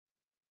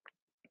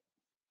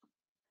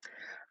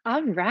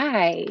All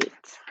right.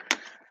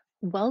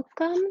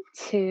 Welcome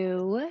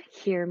to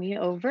Hear Me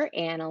Over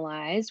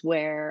Analyze,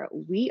 where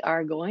we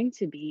are going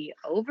to be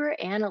over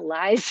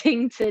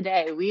analyzing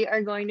today. We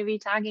are going to be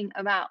talking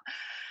about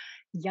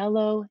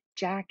Yellow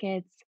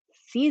Jackets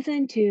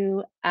Season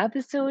 2,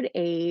 Episode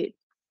 8.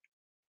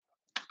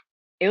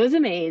 It was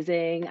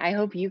amazing. I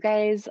hope you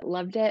guys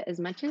loved it as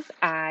much as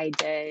I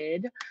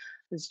did.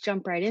 Let's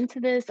jump right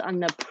into this on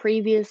the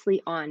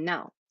previously on.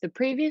 Now, the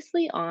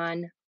previously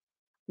on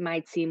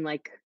might seem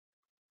like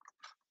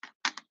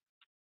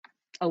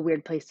a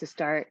weird place to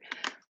start.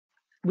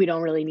 We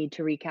don't really need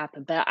to recap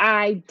it, but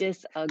I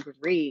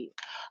disagree.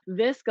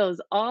 This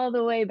goes all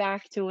the way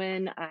back to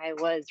when I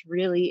was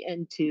really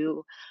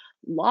into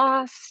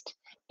Lost,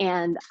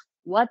 and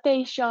what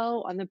they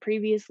show on the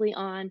previously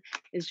on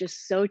is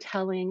just so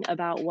telling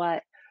about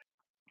what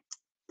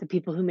the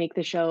people who make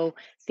the show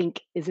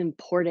think is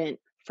important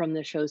from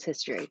the show's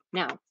history.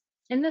 Now,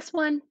 in this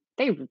one,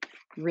 they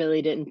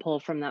really didn't pull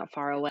from that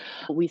far away.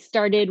 We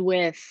started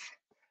with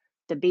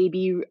the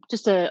baby,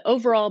 just a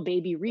overall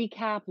baby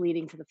recap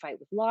leading to the fight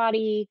with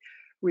Lottie,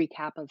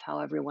 recap of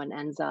how everyone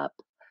ends up,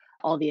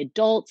 all the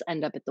adults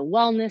end up at the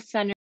wellness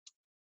center.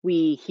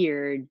 We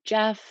hear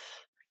Jeff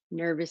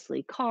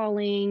nervously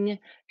calling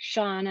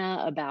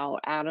Shauna about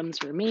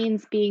Adam's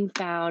remains being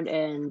found,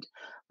 and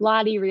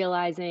Lottie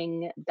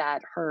realizing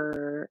that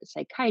her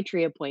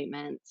psychiatry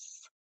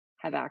appointments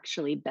have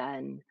actually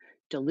been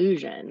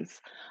delusions,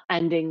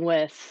 ending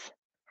with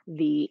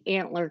the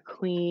Antler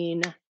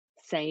Queen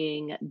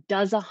saying,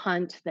 "Does a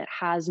hunt that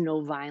has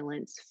no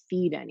violence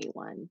feed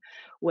anyone?"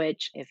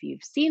 Which, if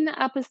you've seen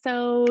the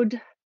episode,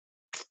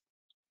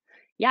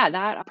 yeah,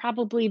 that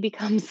probably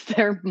becomes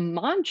their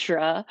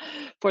mantra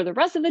for the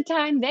rest of the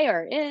time they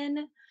are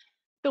in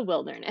the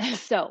wilderness.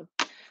 So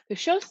the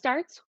show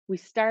starts. We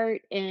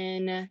start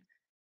in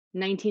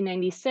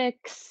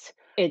 1996.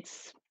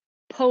 It's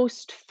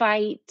post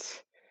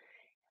fight,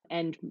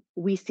 and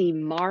we see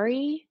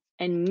Mari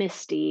and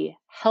Misty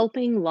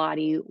helping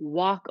Lottie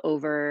walk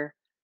over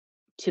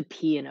to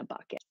pee in a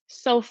bucket.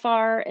 So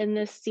far in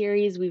this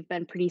series, we've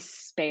been pretty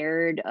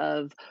spared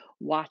of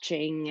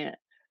watching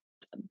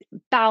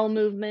bowel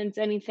movements,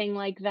 anything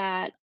like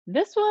that.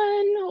 This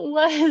one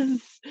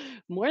was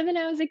more than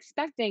I was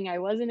expecting. I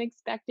wasn't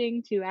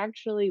expecting to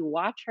actually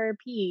watch her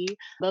pee,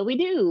 but we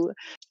do.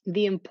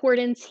 The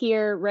importance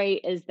here, right,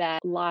 is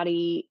that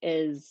Lottie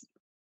is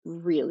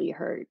really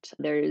hurt.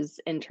 There's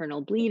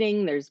internal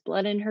bleeding, there's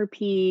blood in her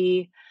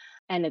pee,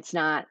 and it's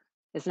not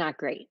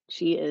great.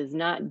 She is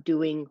not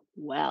doing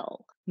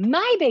well.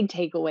 My big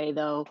takeaway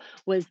though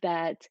was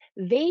that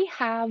they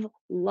have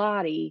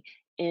Lottie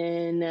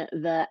in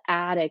the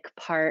attic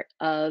part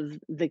of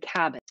the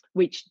cabin,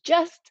 which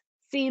just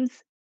seems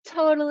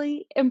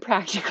totally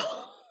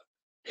impractical.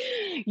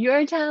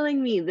 You're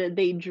telling me that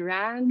they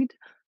dragged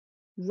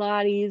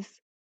Lottie's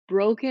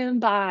broken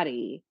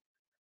body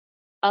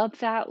up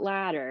that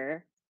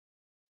ladder.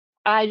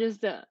 I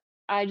just don't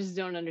I just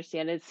don't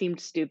understand. It seemed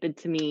stupid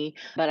to me,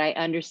 but I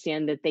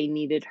understand that they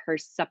needed her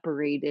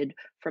separated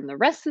from the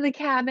rest of the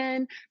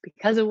cabin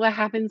because of what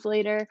happens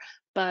later,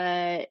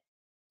 but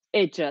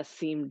it just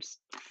seemed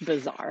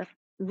bizarre.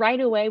 Right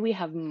away, we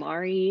have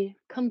Mari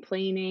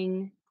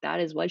complaining.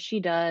 That is what she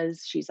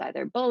does. She's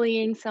either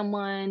bullying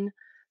someone,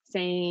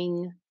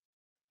 saying,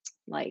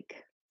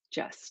 like,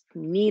 just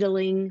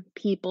needling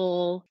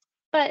people,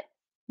 but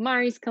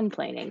Mari's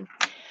complaining.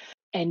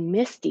 And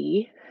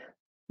Misty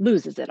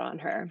loses it on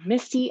her.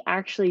 Misty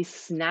actually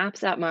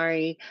snaps at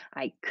Mari.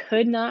 I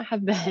could not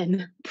have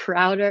been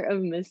prouder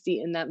of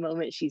Misty in that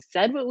moment. She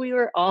said what we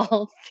were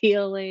all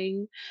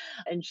feeling,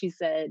 and she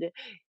said,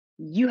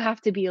 "You have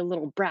to be a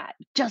little brat,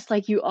 just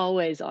like you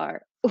always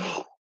are."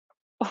 Ooh,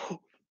 oh,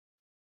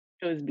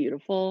 it was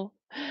beautiful.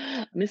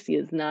 Misty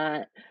is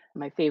not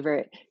my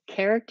favorite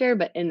character,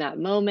 but in that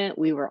moment,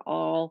 we were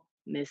all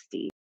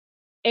Misty.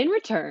 In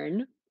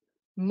return,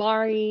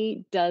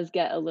 Mari does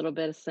get a little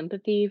bit of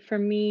sympathy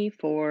from me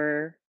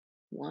for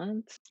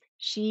once.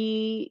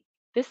 She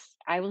this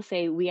I will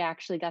say we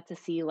actually got to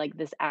see like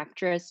this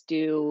actress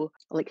do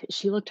like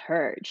she looked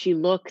hurt. She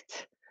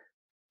looked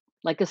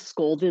like a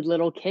scolded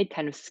little kid,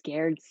 kind of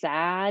scared,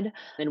 sad.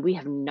 And we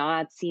have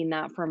not seen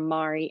that from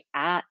Mari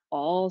at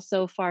all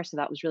so far. So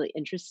that was really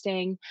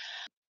interesting.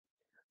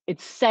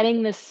 It's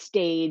setting the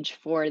stage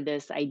for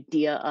this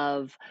idea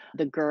of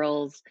the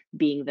girls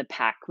being the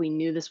pack. We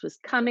knew this was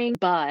coming,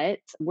 but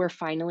we're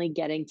finally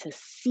getting to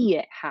see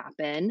it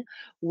happen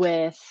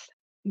with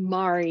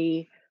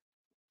Mari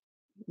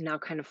now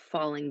kind of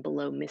falling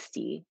below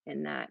Misty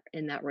in that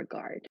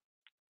regard.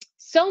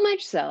 So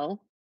much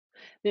so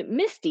that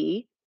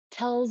Misty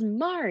tells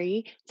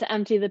Mari to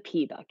empty the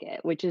pee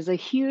bucket, which is a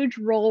huge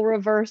role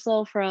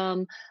reversal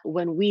from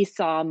when we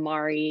saw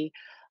Mari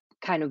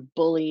kind of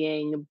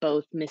bullying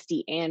both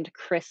Misty and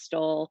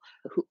Crystal,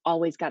 who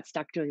always got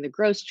stuck doing the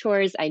gross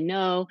chores. I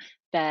know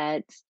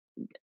that,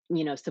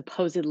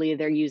 supposedly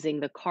they're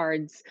using the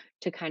cards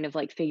to kind of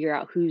like figure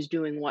out who's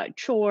doing what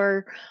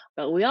chore.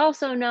 But we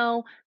also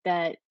know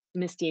that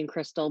Misty and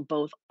Crystal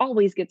both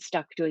always get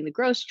stuck doing the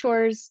gross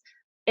chores.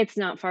 it's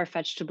not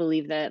far-fetched to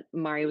believe that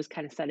Mari was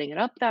kinda setting it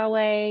up that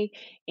way,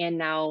 and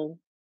now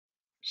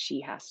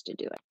she has to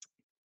do it.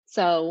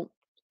 So,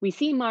 we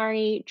see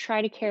Mari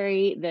try to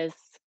carry this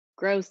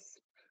gross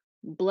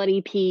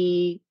bloody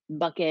pea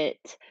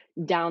bucket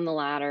down the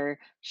ladder.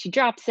 She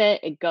drops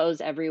it, it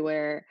goes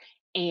everywhere,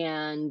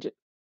 and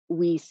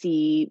we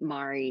see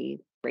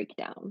Mari break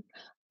down.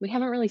 We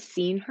haven't really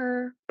seen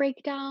her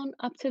break down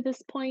up to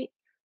this point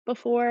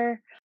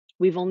before.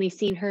 We've only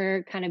seen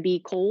her kind of be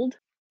cold.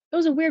 It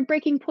was a weird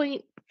breaking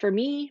point for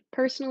me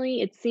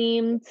personally. It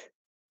seemed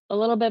a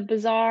little bit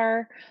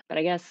bizarre, but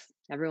I guess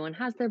everyone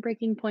has their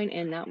breaking point,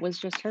 and that was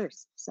just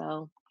hers.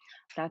 So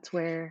that's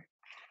where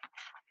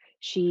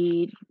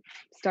she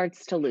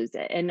starts to lose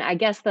it. And I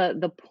guess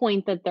the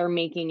point that they're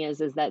making is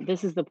that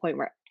this is the point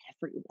where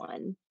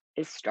everyone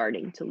is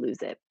starting to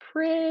lose it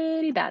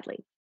pretty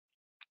badly.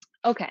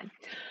 Okay,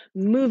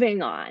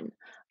 moving on.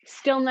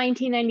 Still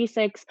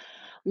 1996,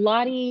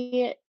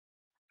 Lottie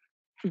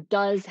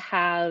does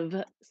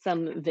have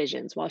some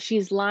visions while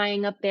she's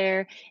lying up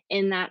there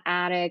in that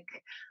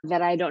attic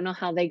that I don't know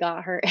how they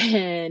got her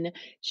in.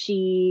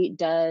 She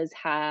does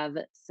have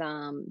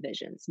some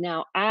visions.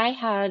 Now, I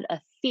had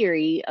a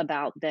theory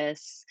about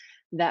this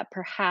that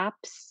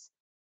perhaps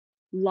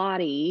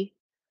Lottie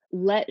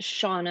let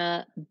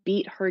Shauna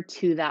beat her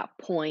to that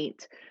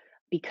point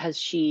because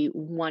she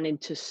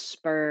wanted to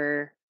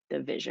spur the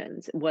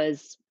visions,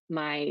 was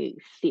my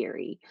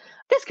theory.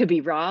 This could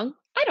be wrong.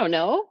 I don't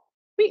know.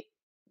 We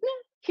eh,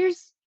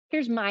 here's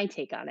my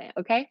take on it,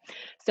 okay?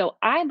 So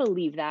I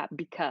believe that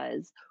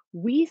because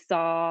we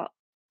saw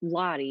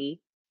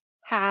Lottie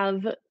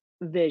have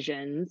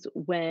visions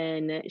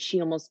when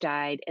she almost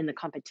died in the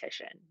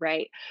competition,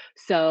 right?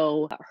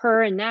 So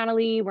her and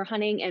Natalie were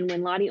hunting, and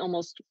when Lottie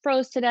almost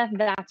froze to death,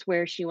 that's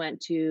where she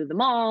went to the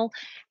mall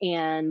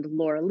and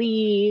Laura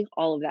Lee,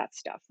 all of that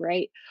stuff,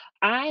 right?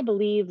 I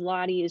believe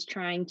Lottie is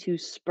trying to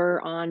spur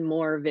on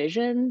more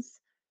visions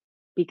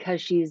because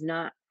she's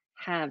not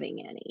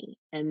having any,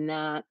 and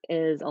that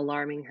is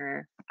alarming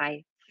her,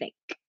 I think.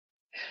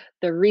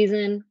 The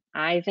reason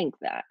I think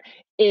that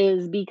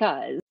is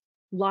because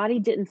Lottie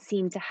didn't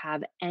seem to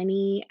have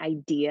any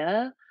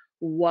idea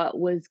what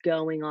was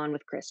going on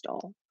with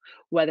Crystal,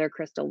 whether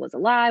Crystal was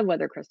alive,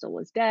 whether Crystal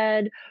was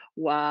dead,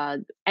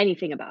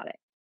 anything about it,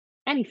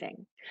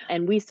 anything.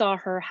 And we saw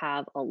her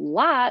have a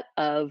lot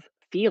of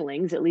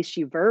feelings, at least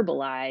she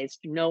verbalized,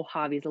 no,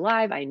 Javi's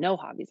alive, I know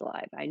Javi's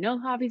alive, I know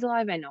Javi's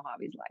alive, I know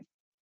Javi's alive.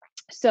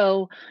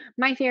 So,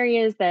 my theory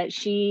is that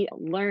she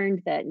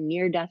learned that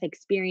near death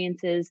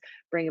experiences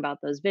bring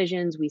about those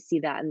visions. We see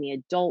that in the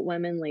adult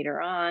women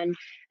later on.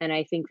 And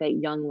I think that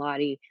young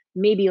Lottie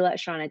maybe let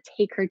Shauna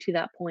take her to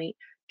that point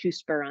to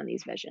spur on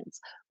these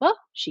visions. Well,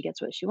 she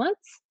gets what she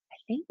wants, I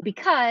think,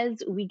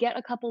 because we get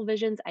a couple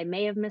visions. I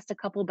may have missed a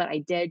couple, but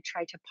I did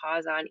try to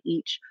pause on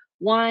each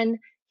one.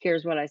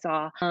 Here's what I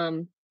saw.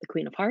 The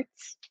Queen of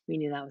Hearts. We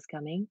knew that was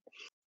coming.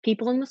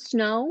 People in the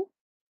snow,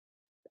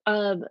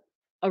 of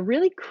a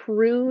really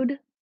crude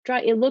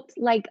dry, it looked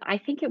like, I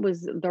think it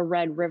was the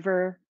Red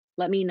River.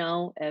 Let me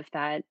know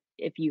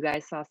if you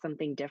guys saw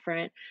something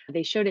different.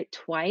 They showed it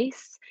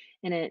twice,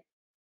 and it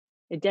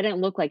didn't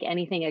look like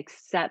anything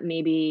except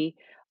maybe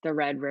the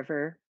Red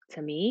River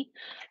to me,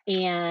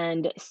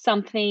 and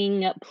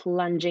something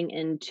plunging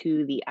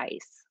into the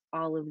ice.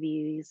 All of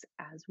these,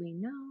 as we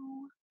know,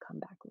 come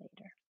back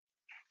later.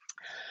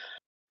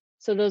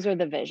 So those are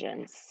the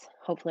visions.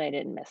 Hopefully I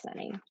didn't miss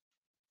any.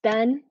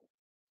 Then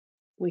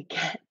we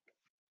get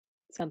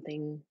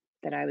something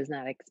that I was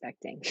not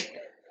expecting.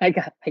 I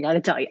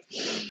gotta tell you.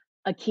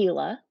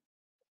 Aquila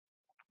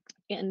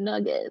and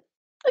Nugget.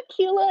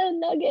 Aquila and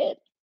Nugget.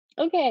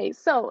 Okay,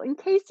 so in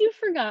case you've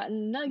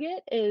forgotten,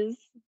 Nugget is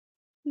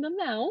the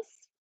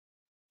mouse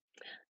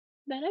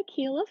that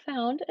Aquila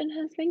found and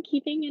has been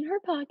keeping in her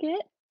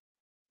pocket.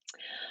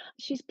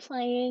 She's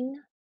playing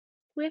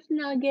with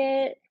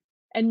Nugget,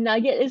 and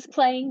Nugget is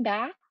playing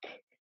back.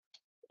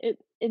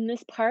 In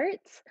this part,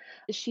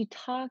 she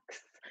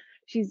talks,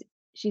 she's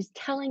she's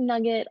telling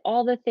Nugget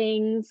all the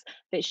things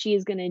that she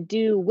is going to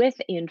do with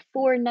and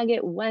for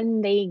Nugget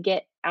when they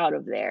get out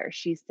of there.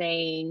 She's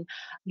saying,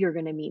 "You're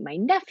going to meet my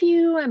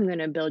nephew. I'm going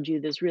to build you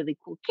this really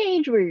cool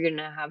cage where you're going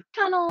to have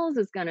tunnels.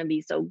 It's going to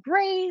be so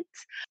great."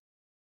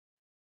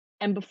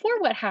 And before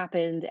what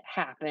happened,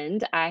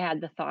 I had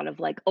the thought of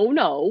like, "Oh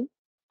no,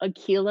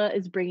 Aquila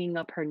is bringing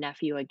up her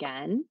nephew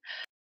again.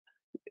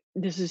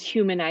 This is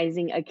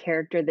humanizing a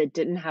character that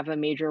didn't have a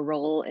major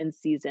role in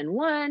season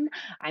 1.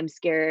 I'm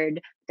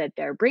scared that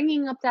they're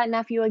bringing up that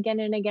nephew again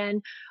and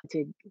again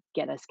to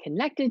get us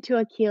connected to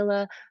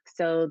Aquila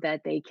so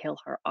that they kill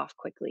her off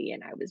quickly."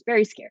 And I was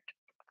very scared.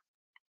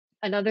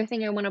 Another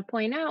thing I want to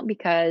point out,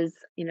 because,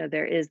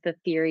 there is the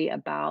theory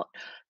about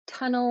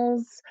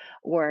tunnels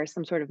or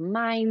some sort of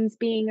mines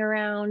being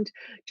around,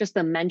 just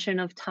the mention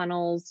of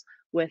tunnels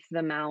with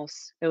the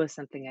mouse, it was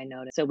something I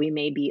noticed. So we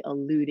may be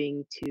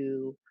alluding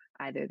to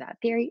either that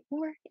theory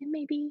or it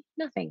may be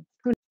nothing.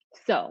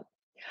 So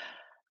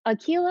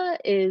Aquila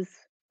is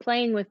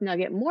playing with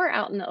Nugget more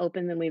out in the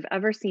open than we've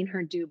ever seen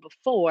her do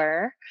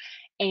before.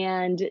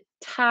 and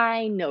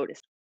Ty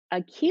noticed.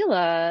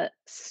 Akila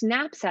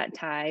snaps at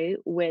Ty,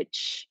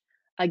 which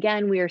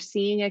again, we are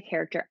seeing a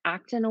character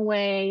act in a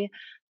way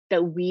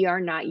that we are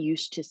not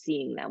used to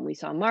seeing them. We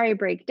saw Mari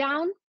break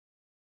down,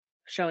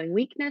 showing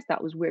weakness.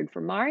 That was weird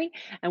for Mari,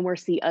 and we're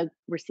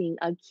seeing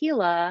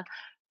Akila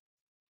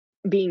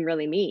being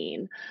really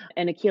mean.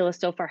 And Akila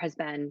so far has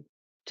been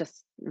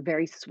just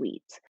very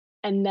sweet.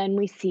 And then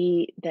we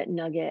see that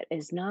Nugget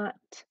is not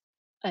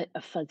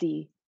a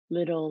fuzzy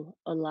little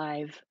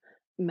alive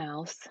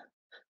mouse.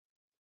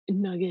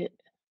 Nugget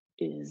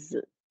is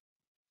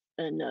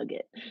a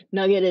nugget.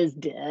 Nugget is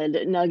dead.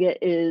 Nugget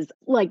is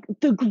like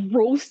the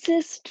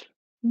grossest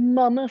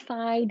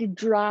mummified,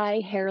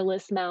 dry,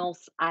 hairless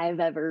mouse I've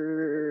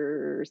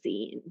ever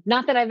seen.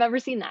 Not that I've ever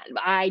seen that.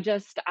 But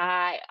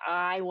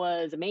I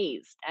was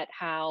amazed at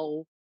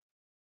how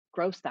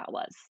gross that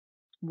was.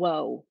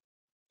 Whoa.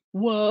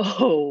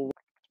 Whoa.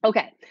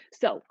 Okay,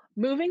 so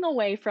moving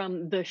away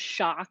from the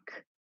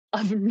shock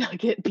of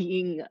Nugget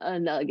being a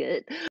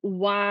nugget,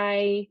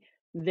 why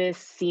this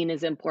scene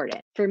is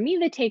important. For me,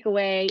 the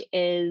takeaway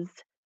is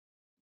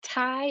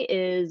Ty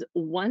is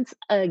once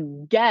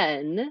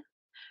again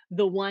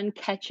the one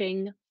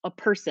catching a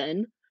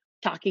person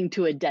talking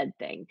to a dead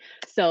thing.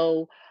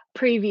 So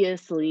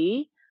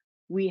previously,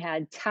 we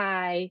had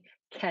Ty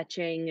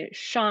catching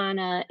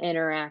Shauna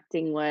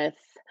interacting with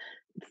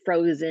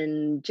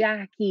frozen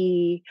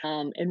Jackie,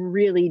 and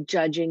really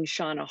judging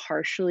Shauna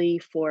harshly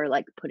for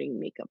like putting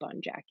makeup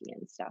on Jackie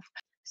and stuff.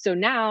 So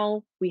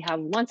now we have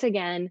once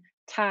again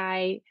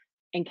Ty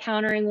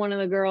encountering one of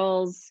the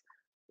girls,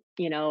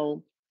 you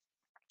know,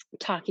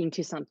 talking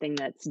to something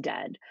that's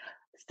dead.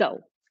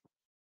 So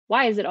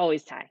why is it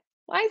always Ty?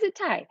 Why is it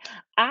Ty?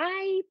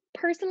 I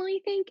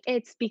personally think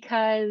it's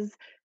because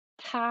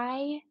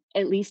Ty,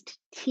 at least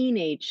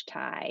teenage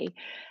Ty,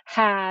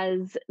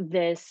 has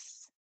this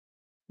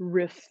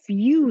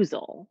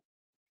refusal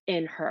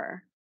in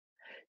her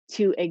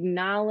to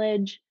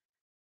acknowledge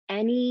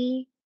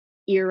any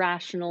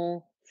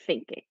irrational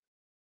thinking.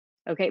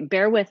 Okay,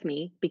 bear with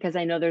me because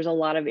I know there's a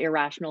lot of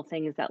irrational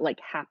things that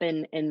like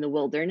happen in the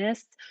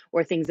wilderness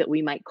or things that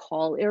we might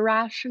call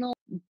irrational,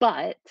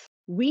 but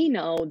we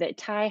know that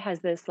Ty has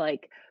this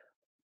like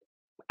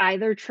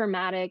either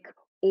traumatic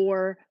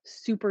or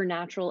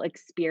supernatural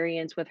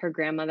experience with her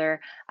grandmother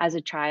as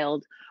a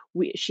child.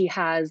 She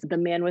has the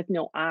man with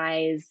no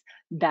eyes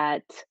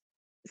that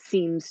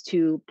seems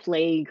to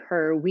plague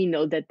her. We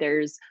know that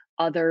there's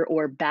other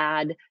or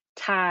bad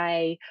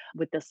Ty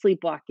with the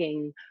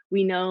sleepwalking.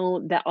 We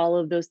know that all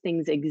of those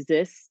things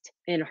exist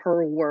in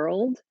her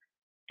world.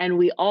 And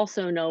we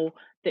also know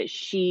that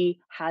she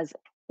has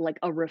like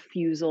a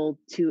refusal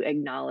to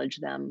acknowledge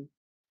them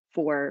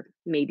for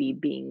maybe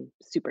being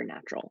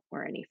supernatural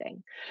or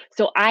anything.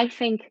 So I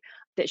think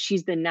that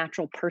she's the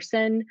natural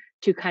person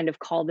to kind of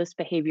call this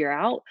behavior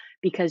out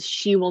because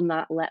she will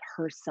not let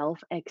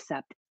herself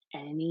accept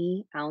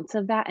any ounce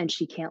of that and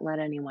she can't let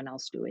anyone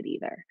else do it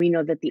either. We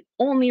know that the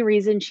only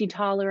reason she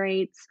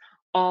tolerates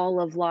all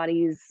of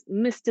Lottie's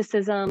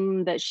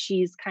mysticism that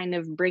she's kind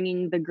of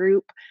bringing the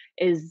group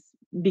is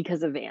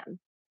because of Van.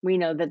 We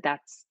know that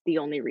that's the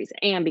only reason,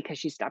 and because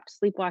she stopped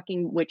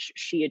sleepwalking, which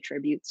she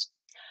attributes.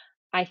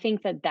 I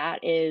think that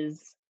that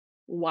is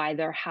why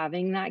they're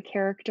having that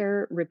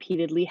character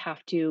repeatedly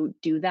have to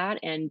do that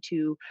and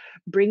to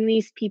bring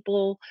these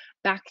people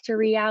back to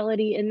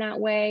reality in that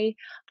way.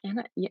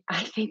 And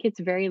I think it's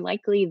very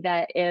likely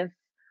that if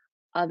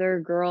other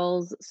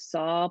girls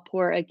saw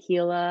poor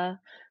Akila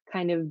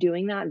kind of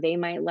doing that, they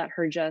might let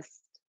her just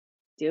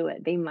do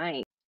it. They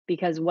might.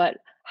 Because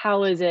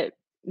how is it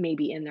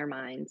maybe in their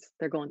minds?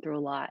 They're going through a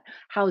lot.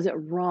 How is it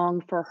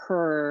wrong for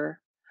her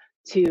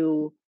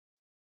to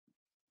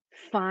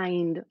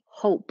find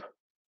hope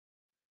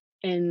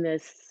in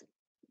this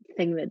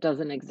thing that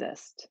doesn't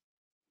exist?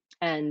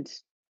 And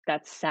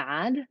that's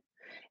sad.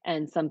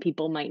 And some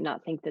people might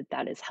not think that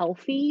that is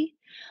healthy.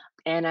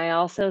 And I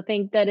also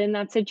think that in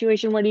that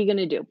situation, what are you going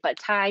to do? But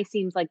Ty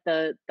seems like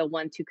the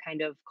one to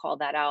kind of call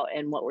that out.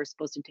 And what we're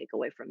supposed to take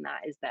away from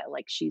that is that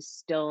like she's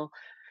still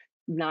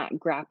not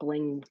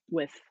grappling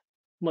with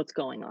what's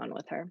going on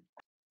with her.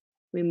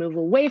 We move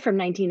away from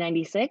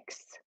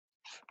 1996.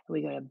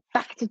 We go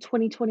back to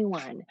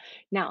 2021.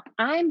 Now,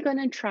 I'm going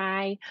to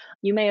try,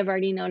 you may have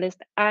already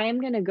noticed,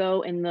 I'm going to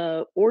go in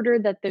the order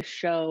that the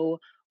show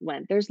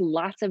went. There's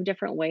lots of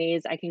different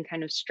ways I can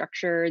kind of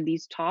structure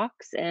these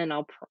talks, and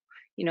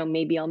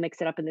maybe I'll mix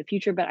it up in the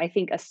future. But I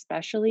think,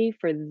 especially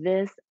for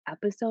this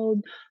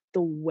episode,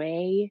 the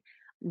way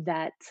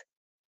that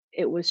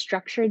it was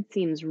structured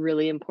seems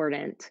really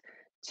important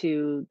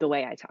to the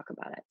way I talk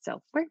about it.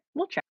 So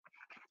we'll try.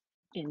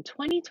 In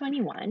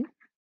 2021,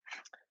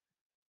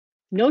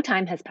 no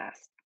time has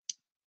passed.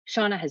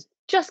 Shauna has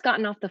just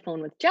gotten off the phone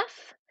with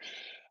Jeff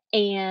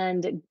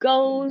and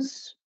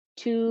goes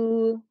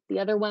to the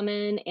other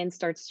woman and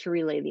starts to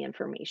relay the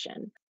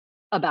information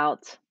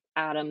about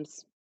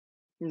Adam's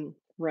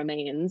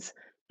remains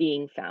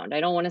being found. I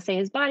don't want to say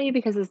his body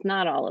because it's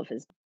not all of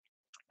his.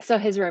 So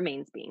his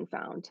remains being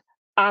found.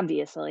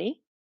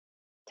 Obviously,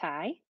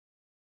 Ty,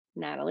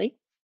 Natalie,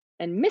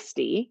 and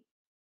Misty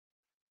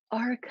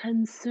are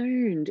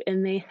concerned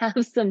and they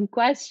have some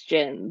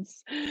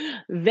questions.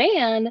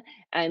 Van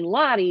and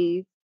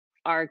Lottie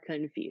are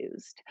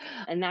confused.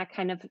 And that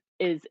kind of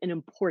is an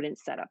important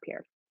setup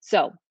here.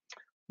 So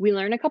we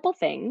learn a couple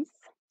things.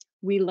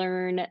 We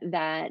learn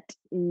that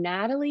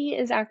Natalie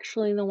is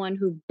actually the one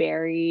who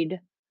buried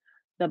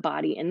the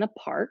body in the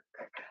park.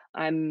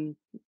 I'm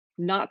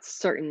not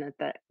certain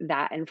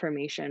that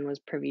information was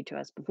privy to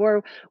us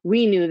before.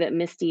 We knew that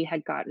Misty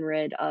had gotten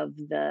rid of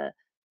the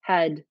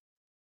head,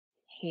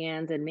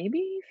 hands, and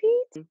maybe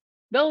feet.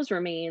 Those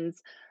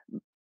remains.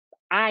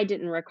 I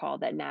didn't recall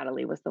that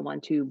Natalie was the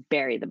one to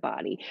bury the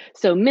body.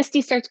 So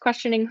Misty starts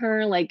questioning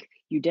her, like,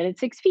 you did it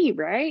 6 feet,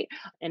 right?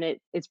 And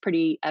it's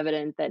pretty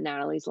evident that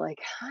Natalie's like,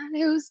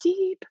 it was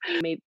deep.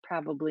 Maybe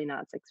probably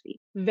not 6 feet.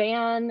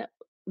 Van,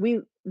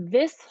 we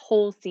this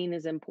whole scene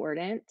is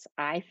important,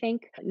 I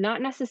think,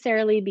 not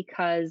necessarily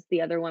because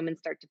the other women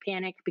start to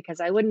panic,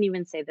 because I wouldn't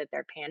even say that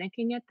they're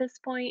panicking at this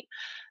point.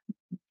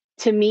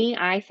 To me,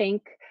 I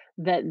think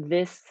that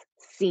this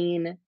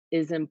scene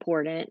is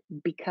important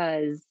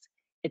because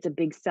it's a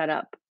big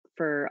setup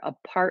for a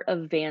part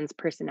of Van's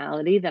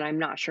personality that I'm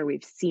not sure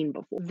we've seen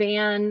before.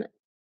 Van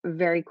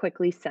very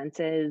quickly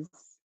senses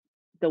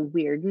the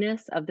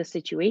weirdness of the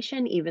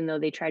situation, even though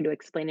they try to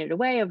explain it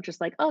away of just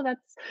like, oh,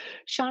 that's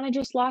Shauna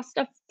just lost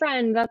a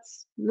friend.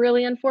 That's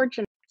really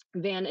unfortunate.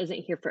 Van isn't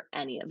here for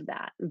any of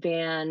that.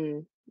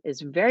 Van is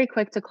very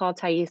quick to call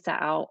Thaisa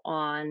out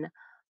on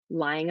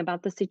lying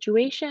about the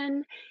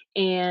situation,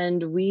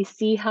 and we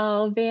see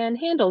how Van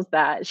handles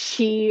that.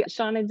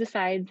 Shauna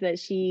decides that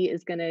she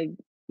is gonna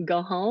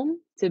go home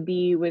to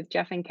be with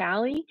Jeff and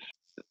Callie.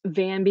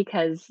 Van,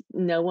 because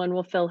no one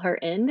will fill her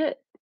in,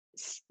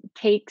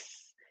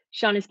 takes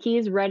Shauna's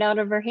keys right out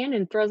of her hand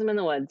and throws them in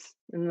the woods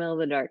in the middle of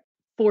the dark,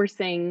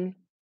 forcing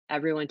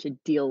everyone to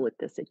deal with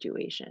the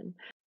situation.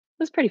 It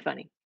was pretty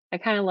funny. I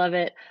kind of love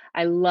it.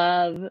 I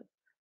love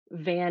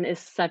Van is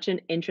such an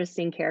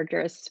interesting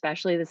character,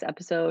 especially this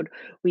episode.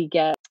 We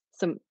get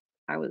some,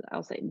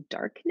 I'll say,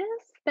 darkness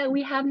that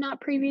we have not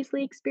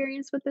previously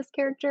experienced with this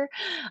character,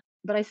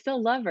 but I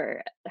still love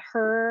her.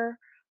 Her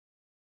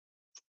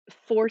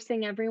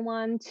forcing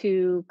everyone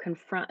to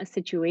confront a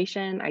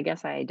situation. I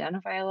guess I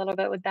identify a little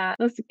bit with that.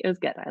 It was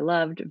good. I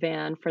loved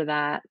Van for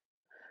that.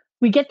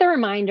 We get the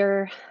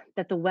reminder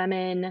that the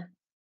women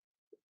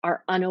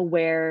are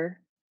unaware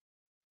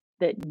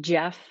that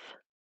Jeff,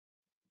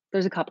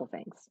 there's a couple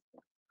things.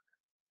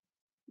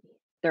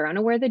 They're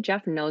unaware that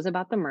Jeff knows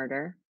about the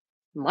murder,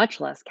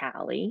 much less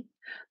Callie.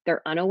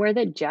 They're unaware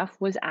that Jeff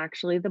was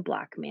actually the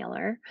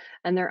blackmailer,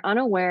 and they're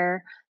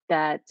unaware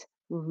that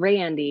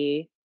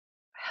Randy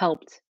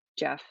helped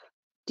Jeff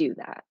do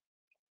that.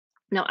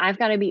 Now, I've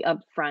got to be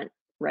upfront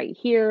right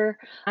here.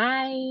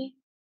 I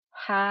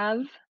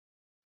have,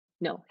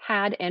 no,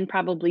 had and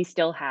probably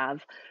still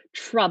have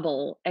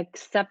trouble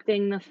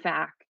accepting the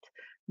fact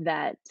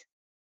that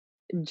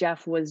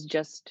Jeff was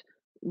just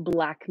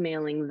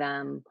blackmailing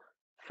them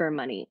for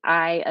money.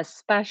 I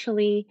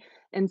especially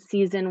in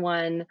season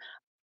 1,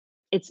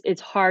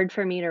 it's hard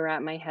for me to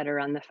wrap my head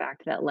around the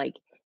fact that, like,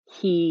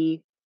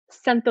 he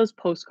sent those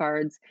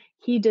postcards,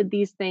 he did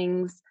these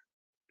things.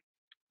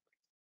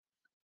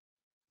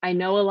 I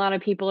know a lot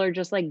of people are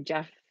just like,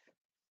 Jeff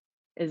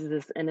is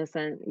this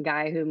innocent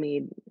guy who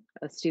made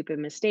a stupid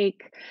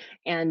mistake,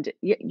 and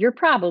you're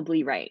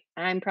probably right.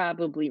 I'm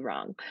probably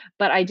wrong,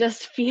 but I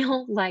just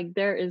feel like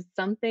there is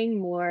something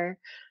more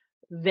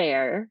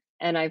there,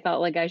 and I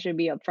felt like I should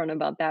be upfront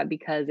about that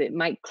because it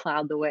might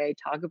cloud the way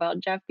I talk about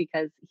Jeff,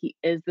 because he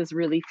is this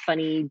really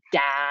funny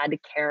dad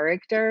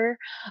character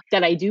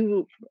that I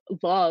do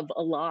love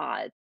a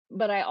lot,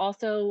 but I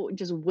also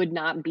just would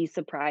not be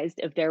surprised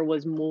if there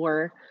was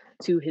more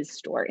to his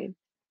story.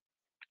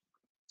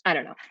 I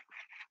don't know,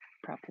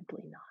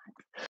 probably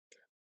not.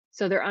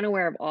 So they're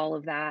unaware of all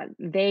of that.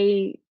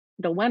 The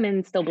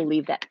women still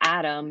believe that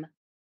Adam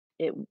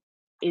it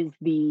is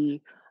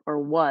the or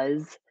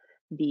was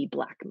the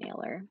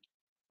blackmailer.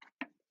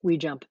 We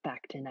jump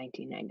back to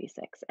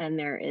 1996, and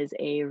there is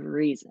a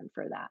reason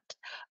for that.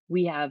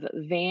 We have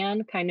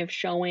Van kind of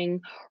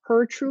showing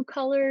her true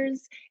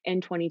colors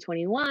in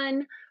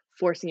 2021,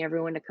 forcing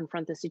everyone to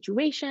confront the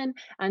situation.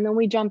 And then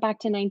we jump back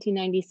to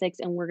 1996,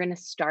 and we're going to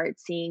start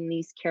seeing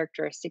these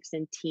characteristics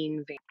in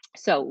teen Van.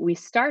 So we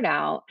start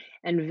out,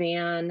 and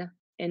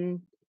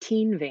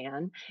teen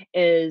Van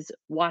is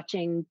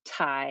watching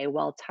Ty,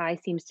 while Ty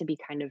seems to be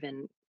kind of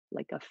in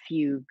like a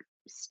fugue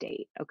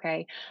state.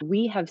 Okay.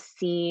 We have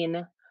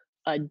seen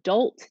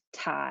adult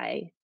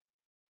Ty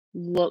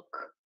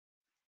look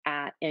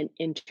at and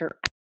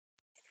interact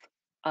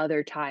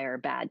other Ty or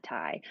bad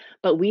Ty,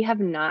 but we have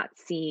not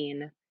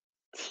seen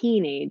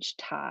teenage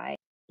Ty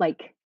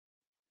like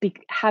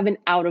have an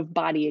out of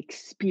body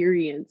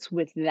experience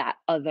with that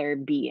other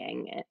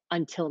being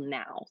until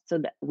now. So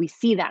that we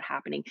see that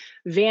happening.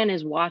 Van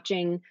is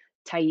watching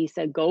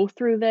Thaisa go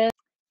through this,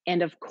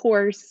 and of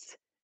course,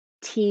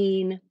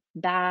 teen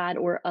bad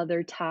or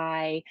other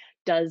Ty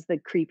does the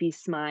creepy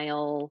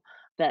smile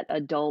that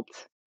adult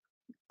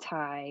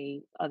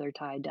other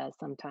Ty does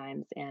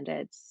sometimes, and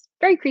it's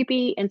very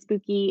creepy and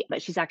spooky,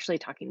 but she's actually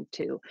talking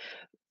to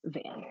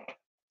Van.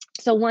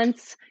 So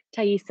once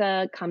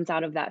Thaisa comes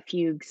out of that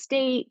fugue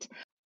state,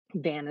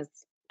 Van is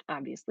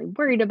obviously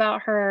worried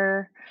about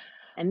her.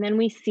 And then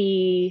we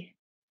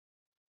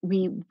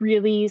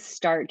really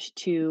start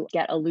to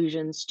get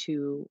allusions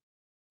to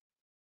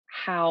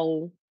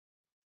how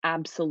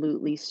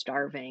absolutely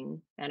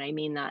starving, and I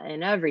mean that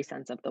in every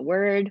sense of the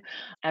word,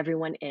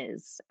 everyone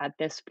is at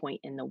this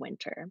point in the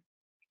winter.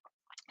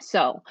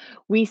 So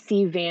we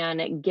see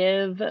Van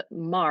give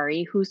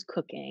Mari, who's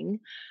cooking,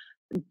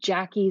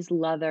 Jackie's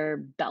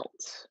leather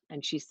belt.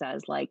 And she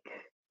says, like,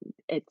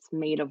 it's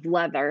made of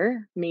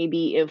leather.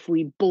 Maybe if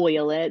we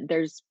boil it,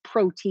 there's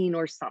protein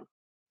or something.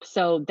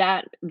 So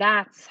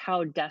that's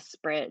how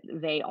desperate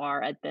they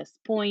are at this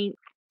point.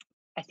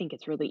 I think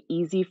it's really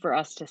easy for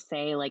us to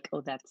say, like,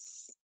 oh,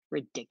 that's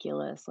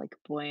ridiculous, like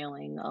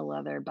boiling a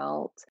leather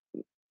belt.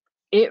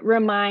 It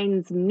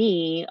reminds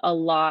me a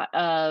lot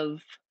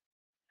of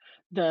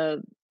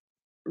the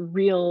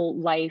real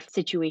life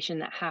situation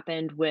that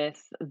happened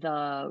with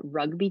the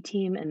rugby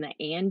team in the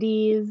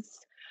Andes.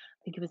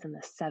 I think it was in the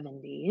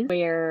 70s,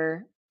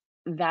 where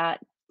that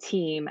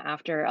team,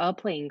 after a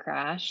plane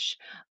crash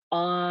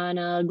on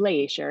a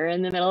glacier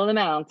in the middle of the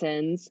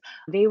mountains,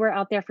 they were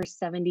out there for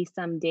 70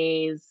 some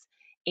days.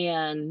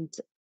 And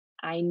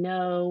I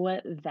know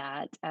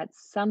that at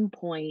some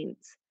point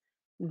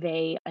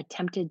they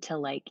attempted to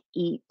like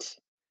eat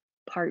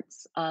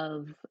parts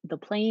of the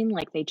plane,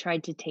 like, they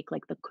tried to take,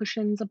 like, the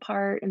cushions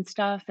apart and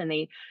stuff, and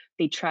they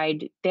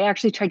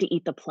actually tried to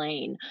eat the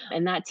plane,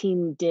 and that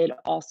team did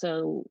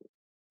also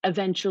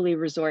eventually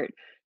resort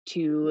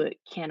to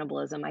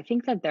cannibalism. I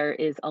think that there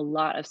is a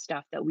lot of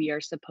stuff that we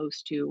are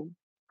supposed to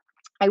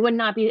I would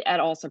not be at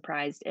all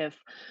surprised if,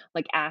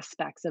 like,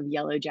 aspects of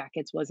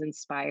Yellowjackets was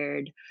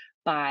inspired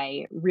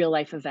by real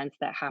life events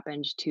that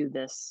happened to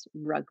this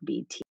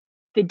rugby team.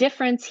 The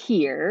difference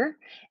here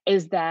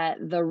is that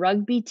the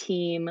rugby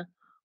team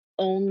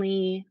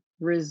only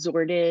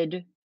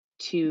resorted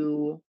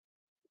to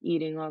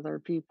eating other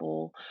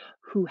people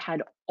who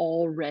had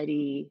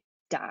already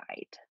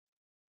died.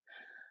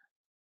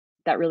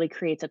 That really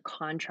creates a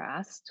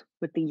contrast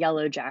with the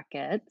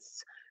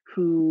Yellowjackets,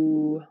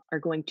 who are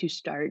going to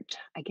start,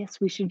 I guess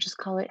we should just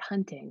call it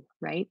hunting,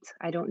 right?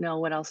 I don't know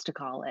what else to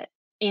call it.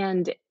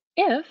 And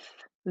if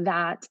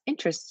that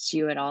interests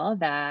you at all,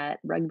 that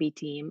rugby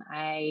team,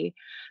 I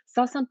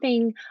saw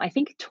something, I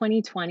think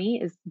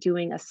 2020 is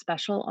doing a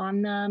special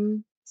on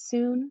them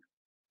soon.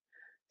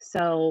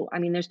 So, I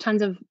mean, there's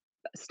tons of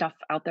stuff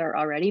out there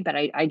already, but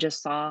I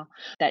just saw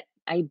that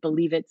I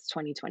believe it's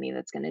 2020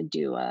 that's gonna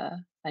do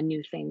a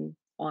new thing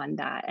on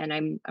that, and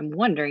I'm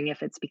wondering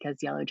if it's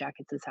because Yellow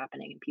Jackets is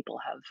happening and people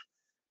have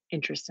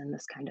interest in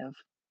this kind of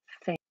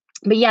thing.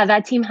 But yeah,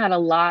 that team had a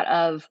lot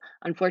of,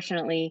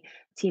 unfortunately,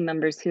 team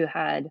members who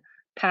had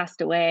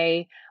passed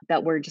away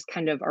that were just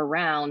kind of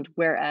around,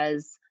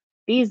 whereas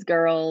these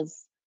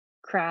girls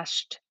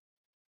crashed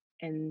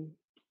in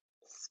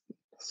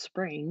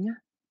spring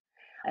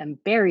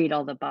and buried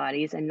all the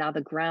bodies, and now the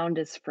ground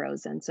is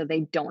frozen, so they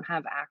don't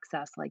have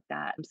access like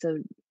that. So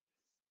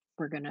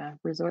we're gonna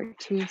resort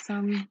to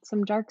some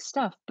dark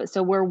stuff. But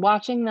so we're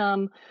watching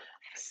them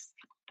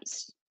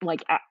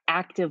like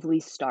actively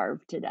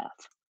starve to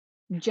death.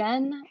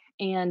 Jen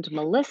and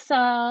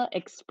Melissa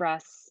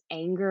express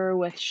anger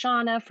with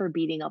Shauna for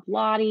beating up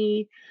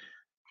Lottie.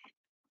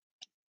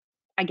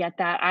 I get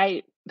that.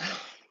 I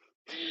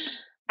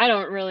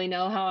don't really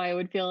know how I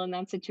would feel in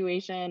that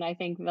situation. I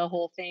think the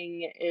whole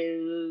thing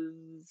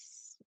is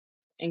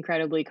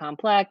incredibly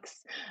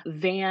complex.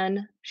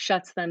 Van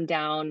shuts them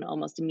down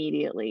almost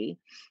immediately,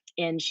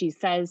 and she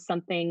says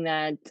something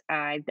that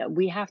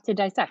we have to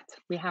dissect.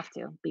 We have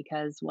to,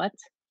 because what?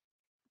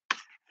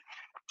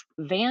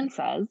 Van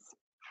says,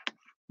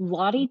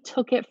 "Lottie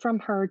took it from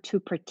her to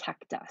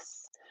protect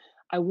us."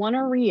 I want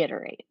to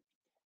reiterate.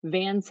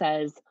 Van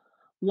says,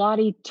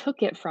 "Lottie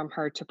took it from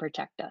her to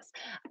protect us."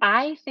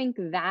 I think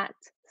that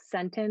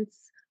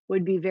sentence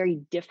would be very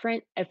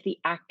different if the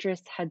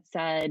actress had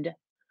said,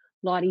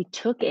 "Lottie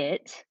took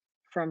it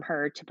from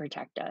her to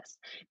protect us,"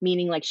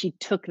 meaning like she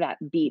took that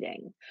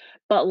beating.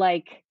 But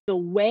like the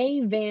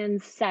way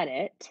Van said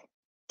it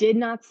did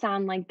not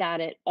sound like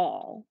that at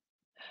all.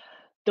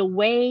 The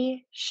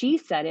way she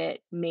said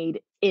it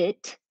made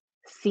it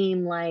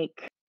seem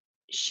like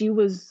she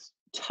was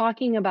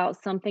talking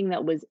about something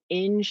that was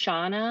in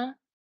Shauna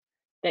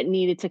that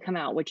needed to come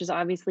out, which is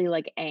obviously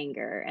like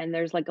anger. And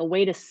there's like a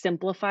way to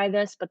simplify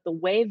this, but the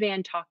way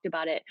Van talked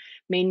about it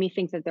made me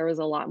think that there was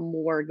a lot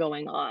more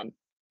going on.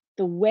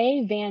 The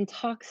way Van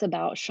talks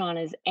about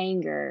Shauna's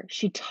anger,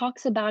 she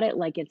talks about it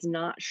like it's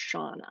not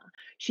Shauna.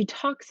 She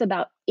talks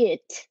about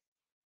it.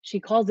 She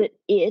calls it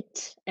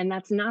it, and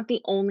that's not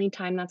the only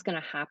time that's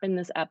going to happen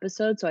this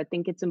episode. So I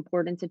think it's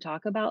important to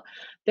talk about.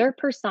 They're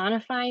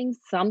personifying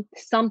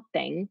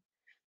something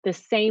the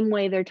same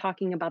way they're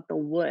talking about the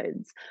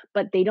woods,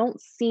 but they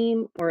don't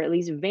seem, or at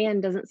least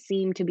Van doesn't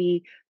seem to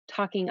be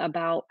talking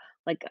about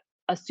like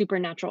a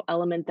supernatural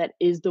element that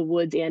is the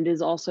woods and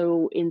is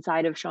also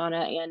inside of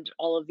Shauna and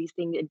all of these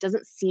things. It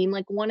doesn't seem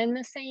like one and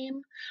the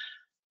same.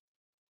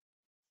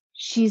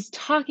 She's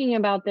talking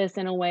about this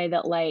in a way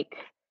that, like,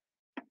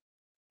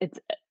 it's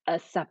a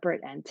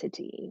separate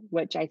entity,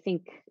 which I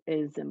think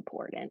is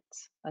important,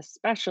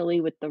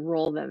 especially with the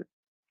role that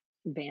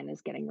Van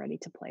is getting ready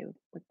to play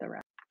with the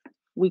rest.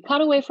 We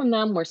cut away from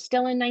them. We're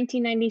still in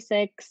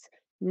 1996.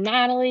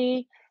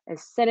 Natalie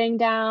is sitting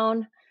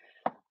down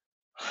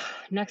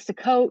next to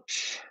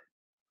Coach,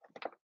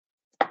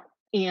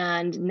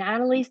 and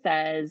Natalie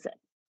says,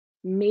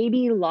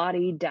 maybe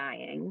Lottie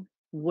dying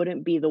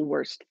wouldn't be the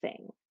worst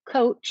thing.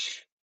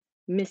 Coach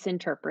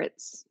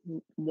misinterprets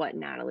what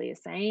Natalie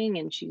is saying,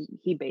 and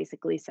he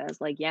basically says,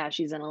 like, yeah,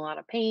 she's in a lot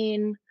of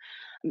pain.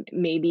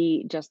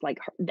 Maybe just like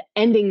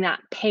ending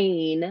that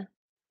pain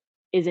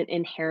isn't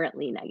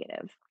inherently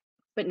negative.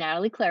 But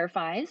Natalie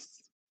clarifies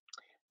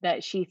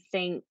that she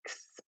thinks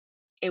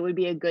it would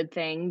be a good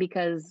thing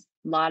because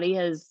Lottie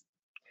has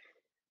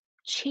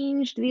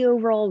changed the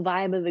overall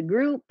vibe of the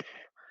group.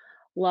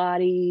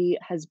 Lottie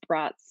has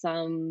brought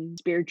some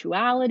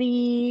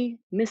spirituality,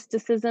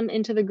 mysticism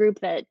into the group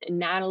that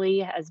Natalie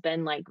has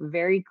been like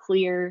very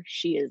clear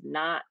she is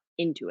not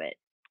into it.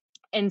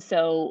 And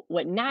so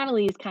what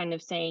Natalie is kind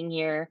of saying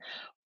here,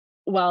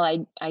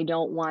 while I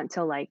don't want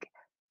to, like,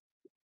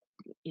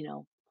 you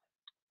know,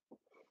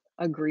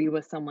 agree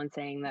with someone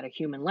saying that a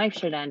human life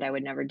should end, I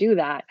would never do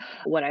that.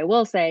 What I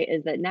will say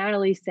is that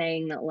Natalie's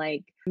saying that,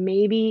 like,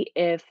 maybe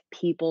if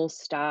people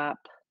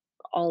stop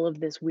all of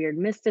this weird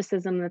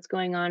mysticism that's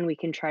going on, we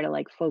can try to,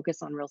 like,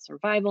 focus on real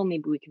survival.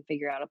 Maybe we can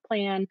figure out a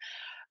plan.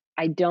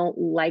 I don't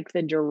like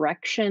the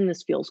direction.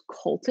 This feels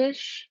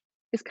cultish,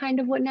 is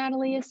kind of what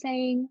Natalie is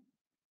saying.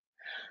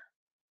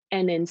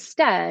 And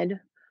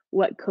instead,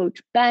 what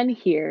Coach Ben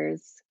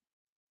hears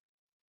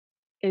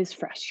is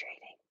frustrating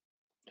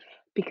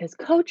because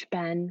Coach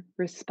Ben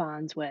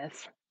responds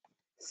with,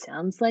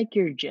 sounds like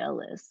you're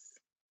jealous.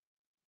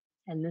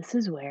 And this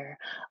is where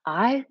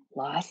I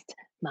lost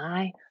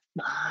my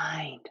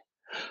mind.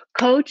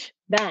 Coach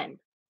Ben,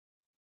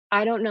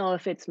 I don't know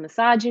if it's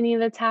misogyny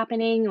that's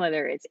happening,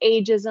 whether it's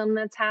ageism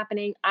that's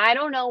happening. I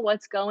don't know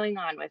what's going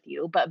on with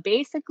you, but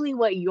basically,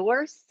 what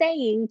you're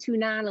saying to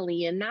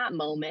Natalie in that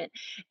moment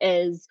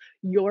is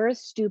you're a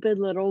stupid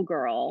little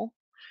girl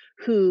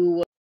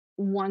who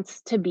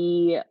wants to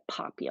be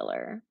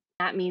popular.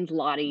 That means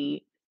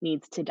Lottie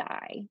needs to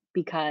die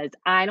because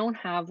I don't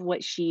have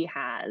what she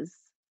has.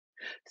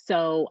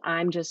 So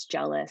I'm just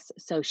jealous.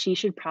 So she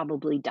should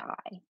probably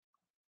die.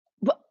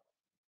 What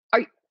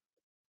are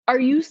are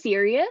you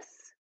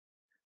serious?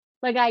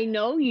 Like, I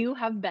know you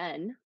have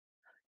been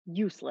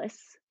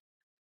useless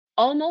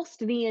almost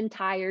the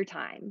entire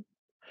time,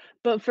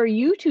 but for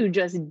you to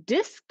just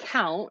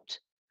discount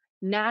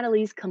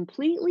Natalie's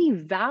completely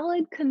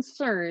valid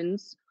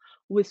concerns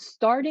with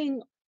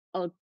starting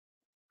a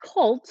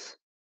cult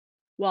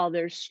while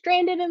they're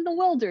stranded in the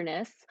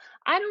wilderness,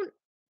 I don't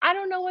I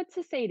don't know what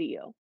to say to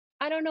you.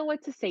 I don't know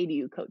what to say to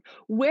you, coach.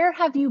 Where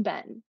have you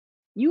been?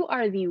 You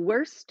are the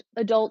worst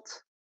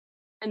adult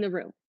in the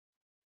room.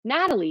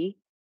 Natalie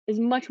is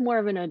much more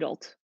of an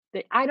adult.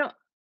 That I don't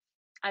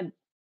I'm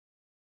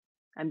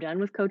I'm done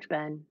with Coach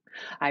Ben.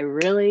 I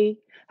really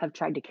have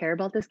tried to care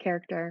about this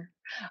character.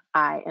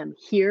 I am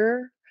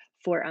here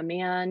for a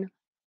man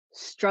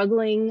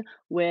struggling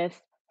with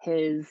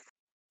his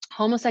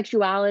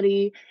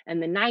homosexuality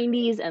and the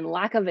 90s and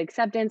lack of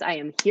acceptance. I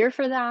am here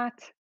for that,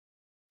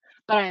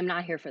 but I am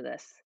not here for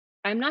this.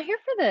 I'm not here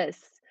for this.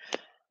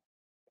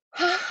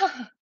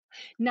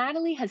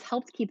 Natalie has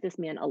helped keep this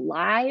man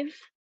alive.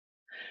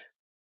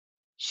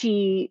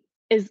 She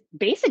is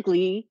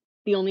basically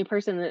the only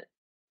person that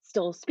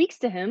still speaks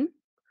to him,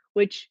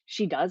 which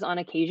she does on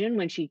occasion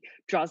when she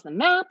draws the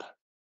map.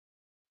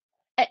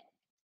 Eh,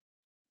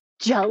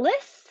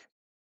 jealous?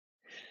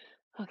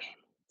 Okay.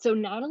 So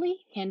Natalie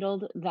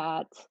handled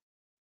that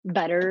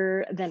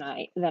better than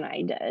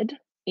I did.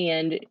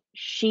 And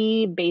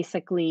she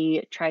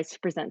basically tries to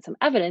present some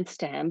evidence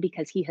to him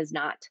because he has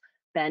not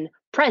been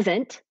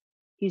present.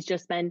 He's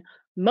just been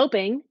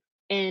moping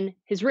in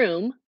his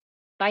room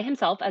by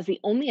himself as the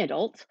only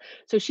adult.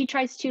 So she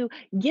tries to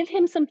give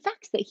him some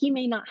facts that he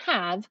may not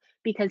have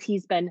because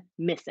he's been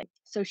missing.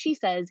 So she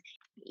says,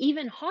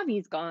 even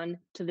Javi's gone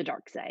to the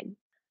dark side.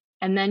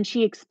 And then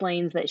she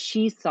explains that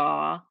she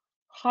saw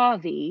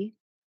Javi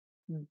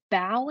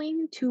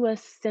bowing to a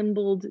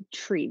symboled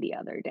tree the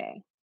other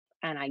day.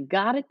 And I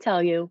gotta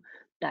tell you,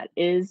 that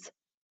is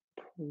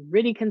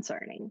pretty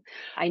concerning.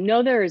 I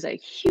know there is a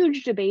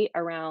huge debate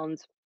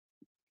around,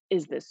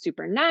 is this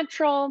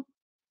supernatural?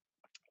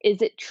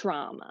 Is it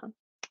trauma?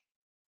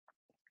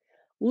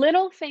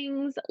 Little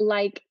things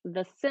like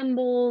the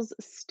symbols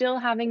still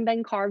having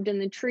been carved in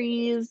the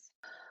trees,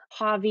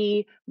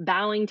 Javi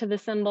bowing to the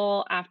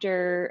symbol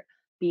after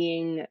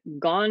being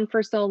gone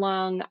for so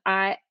long.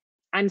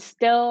 I'm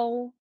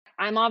still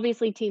I'm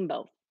obviously team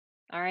both.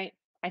 All right.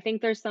 I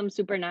think there's some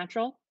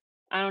supernatural.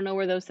 I don't know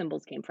where those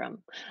symbols came from.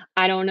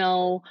 I don't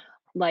know,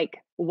 like,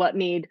 what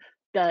made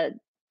the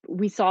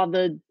we saw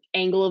the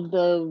angle of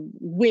the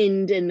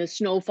wind and the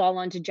snow fall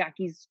onto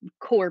Jackie's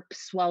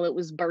corpse while it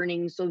was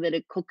burning so that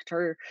it cooked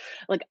her.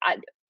 Like,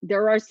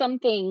 there are some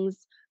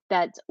things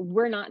that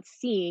we're not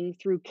seeing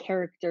through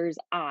characters'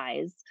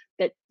 eyes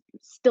that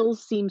still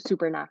seem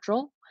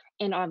supernatural,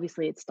 and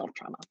obviously it's still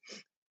trauma.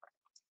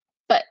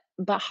 But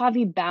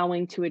Javi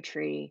bowing to a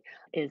tree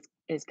is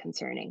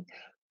concerning.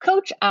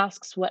 Coach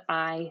asks what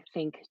I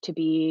think to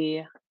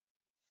be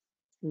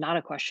not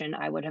a question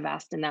I would have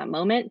asked in that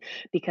moment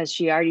because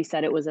she already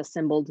said it was a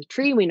symboled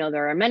tree. We know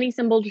there are many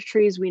symboled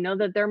trees. We know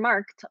that they're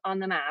marked on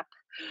the map.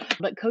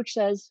 But coach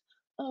says,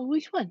 "Oh,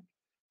 which one?"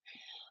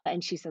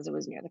 And she says it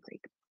was near the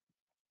creek.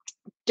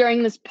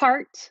 During this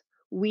part,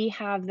 we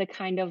have the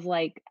kind of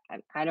like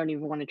I don't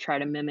even want to try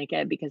to mimic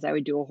it because I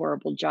would do a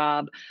horrible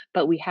job,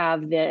 but we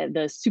have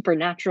the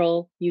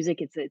supernatural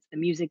music. It's the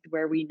music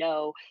where we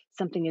know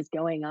something is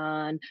going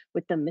on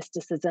with the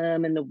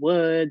mysticism and the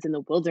woods and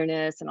the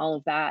wilderness and all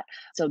of that.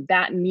 So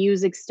that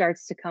music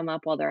starts to come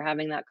up while they're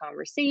having that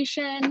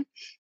conversation.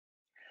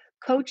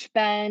 Coach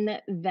Ben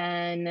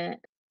then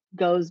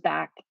goes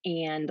back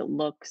and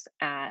looks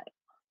at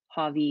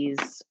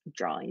Javi's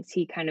drawings.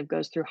 He kind of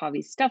goes through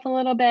Javi's stuff a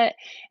little bit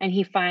and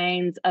he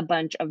finds a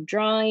bunch of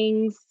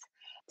drawings.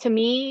 To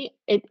me,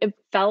 it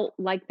felt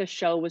like the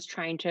show was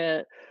trying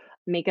to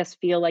make us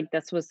feel like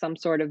this was some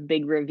sort of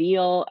big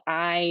reveal.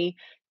 I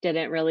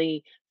didn't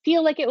really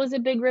feel like it was a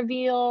big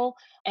reveal.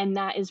 And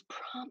that is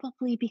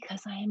probably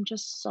because I am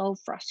just so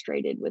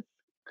frustrated with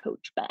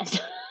Coach Ben.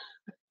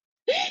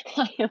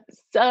 I am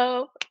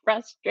so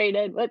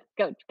frustrated with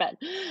Coach Ben.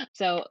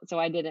 So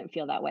I didn't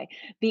feel that way.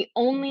 The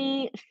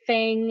only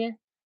thing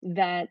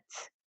that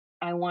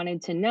I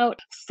wanted to note,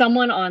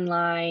 someone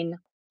online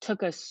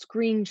took a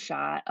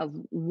screenshot of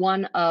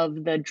one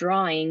of the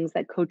drawings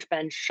that Coach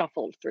Ben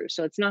shuffled through.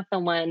 So it's not the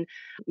one,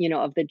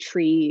 of the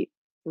tree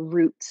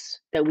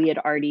roots that we had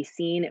already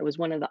seen. It was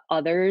one of the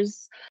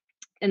others.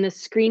 And the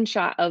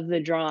screenshot of the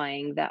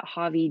drawing that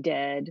Javi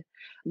did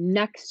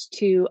next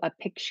to a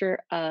picture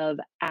of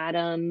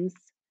Adam's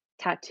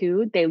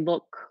tattoo, they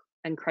look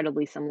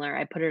incredibly similar.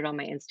 I put it on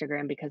my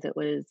Instagram because it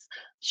was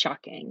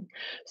shocking.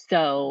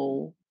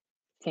 So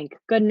thank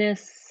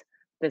goodness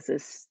this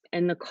is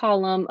in the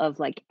column of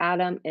like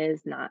Adam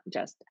is not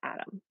just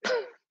Adam.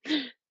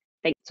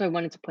 So I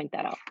wanted to point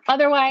that out.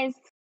 Otherwise,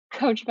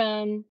 Coach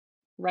Ben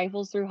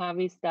rifles through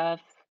Javi's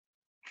stuff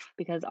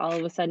because all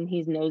of a sudden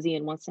he's nosy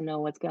and wants to know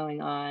what's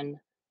going on,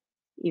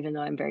 even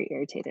though I'm very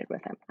irritated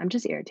with him. I'm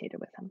just irritated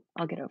with him.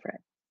 I'll get over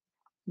it.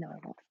 No, I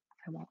won't.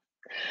 I won't.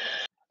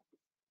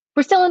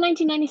 We're still in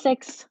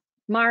 1996.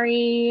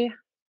 Mari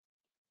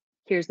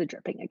hears the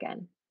dripping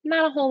again.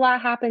 Not a whole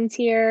lot happens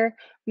here.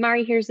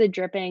 Mari hears the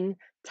dripping.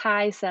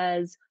 Ty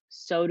says,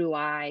 "So do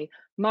I."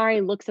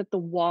 Mari looks at the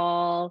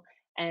wall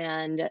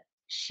and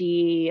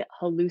she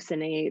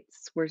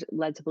hallucinates. We're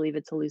led to believe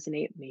it's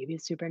hallucinate, maybe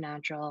it's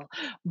supernatural,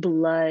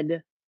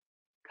 blood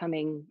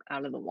coming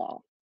out of the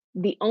wall.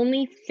 The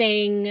only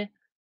thing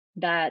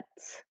that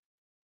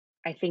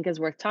I think is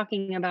worth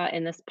talking about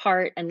in this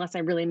part, unless I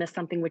really missed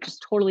something, which is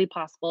totally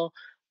possible,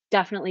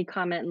 definitely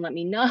comment and let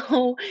me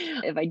know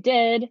if I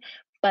did.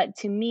 But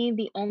to me,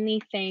 the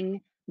only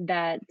thing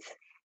that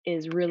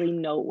is really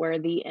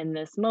noteworthy in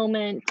this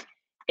moment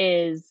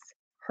is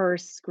her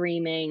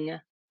screaming,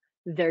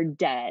 "They're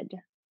dead.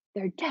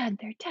 They're dead.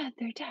 They're dead.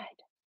 They're dead."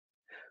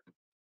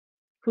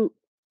 Who?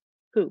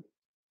 Who?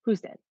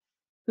 Who's dead?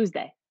 Who's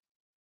they?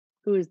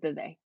 Who is the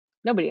they?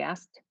 Nobody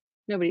asked.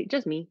 Nobody,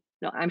 just me.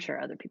 No, I'm sure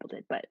other people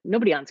did, but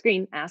nobody on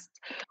screen asked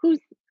who's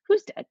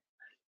who's dead.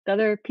 The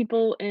other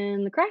people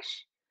in the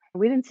crash.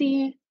 We didn't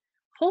see a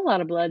whole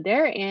lot of blood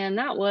there, and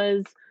that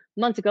was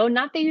months ago.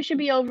 Not that you should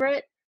be over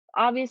it.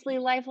 Obviously,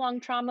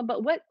 lifelong trauma,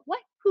 but what? What?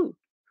 Who?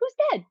 Who's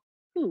dead?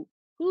 Who?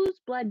 Whose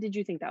blood did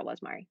you think that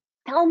was, Mari?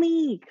 Tell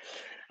me.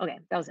 Okay,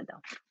 that was it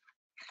though.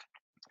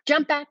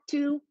 Jump back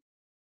to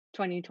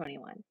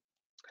 2021.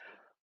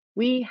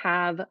 We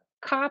have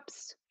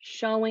cops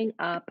showing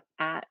up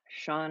at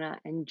Shauna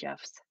and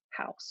Jeff's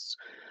house.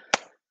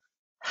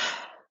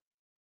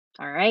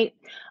 All right.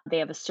 They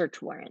have a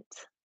search warrant.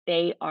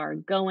 They are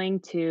going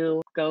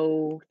to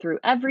go through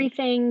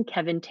everything.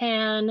 Kevin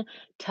Tan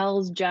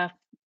tells Jeff,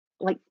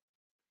 like,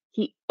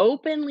 he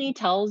openly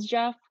tells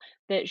Jeff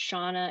that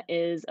Shauna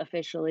is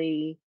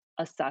officially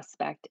a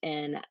suspect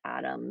in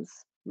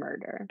Adam's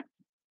murder.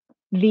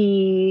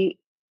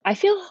 I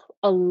feel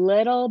a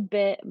little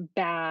bit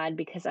bad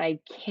because I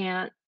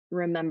can't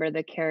remember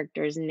the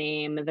character's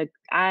name.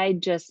 I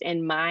just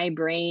in my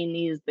brain,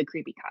 he's the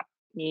creepy cop.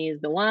 He's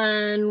the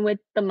one with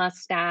the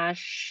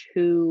mustache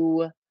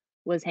who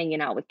was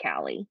hanging out with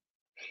Callie.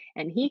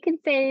 And he can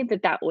say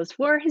that that was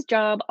for his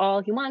job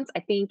all he wants. I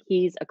think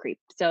he's a creep.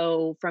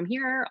 So from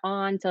here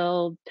on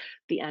till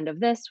the end of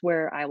this,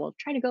 where I will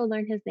try to go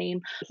learn his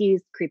name,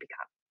 he's creepy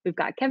cop. We've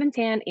got Kevin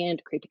Tan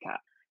and creepy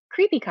cop.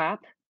 Creepy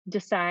cop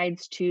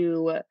decides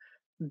to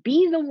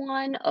be the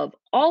one of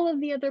all of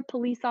the other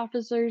police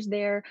officers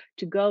there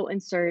to go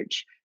and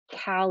search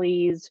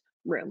Callie's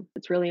room.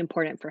 It's really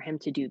important for him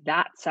to do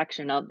that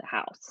section of the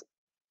house.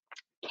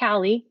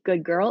 Callie,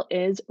 good girl,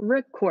 is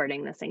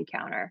recording this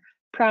encounter.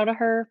 Proud of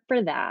her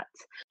for that.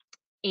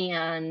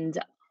 And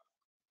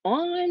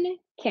on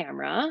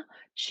camera,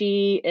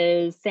 she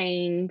is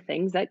saying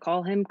things that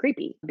call him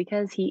creepy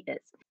because he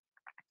is.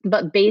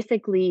 But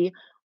basically,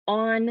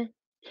 on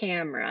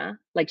camera,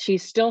 like,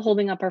 she's still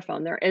holding up her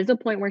phone. There is a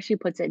point where she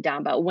puts it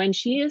down, but when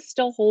she is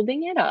still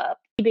holding it up,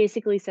 he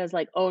basically says,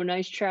 like, "Oh,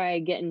 nice try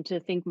getting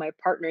to think my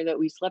partner that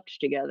we slept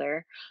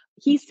together."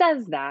 He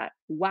says that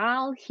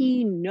while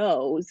he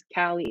knows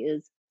Callie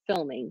is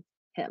filming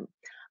him.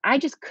 I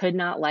just could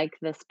not like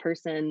this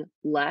person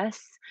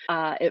less.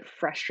 It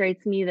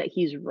frustrates me that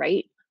he's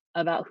right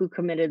about who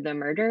committed the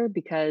murder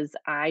because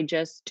I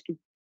just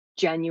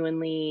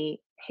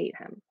genuinely hate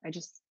him. I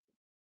just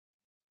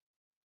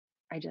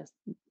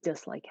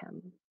dislike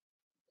him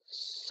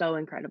so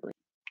incredibly.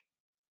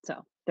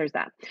 So, there's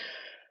that.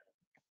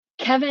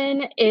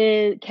 Kevin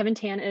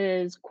Tan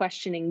is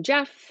questioning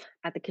Jeff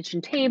at the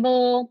kitchen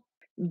table.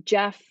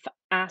 Jeff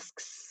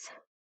asks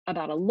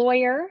about a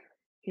lawyer.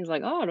 He's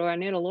like, "Oh, do I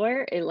need a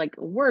lawyer?" It, like,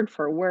 word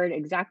for word,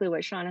 exactly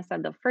what Shauna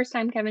said the first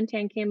time Kevin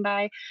Tan came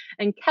by,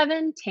 and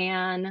Kevin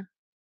Tan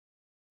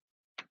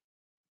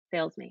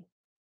fails me.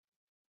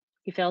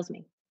 He fails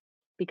me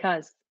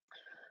because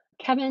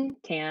Kevin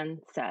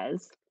Tan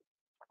says,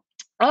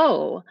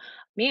 "Oh,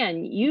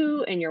 man,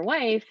 you and your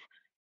wife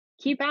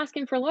keep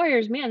asking for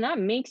lawyers, man, that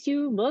makes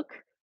you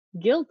look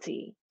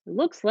guilty.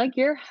 Looks like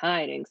you're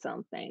hiding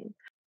something."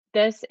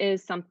 This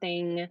is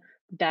something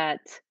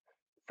that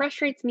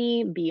frustrates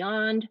me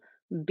beyond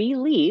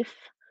belief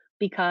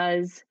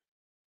because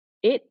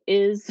it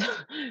is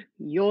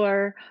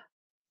your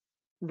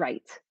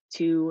right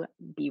to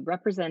be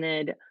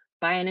represented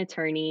by an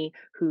attorney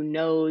who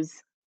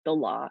knows the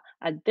law.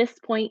 At this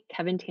point,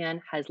 Kevin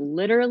Tan has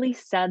literally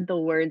said the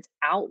words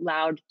out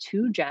loud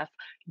to Jeff,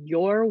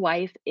 "Your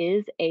wife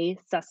is a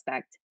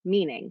suspect,"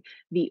 meaning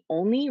the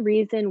only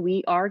reason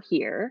we are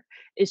here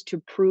is to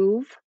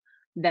prove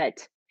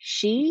that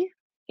she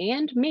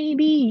and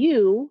maybe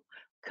you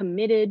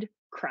committed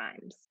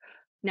crimes.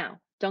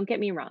 Now, don't get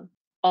me wrong,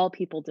 all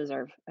people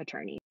deserve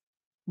attorneys.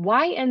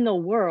 Why in the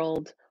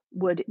world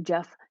would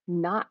Jeff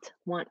not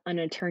want an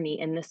attorney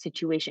in this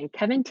situation?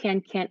 Kevin Tan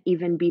can't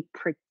even be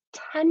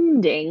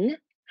pretending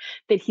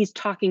that he's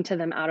talking to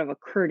them out of a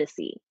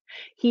courtesy.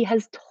 He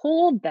has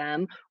told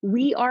them,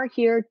 "We are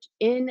here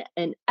in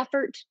an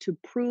effort to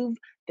prove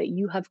that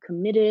you have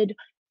committed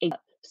a."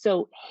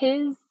 So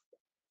his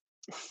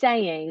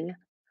saying,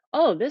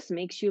 "Oh, this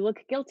makes you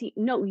look guilty."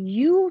 No,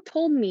 you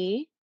told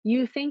me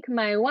you think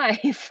my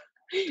wife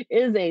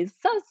is a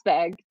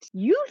suspect.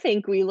 You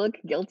think we look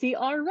guilty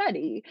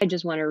already. I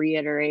just want to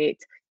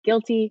reiterate,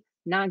 guilty,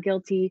 not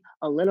guilty,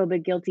 a little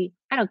bit guilty.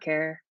 I don't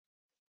care.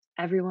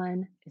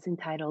 Everyone is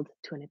entitled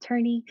to an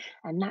attorney,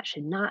 and that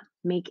should not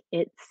make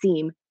it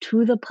seem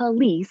to the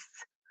police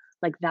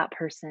like that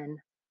person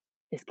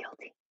is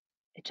guilty.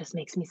 It just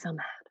makes me so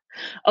mad.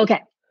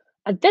 Okay,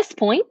 at this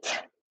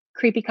point,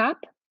 Creepy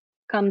Cop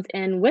comes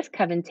in with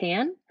Kevin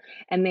Tan,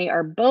 and they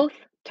are both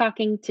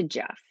talking to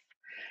Jeff.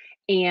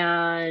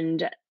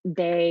 And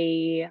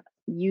they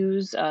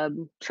use a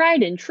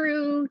tried and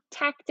true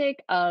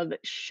tactic of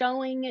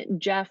showing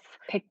Jeff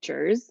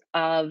pictures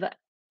of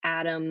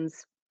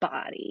Adam's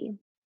body.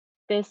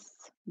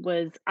 This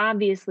was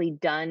obviously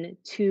done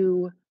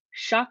to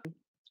shock him,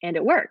 and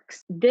it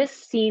works. This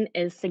scene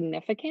is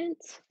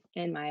significant,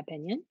 in my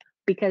opinion,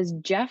 because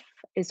Jeff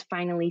is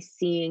finally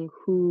seeing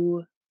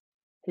who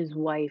his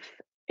wife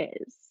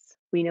is.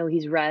 We know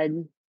he's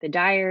read the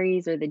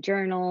diaries or the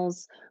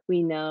journals.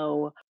 We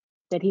know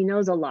that he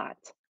knows a lot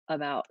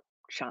about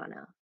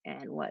Shauna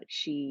and what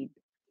she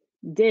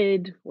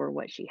did or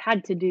what she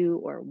had to do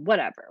or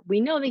whatever.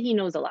 We know that he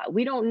knows a lot.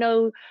 We don't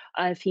know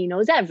if he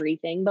knows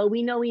everything, but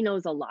we know he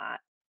knows a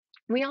lot.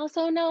 We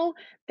also know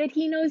that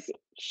he knows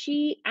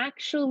she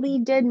actually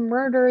did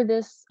murder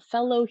this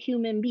fellow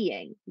human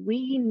being.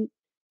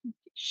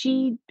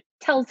 She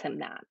tells him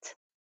that.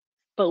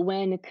 But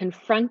when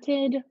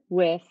confronted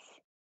with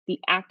the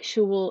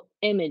actual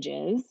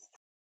images,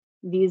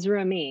 these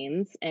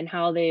remains, and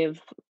how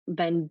they've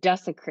been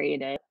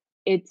desecrated,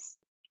 it's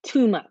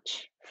too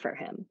much for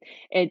him.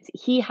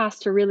 He has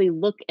to really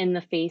look in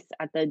the face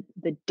at the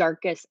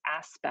darkest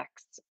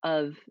aspects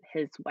of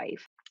his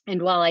wife.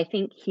 And while I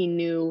think he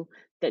knew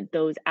that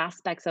those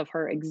aspects of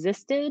her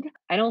existed,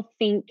 I don't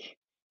think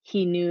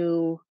he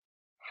knew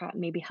how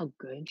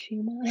good she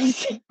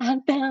was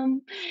at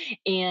them,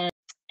 and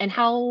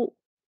how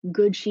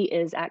good she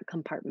is at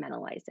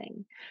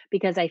compartmentalizing.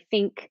 Because I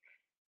think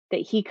that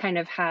he kind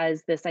of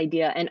has this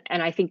idea, and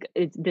I think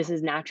this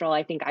is natural.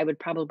 I think I would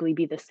probably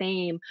be the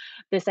same.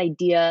 This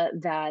idea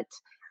that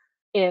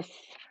if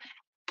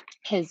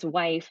his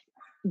wife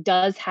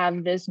does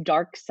have this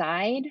dark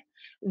side,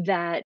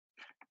 that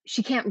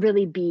she can't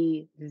really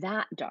be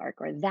that dark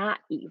or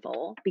that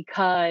evil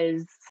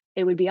because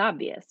it would be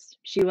obvious.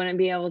 She wouldn't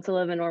be able to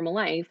live a normal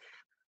life.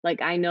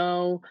 Like, I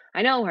know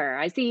her.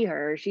 I see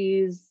her.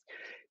 She's,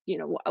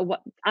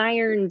 what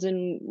irons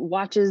and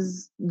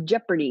watches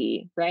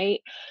Jeopardy, right?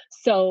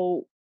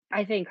 So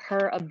I think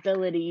her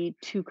ability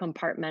to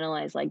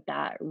compartmentalize like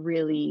that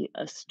really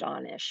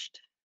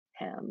astonished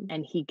him,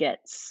 and he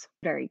gets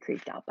very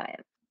creeped out by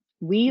it.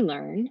 We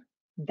learn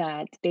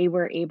that they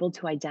were able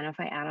to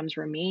identify Adam's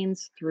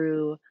remains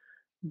through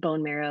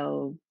bone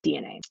marrow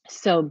DNA.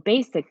 So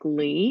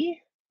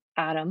basically,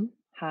 Adam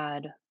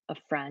had a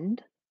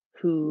friend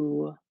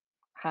who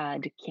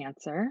had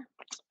cancer.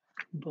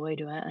 Boy,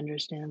 do I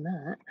understand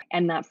that.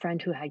 And that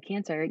friend who had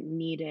cancer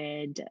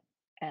needed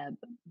a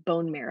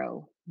bone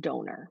marrow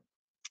donor,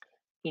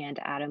 and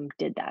Adam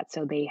did that.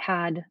 So they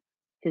had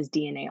his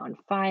DNA on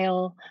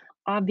file.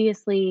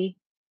 Obviously,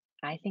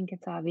 I think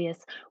it's obvious.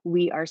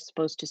 We are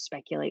supposed to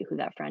speculate who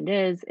that friend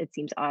is. It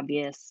seems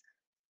obvious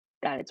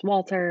that it's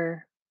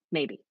Walter.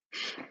 Maybe.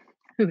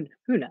 Who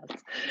knows?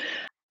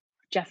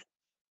 Jeff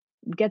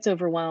gets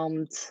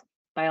overwhelmed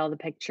by all the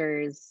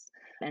pictures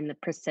and the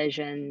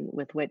precision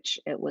with which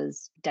it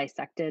was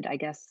dissected, I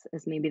guess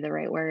is maybe the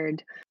right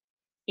word.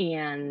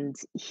 And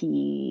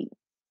he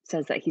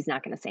says that he's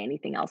not going to say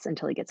anything else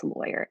until he gets a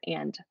lawyer.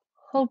 And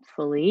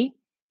hopefully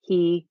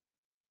he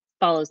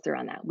follows through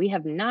on that. We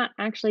have not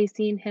actually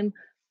seen him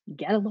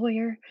get a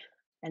lawyer,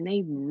 and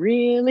they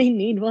really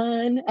need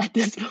one at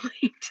this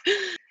point.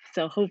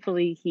 So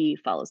hopefully he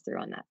follows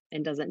through on that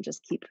and doesn't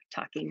just keep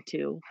talking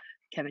to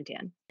Kevin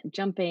Tan.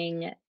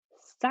 Jumping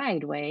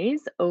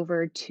sideways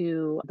over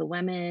to the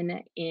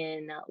women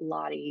in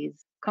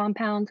Lottie's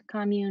compound,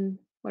 commune,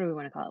 what do we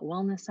want to call it?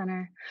 Wellness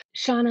center.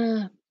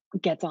 Shauna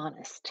gets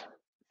honest.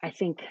 I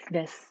think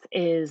this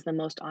is the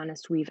most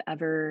honest we've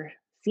ever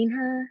seen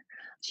her.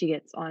 She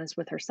gets honest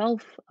with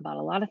herself about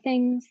a lot of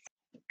things,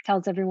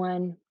 tells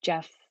everyone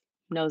Jeff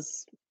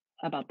knows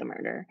about the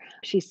murder.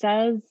 She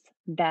says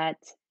that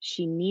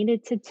she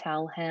needed to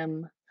tell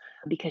him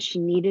because she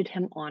needed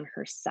him on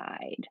her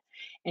side.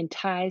 And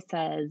Ty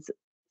says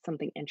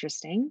something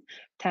interesting.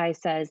 Ty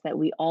says that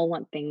we all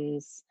want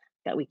things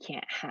that we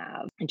can't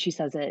have. And she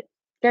says it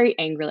very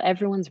angrily.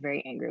 Everyone's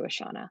very angry with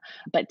Shauna.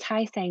 But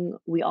Ty saying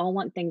we all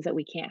want things that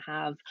we can't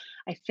have,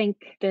 I think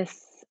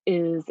this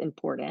is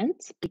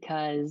important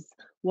because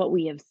what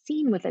we have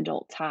seen with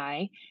adult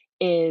Ty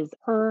is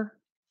her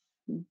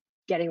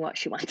getting what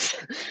she wants.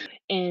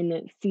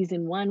 In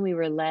season 1, we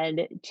were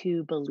led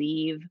to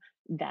believe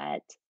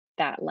that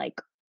that,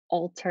 like,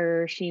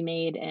 altar she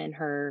made in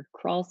her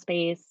crawl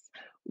space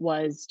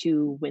was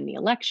to win the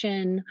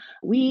election.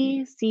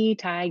 We see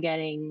Ty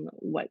getting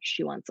what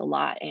she wants a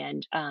lot,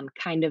 and,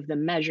 kind of the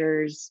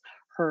measures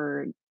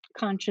her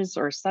conscious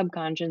or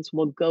subconscious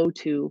will go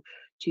to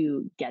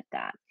get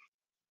that.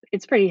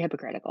 It's pretty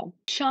hypocritical.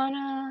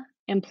 Shauna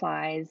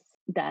implies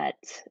that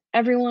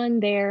everyone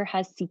there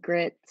has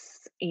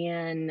secrets,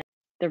 and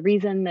the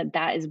reason that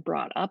that is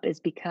brought up is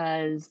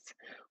because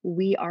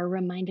we are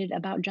reminded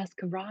about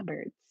Jessica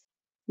Roberts.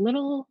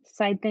 Little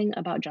side thing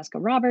about Jessica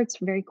Roberts,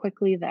 very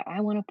quickly, that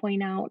I want to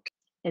point out.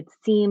 It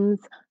seems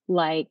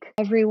like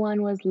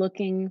everyone was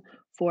looking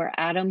for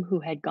Adam who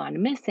had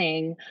gone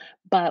missing,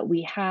 but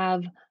we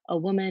have a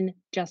woman,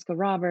 Jessica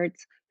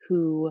Roberts,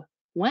 who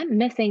went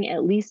missing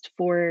at least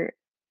for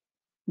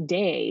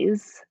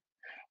days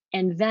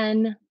and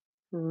then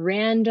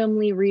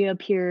randomly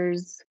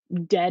reappears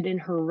dead in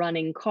her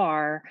running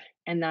car.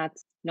 And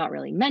that's not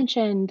really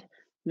mentioned,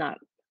 not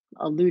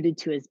alluded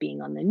to as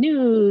being on the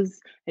news.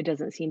 It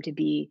doesn't seem to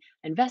be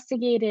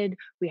investigated.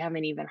 We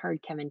haven't even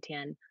heard Kevin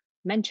Tan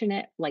mention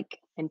it like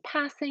in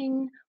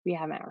passing. We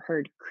haven't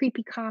heard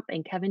Creepy Cop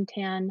and Kevin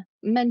Tan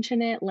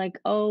mention it like,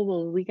 oh,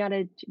 well, we got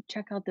to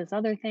check out this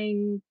other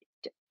thing.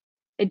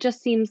 It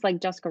just seems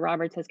like Jessica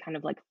Roberts has kind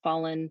of like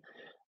fallen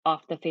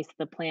off the face of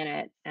the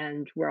planet,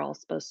 and we're all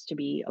supposed to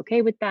be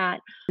okay with that,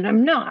 and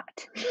I'm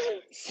not.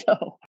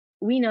 So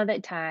we know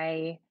that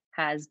Ty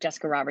has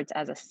Jessica Roberts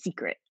as a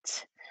secret,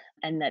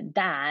 and that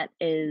that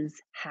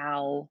is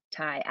how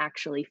Ty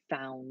actually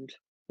found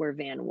where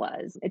Van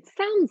was. It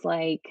sounds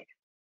like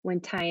when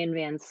Ty and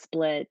Van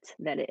split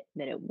that it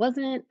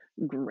wasn't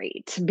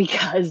great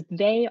because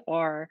they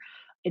are,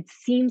 it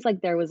seems like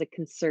there was a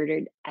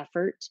concerted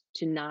effort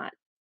to not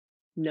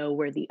know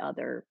where the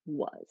other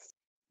was.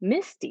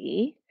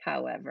 Misty,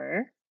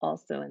 however,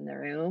 also in the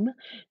room,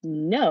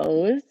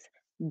 knows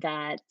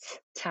that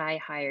Ty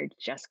hired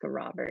Jessica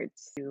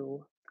Roberts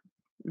to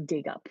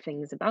dig up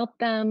things about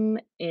them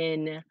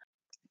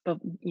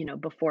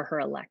before her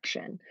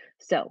election.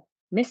 So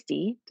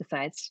Misty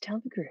decides to tell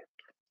the group.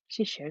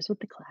 She shares with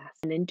the class,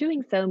 and in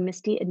doing so,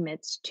 Misty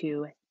admits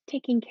to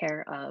taking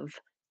care of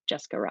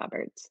Jessica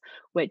Roberts,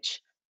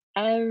 which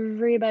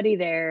everybody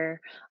there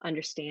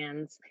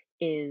understands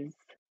is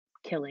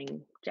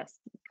killing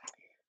Jessica.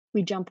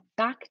 We jump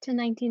back to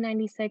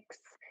 1996,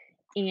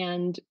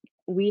 and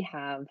we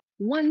have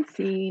one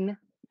scene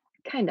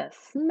kind of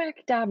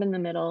smack dab in the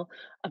middle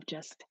of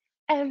just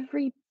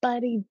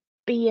everybody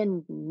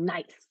being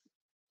nice.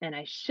 And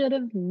I should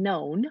have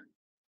known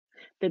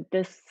that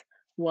this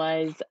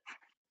was,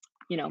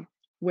 you know,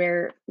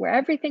 where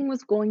everything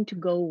was going to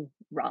go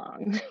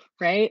wrong,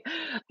 right?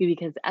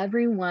 Because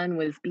everyone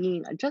was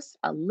being just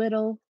a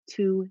little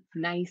too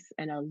nice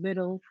and a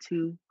little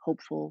too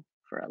hopeful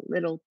for a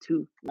little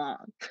too long.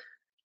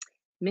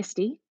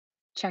 Misty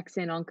checks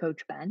in on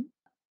Coach Ben.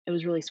 It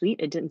was really sweet.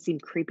 It didn't seem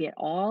creepy at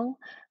all,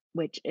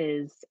 which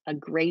is a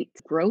great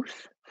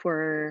growth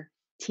for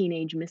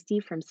teenage Misty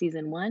from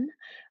season one.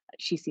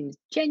 She seems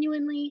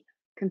genuinely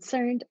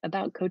concerned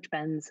about Coach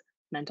Ben's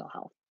mental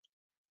health.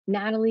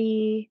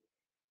 Natalie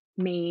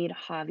made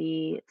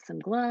Javi some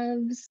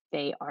gloves.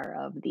 They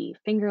are of the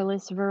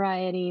fingerless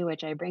variety,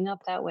 which I bring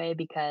up that way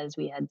because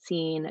we had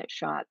seen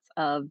shots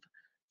of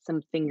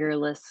some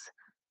fingerless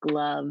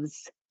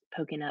gloves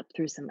poking up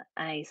through some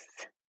ice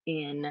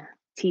in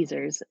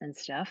teasers and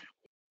stuff.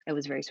 It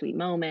was a very sweet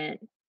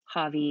moment.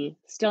 Javi,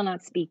 still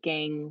not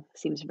speaking,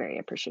 seems very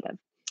appreciative.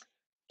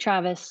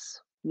 Travis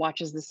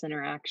watches this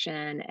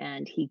interaction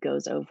and he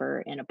goes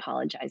over and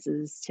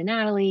apologizes to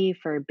Natalie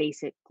for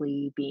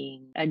basically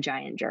being a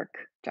giant jerk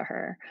to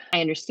her.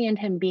 I understand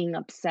him being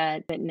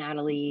upset that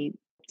Natalie,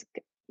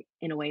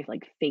 in a way,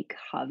 like fake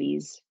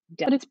Javi's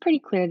death, but it's pretty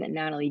clear that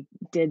Natalie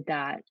did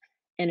that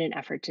in an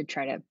effort to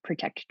try to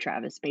protect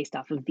Travis based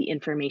off of the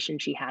information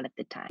she had at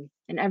the time.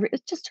 And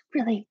it's just a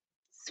really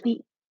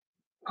sweet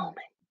moment.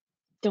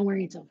 Don't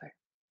worry, it's over.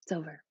 It's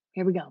over.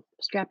 Here we go.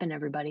 Strap in,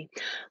 everybody.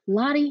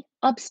 Lottie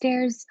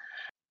upstairs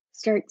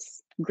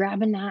starts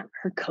grabbing at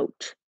her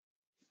coat,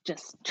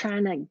 just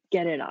trying to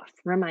get it off.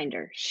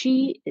 Reminder,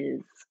 she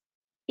is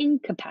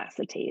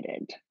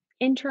incapacitated,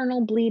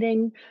 internal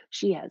bleeding.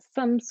 She has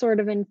some sort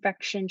of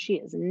infection. She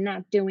is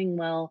not doing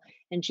well,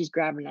 and she's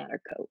grabbing at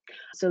her coat.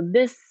 So,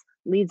 this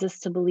leads us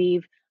to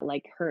believe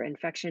like her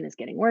infection is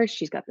getting worse.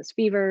 She's got this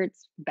fever.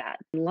 It's bad.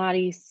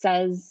 Lottie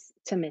says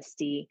to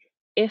Misty,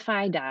 "If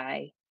I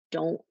die,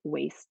 don't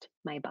waste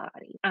my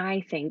body."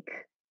 I think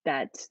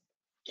that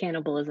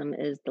cannibalism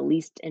is the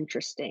least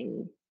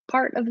interesting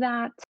part of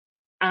that.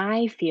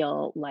 I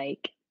feel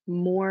like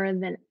more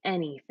than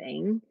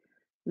anything,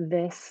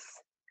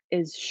 this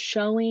is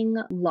showing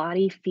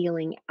Lottie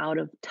feeling out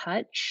of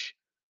touch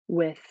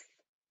with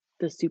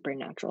the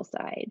supernatural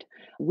side.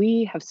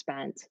 We have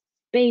spent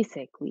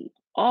basically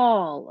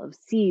all of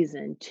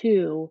season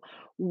two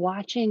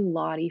watching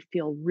Lottie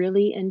feel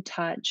really in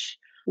touch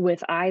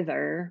with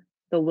either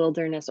the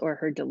wilderness or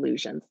her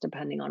delusions,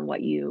 depending on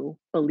what you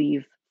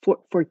believe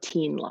for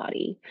teen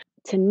Lottie.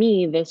 To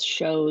me, this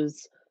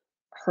shows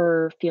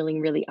her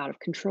feeling really out of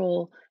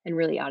control and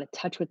really out of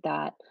touch with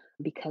that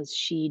because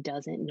she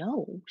doesn't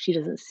know. She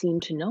doesn't seem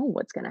to know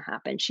what's going to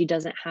happen. She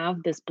doesn't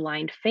have this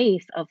blind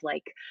faith of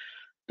like,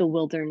 the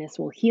wilderness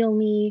will heal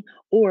me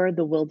or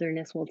the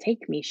wilderness will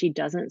take me. She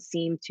doesn't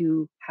seem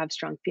to have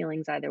strong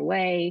feelings either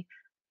way.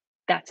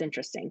 That's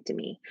interesting to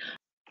me.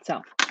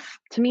 So,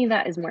 to me,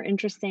 that is more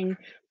interesting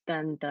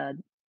than the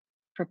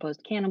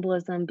proposed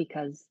cannibalism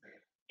because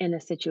in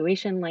a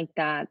situation like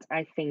that,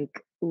 I think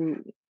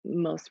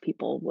most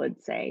people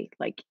would say,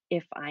 like,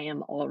 if I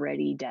am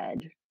already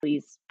dead,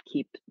 please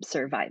keep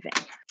surviving.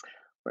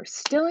 We're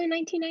still in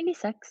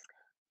 1996,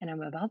 and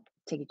I'm about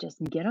to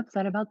just get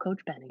upset about Coach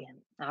Ben again.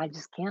 I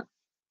just can't.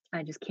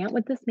 I just can't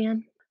with this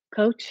man.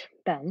 Coach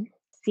Ben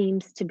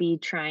seems to be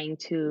trying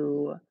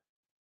to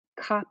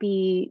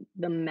copy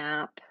the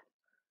map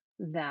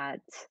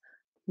that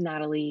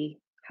Natalie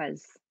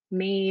has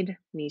made,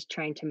 and he's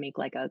trying to make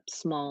like a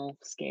small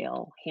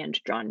scale hand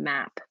drawn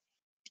map.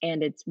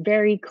 And it's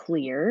very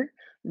clear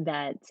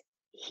that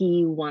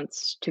he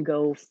wants to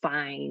go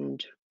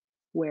find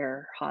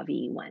where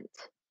Javi went.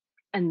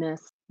 And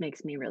this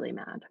makes me really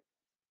mad.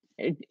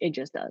 It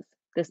just does.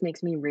 This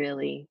makes me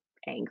really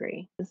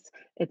angry.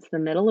 It's the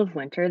middle of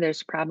winter.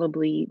 There's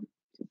probably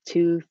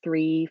 2,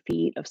 3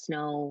 feet of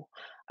snow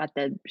at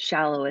the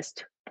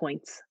shallowest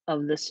points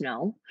of the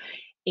snow.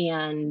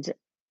 And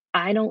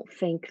I don't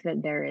think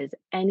that there is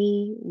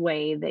any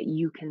way that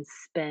you can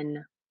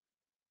spin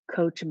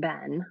Coach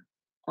Ben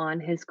on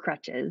his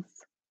crutches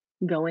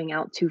going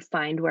out to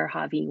find where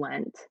Javi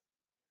went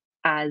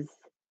as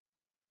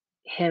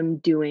him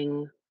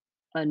doing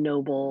a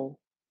noble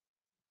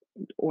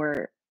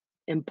or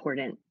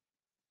important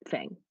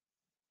thing.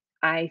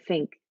 I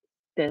think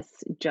this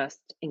just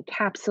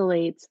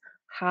encapsulates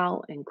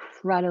how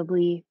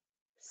incredibly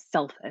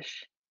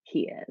selfish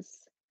he is.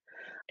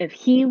 If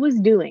he was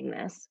doing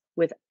this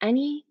with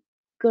any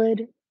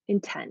good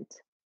intent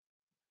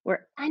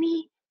or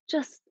any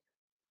just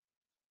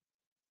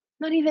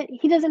not even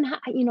he doesn't have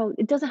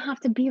it doesn't have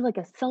to be like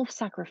a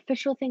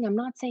self-sacrificial thing. I'm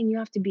not saying you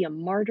have to be a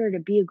martyr to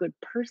be a good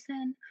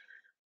person,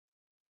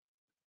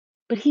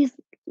 but he's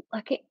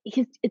like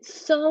it's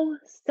so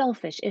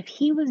selfish. If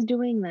he was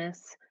doing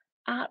this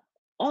at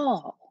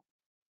all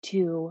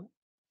to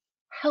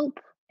help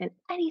in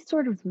any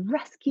sort of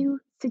rescue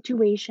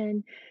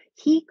situation,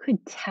 he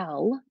could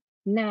tell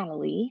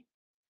Natalie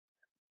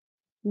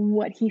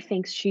what he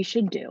thinks she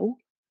should do.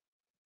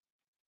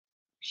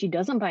 She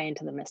doesn't buy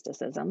into the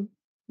mysticism,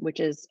 which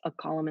is a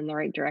column in the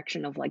right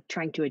direction of like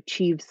trying to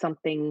achieve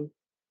something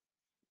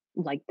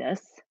like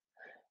this.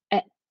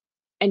 A-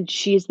 And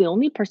she's the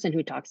only person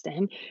who talks to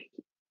him.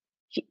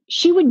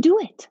 She would do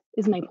it,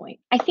 is my point.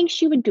 I think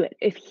she would do it.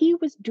 If he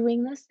was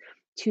doing this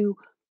to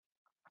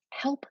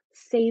help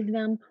save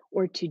them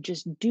or to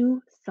just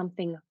do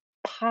something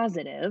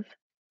positive,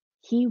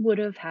 he would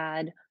have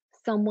had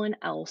someone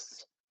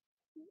else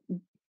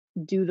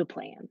do the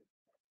plan,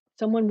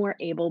 someone more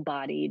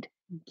able-bodied,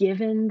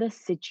 given the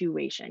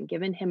situation,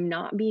 given him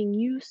not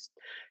being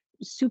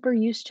super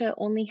used to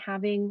only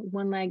having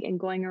one leg and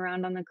going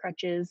around on the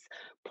crutches,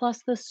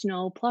 plus the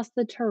snow, plus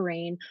the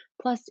terrain,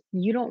 plus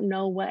you don't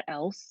know what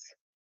else.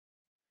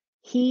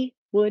 He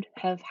would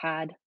have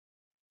had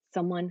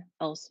someone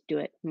else do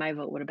it. My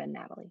vote would have been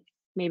Natalie.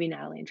 Maybe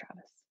Natalie and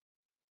Travis.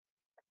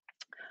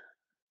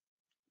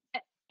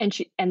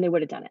 And they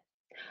would have done it.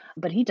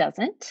 But he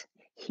doesn't.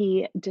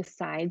 He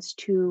decides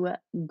to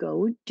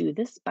go do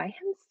this by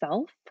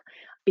himself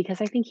because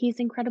I think he's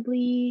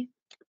incredibly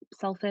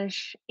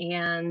selfish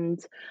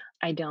and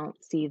I don't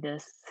see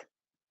this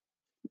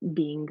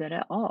being good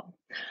at all.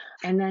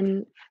 And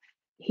then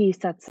he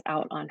sets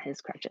out on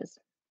his crutches.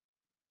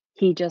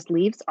 He just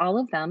leaves all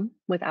of them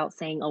without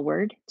saying a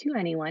word to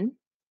anyone.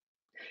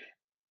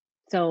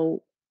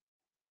 So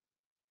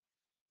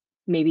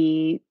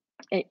maybe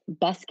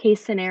best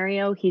case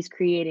scenario, he's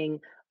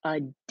creating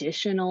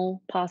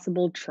additional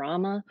possible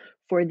trauma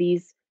for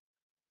this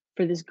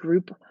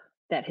group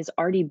that has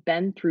already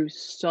been through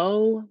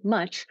so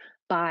much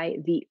by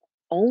the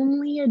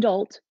only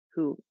adult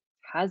who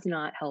has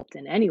not helped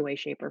in any way,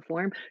 shape, or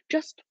form,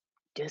 just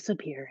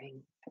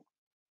disappearing.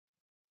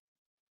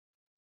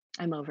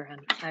 I'm over him.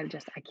 I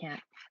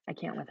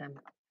can't with him.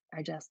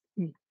 I just,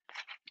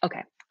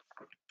 okay.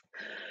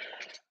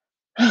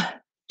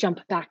 Jump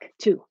back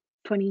to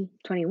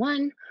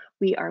 2021.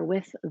 We are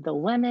with the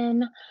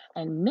women,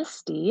 and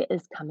Misty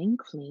is coming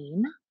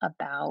clean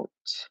about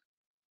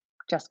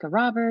Jessica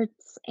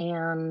Roberts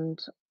and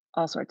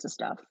all sorts of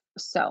stuff.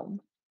 So,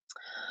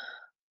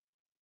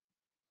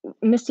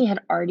 Misty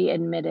had already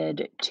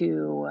admitted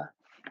to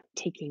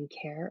taking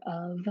care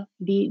of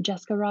the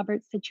Jessica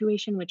Roberts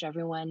situation, which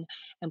everyone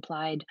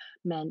implied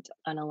meant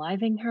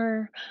unaliving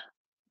her.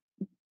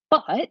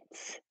 But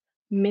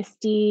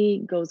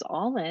Misty goes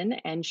all in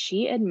and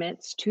she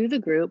admits to the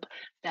group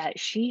that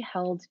she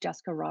held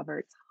Jessica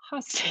Roberts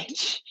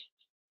hostage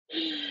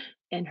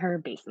in her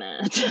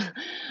basement.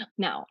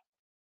 Now,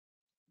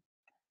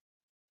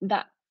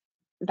 that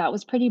that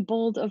was pretty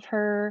bold of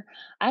her.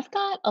 I've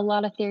got a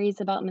lot of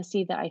theories about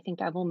Misty that I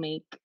think I will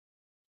make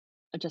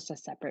just a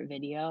separate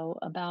video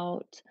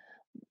about.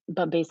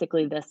 But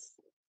basically, this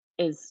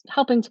is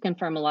helping to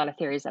confirm a lot of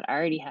theories that I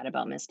already had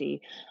about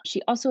Misty.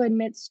 She also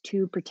admits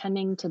to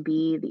pretending to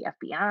be the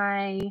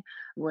FBI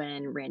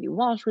when Randy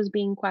Walsh was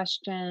being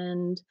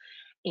questioned.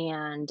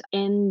 And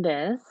in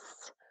this,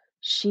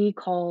 she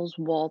calls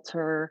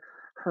Walter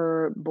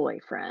her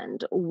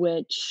boyfriend,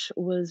 which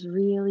was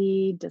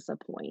really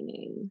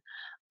disappointing.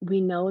 We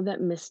know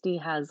that Misty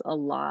has a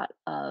lot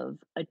of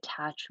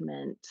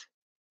attachment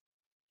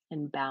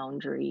and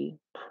boundary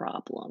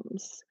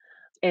problems.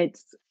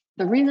 It's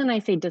the reason I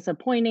say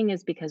disappointing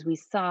is because we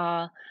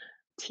saw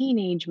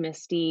teenage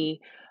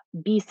Misty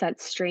be set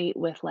straight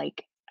with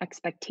like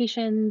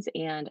expectations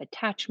and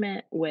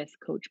attachment with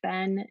Coach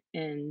Ben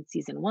in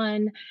season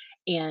one.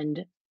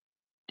 And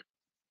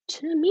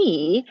to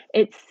me,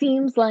 it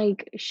seems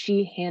like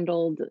she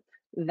handled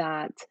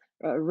that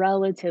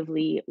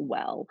relatively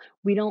well.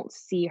 We don't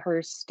see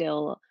her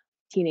still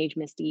teenage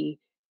Misty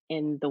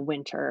in the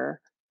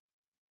winter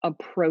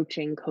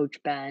approaching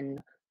Coach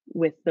Ben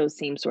with those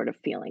same sort of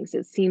feelings.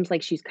 It seems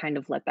like she's kind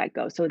of let that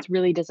go. So it's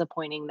really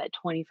disappointing that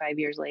 25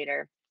 years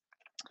later,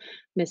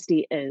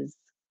 Misty is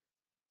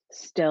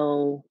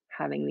still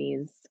having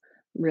these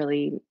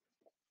really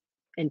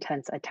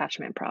intense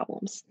attachment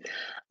problems.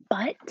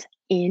 But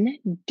in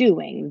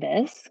doing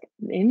this,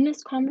 in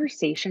this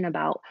conversation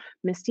about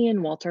Misty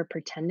and Walter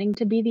pretending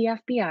to be the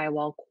FBI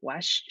while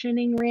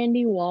questioning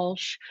Randy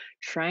Walsh,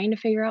 trying to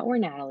figure out where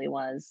Natalie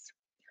was,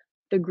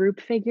 the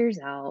group figures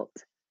out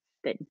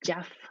that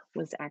Jeff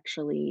was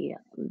actually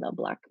the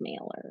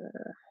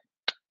blackmailer.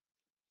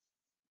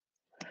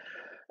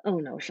 Oh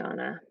no,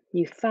 Shauna.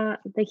 You thought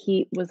the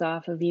heat was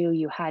off of you.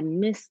 You had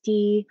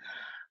Misty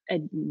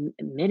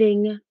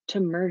admitting to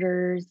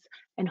murders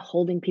and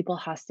holding people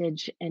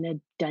hostage in a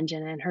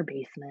dungeon in her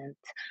basement.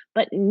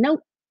 But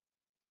nope,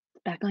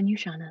 it's back on you,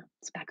 Shauna.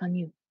 It's back on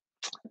you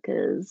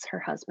because her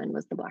husband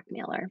was the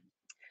blackmailer.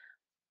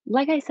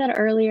 Like I said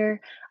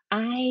earlier,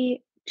 I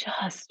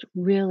just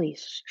really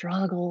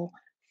struggle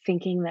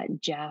thinking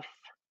that Jeff,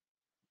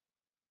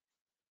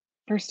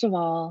 first of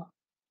all,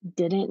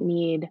 didn't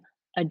need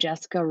a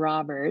Jessica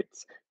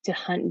Roberts to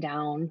hunt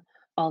down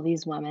all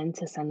these women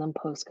to send them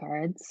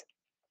postcards,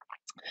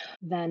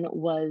 then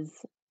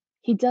was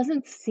he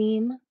doesn't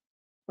seem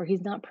or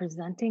he's not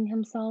presenting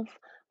himself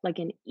like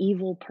an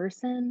evil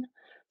person.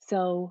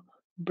 So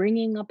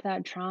bringing up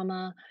that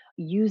trauma,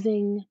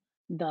 using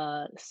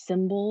the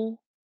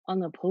symbol on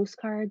the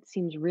postcard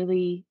seems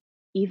really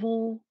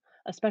evil,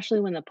 especially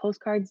when the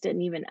postcards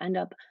didn't even end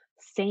up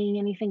saying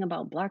anything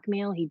about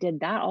blackmail. He did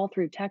that all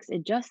through text.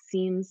 It just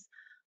seems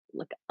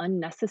like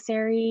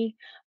unnecessary.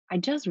 I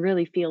just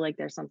really feel like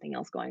there's something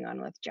else going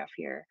on with Jeff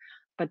here,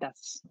 but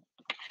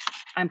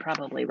I'm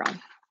probably wrong.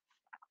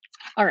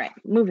 All right,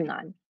 moving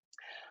on.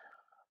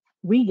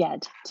 We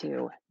get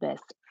to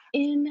this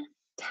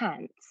intense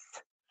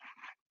tense.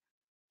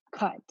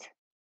 Cut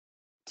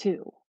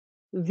to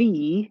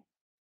the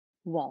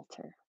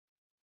Walter.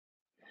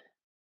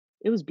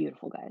 It was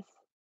beautiful, guys.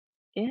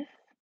 If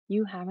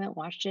you haven't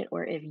watched it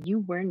or if you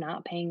were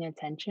not paying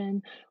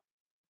attention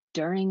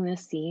during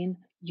this scene,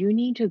 you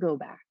need to go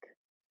back.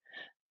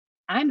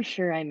 I'm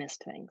sure I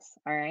missed things,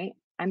 all right?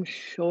 I'm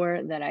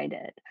sure that I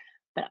did.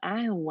 But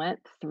I went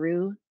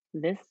through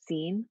this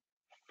scene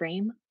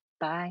frame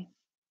by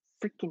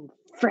freaking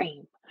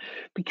frame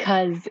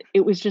because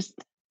it was just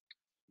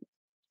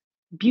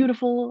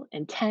beautiful,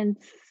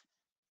 intense,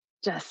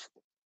 just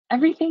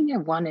everything I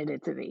wanted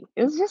it to be.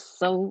 It was just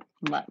so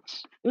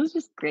much. It was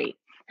just great.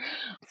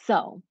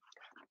 So,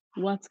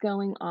 what's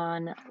going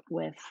on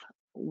with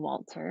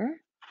Walter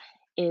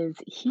is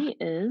he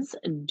is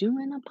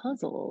doing a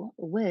puzzle,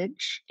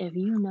 which, if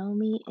you know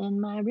me in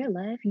my real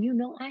life, you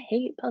know I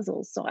hate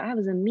puzzles. So I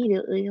was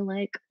immediately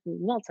like,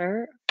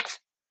 Walter,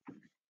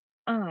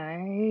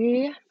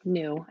 I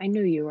knew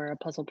you were a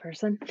puzzle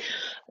person.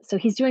 So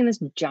he's doing this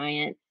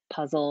giant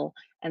puzzle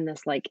and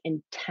this like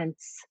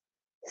intense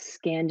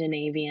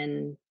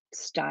Scandinavian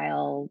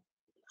style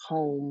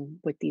home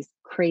with these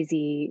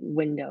crazy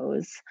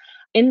windows.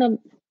 In the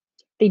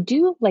They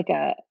do like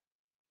a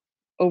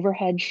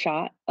overhead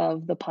shot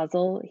of the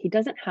puzzle. He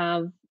doesn't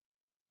have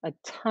a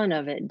ton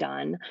of it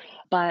done,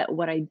 but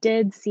what I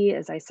did see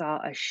is I saw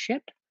a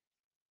ship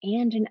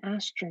and an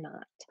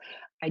astronaut.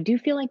 I do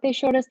feel like they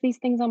showed us these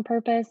things on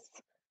purpose.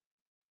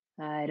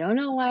 I don't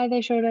know why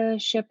they showed a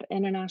ship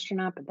and an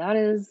astronaut, but that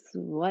is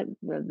what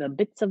the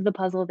bits of the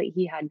puzzle that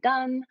he had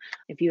done.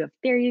 If you have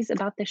theories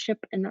about the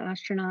ship and the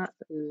astronaut,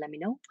 let me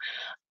know.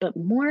 But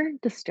more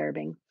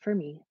disturbing for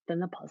me than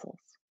the puzzles,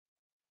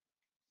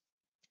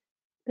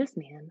 this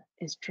man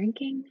is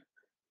drinking.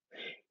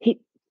 He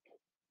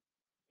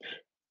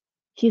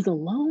he's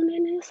alone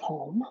in his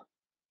home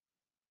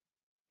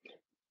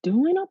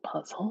doing a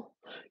puzzle,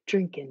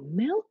 drinking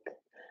milk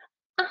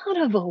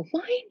out of a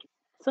wine.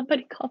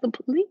 Somebody call the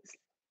police.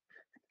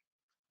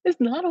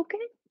 It's not okay.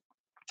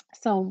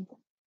 So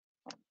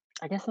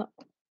I guess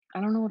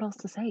I don't know what else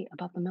to say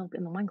about the milk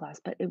in the wine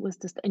glass, but it was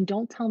just, and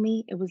don't tell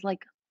me it was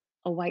like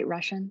a white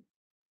Russian.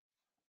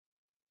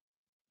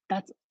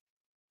 That's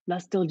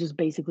that's still just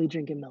basically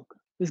drinking milk.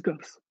 It's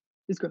gross.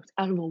 It's gross.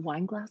 Out of a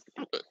wine glass.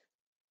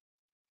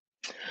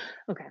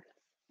 Okay.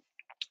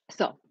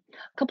 So,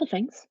 a couple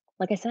things.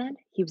 Like I said,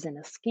 he was in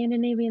a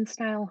Scandinavian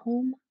style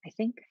home, I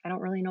think. I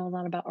don't really know a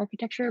lot about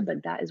architecture,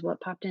 but that is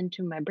what popped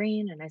into my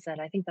brain. And I said,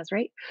 I think that's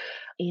right.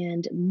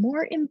 And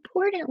more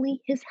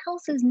importantly, his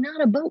house is not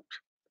a boat.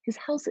 His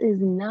house is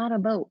not a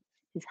boat.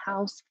 His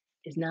house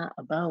is not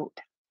a boat.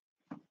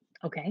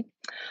 Okay.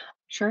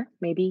 Sure.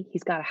 Maybe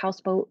he's got a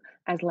houseboat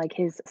as like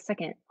his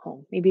second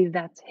home. Maybe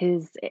that's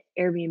his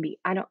Airbnb.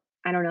 I don't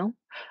know.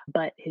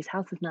 But his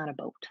house is not a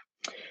boat.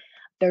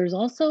 There's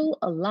also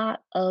a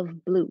lot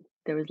of blue.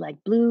 There was like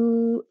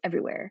blue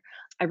everywhere.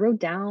 I wrote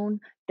down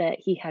that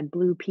he had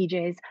blue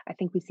PJs. I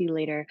think we see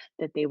later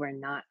that they were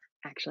not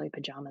actually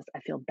pajamas. I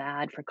feel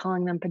bad for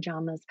calling them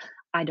pajamas.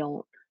 I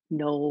don't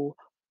know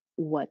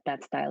what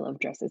that style of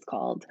dress is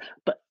called,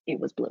 but it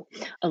was blue.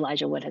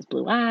 Elijah Wood has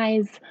blue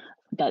eyes.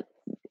 That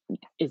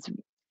is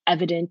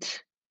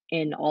evident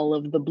in all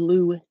of the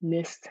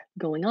blueness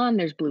going on.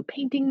 There's blue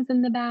paintings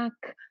in the back.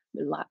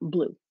 A lot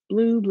blue,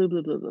 blue, blue,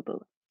 blue, blue, blue,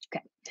 blue.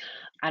 Okay.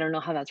 I don't know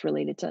how that's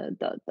related to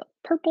the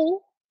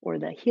purple or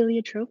the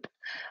heliotrope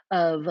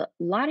of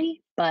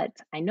Lottie, but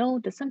I know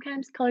that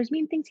sometimes colors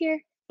mean things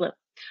here. Blue.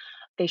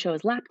 They show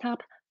his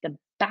laptop. The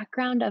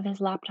background of his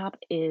laptop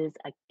is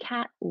a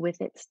cat with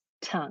its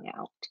tongue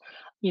out.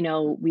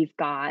 We've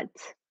got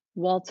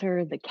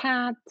Walter the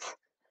cat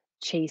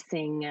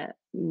chasing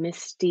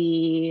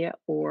Misty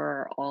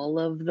or all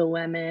of the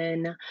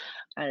women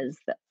as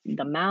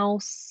the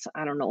mouse.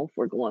 I don't know if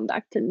we're going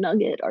back to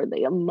Nugget. Are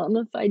they a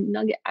mummified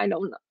Nugget? I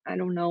don't know. I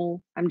don't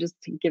know. I'm just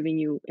giving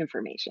you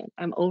information.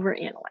 I'm over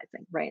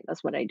analyzing, right?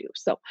 That's what I do.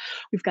 So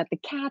we've got the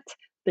cat,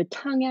 the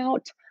tongue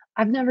out.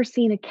 I've never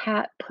seen a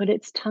cat put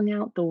its tongue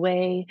out the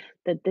way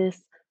that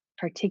this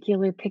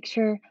particular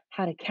picture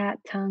had a cat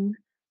tongue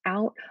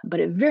out, but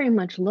it very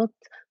much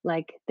looked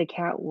like the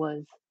cat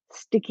was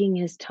sticking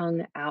his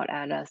tongue out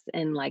at us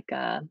in like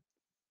a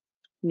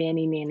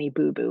nanny nanny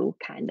boo boo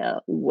kind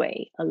of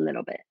way, a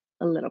little bit,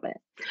 a little bit.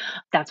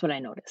 That's what I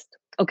noticed.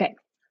 Okay,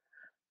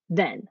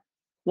 then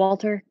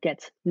Walter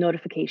gets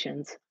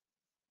notifications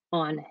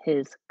on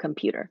his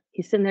computer.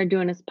 He's sitting there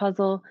doing his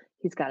puzzle.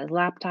 He's got his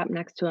laptop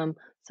next to him.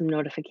 Some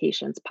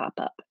notifications pop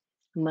up.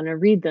 I'm going to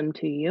read them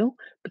to you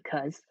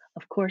because,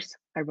 of course,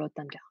 I wrote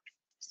them down.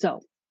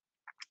 So,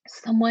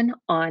 someone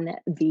on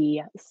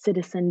the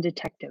Citizen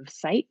Detective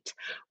site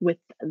with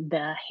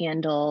the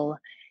handle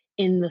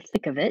in the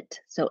thick of it,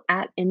 so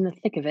at in the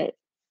thick of it,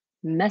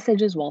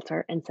 messages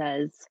Walter and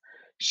says,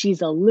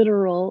 she's a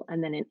literal,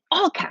 and then in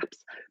all caps,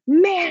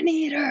 man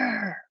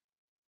eater.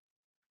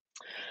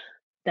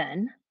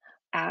 Then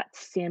at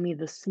Sammy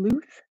the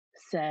Sleuth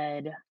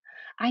said,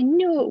 I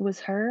knew it was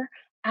her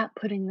at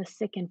putting the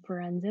sick in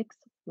forensics,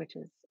 which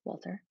is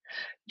Walter.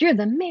 You're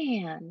the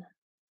man.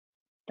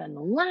 Then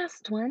the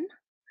last one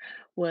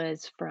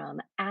was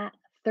from at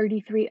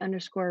 33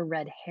 underscore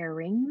red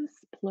herrings,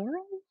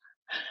 plural,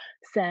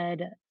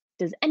 said,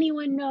 "Does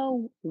anyone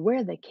know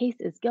where the case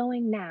is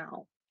going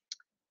now?"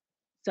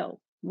 So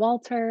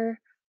Walter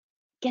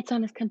gets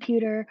on his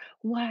computer.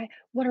 Why?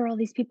 What are all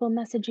these people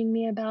messaging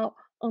me about?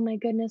 Oh my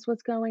goodness,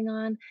 what's going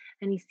on?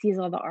 And he sees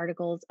all the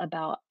articles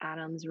about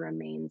Adam's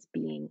remains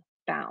being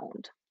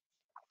found.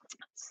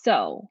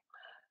 So,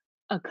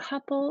 a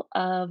couple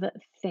of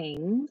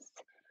things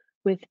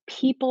with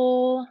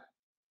people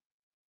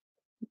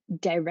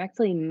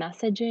directly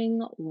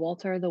messaging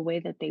Walter the way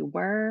that they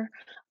were,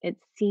 it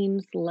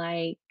seems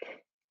like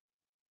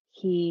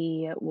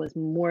he was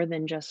more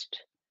than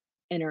just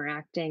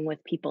interacting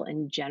with people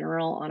in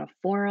general on a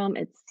forum.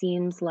 It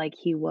seems like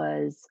he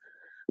was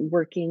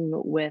working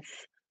with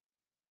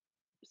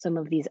some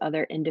of these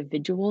other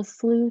individual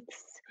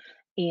sleuths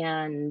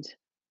and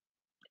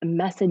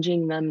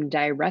messaging them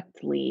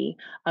directly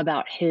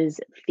about his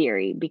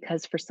theory,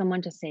 because for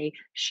someone to say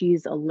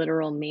she's a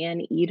literal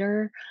man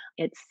eater,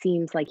 it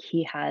seems like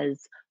he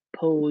has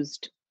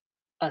posed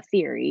a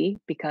theory,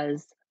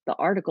 because the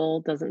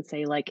article doesn't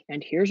say like,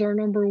 and here's our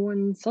number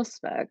one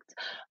suspect.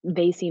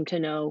 They seem to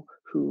know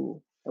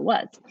who it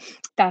was.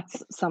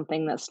 That's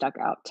something that stuck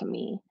out to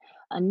me.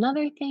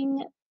 Another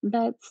thing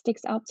that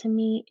sticks out to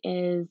me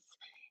is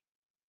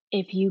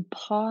if you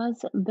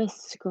pause the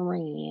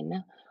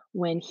screen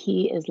when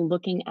he is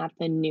looking at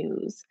the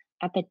news,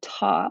 at the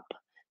top,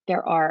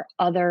 there are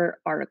other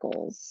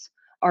article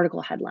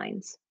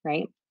headlines,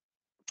 right?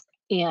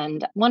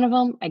 And one of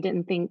them I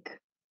didn't think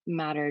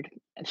mattered,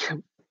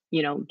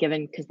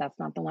 given because that's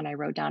not the one I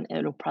wrote down.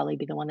 It'll probably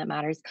be the one that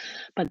matters.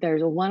 But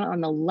there's one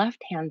on the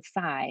left-hand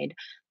side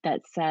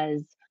that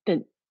says that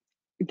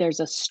there's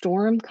a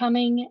storm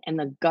coming and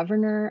the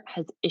governor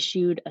has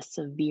issued a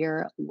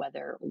severe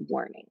weather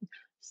warning.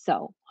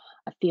 So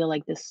I feel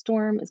like this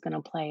storm is going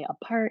to play a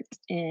part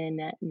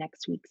in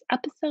next week's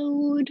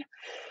episode.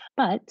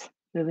 But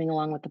moving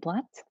along with the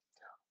plot,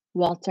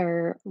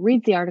 Walter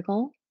reads the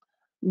article,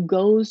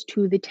 goes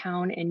to the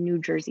town in New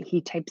Jersey. He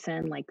types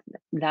in like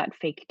that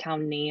fake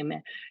town name,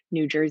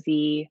 New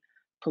Jersey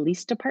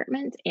Police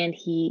Department, and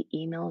he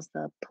emails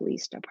the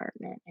police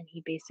department. And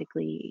he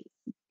basically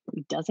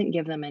doesn't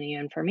give them any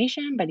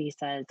information, but he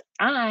says,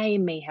 I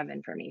may have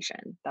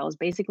information. That was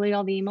basically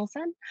all the email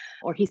said.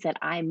 Or he said,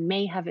 I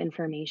may have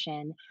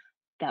information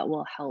that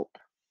will help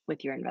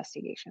with your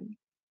investigation.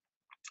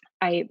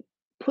 I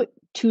put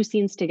two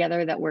scenes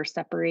together that were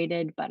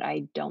separated, but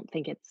I don't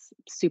think it's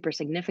super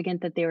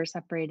significant that they were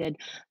separated.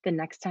 The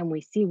next time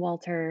we see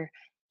Walter,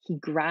 he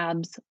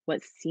grabs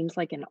what seems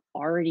like an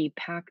already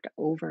packed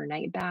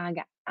overnight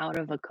bag out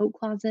of a coat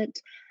closet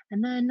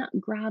and then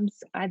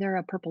grabs either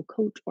a purple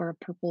coat or a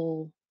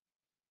purple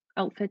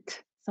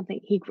outfit,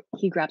 something.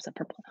 He grabs a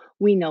purple.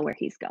 We know where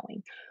he's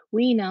going.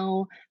 We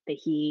know that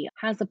he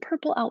has a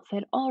purple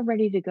outfit all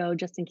ready to go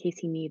just in case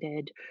he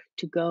needed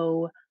to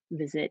go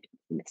visit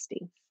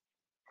Misty.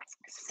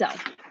 So,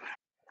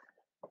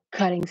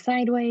 cutting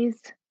sideways,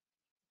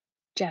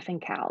 Jeff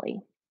and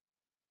Callie.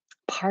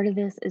 Part of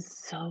this is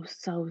so,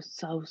 so,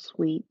 so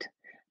sweet.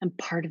 And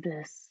part of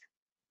this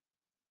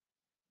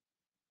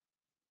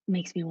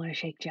makes me want to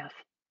shake Jeff.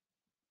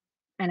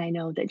 And I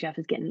know that Jeff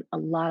is getting a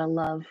lot of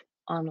love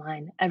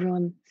online.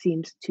 Everyone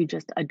seems to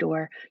just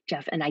adore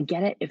Jeff. And I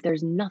get it. If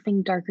there's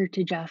nothing darker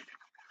to Jeff,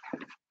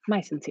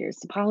 my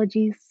sincerest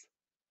apologies.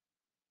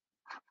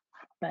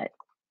 But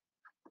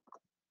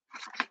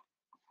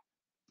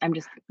I'm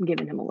just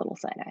giving him a little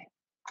side eye.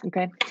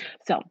 Okay.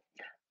 So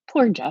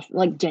poor Jeff,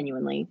 like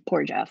genuinely,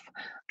 poor Jeff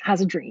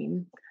has a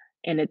dream.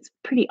 And it's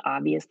pretty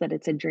obvious that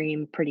it's a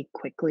dream pretty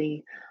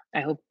quickly.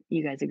 I hope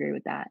you guys agree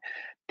with that.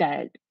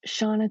 That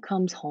Shauna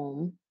comes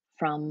home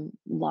from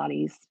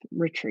Lottie's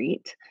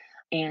retreat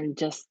and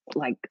just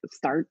like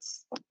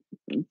starts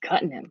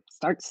cutting him,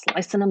 starts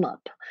slicing him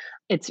up.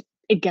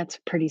 It gets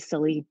pretty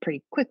silly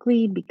pretty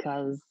quickly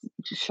because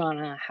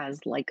Shauna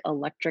has like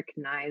electric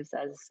knives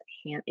as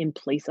in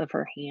place of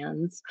her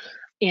hands.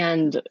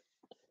 And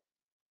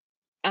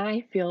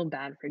I feel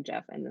bad for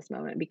Jeff in this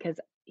moment because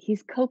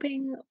he's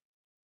coping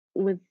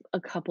with a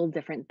couple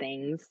different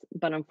things,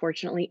 but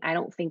unfortunately, I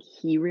don't think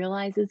he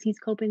realizes he's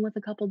coping with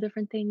a couple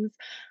different things.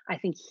 I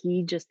think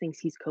he just thinks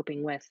he's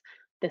coping with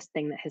this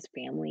thing that his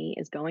family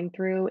is going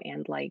through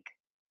and like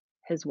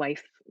his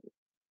wife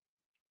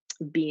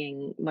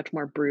being much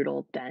more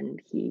brutal than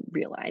he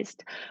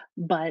realized.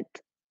 But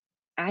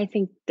I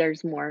think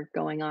there's more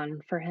going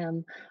on for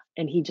him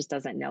and he just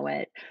doesn't know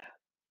it.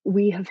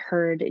 We have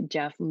heard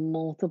Jeff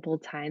multiple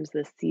times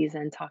this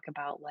season talk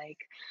about like,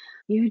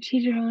 you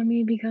cheated on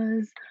me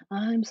because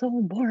I'm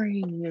so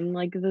boring and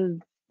like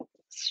the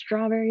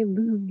strawberry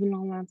lube and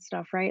all that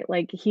stuff, right?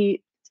 Like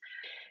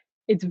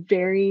it's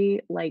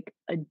very like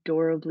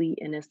adorably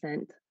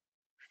innocent,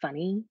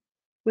 funny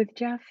with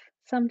Jeff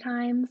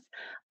sometimes,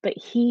 but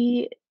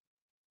he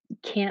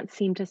can't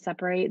seem to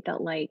separate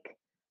that like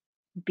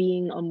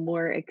being a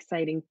more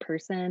exciting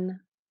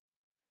person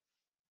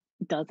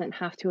doesn't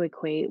have to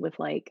equate with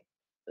like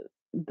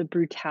the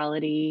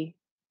brutality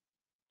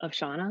of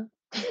Shauna.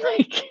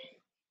 Like,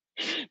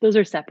 those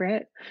are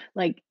separate.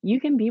 Like, you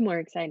can be more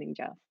exciting,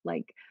 Jeff.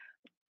 Like,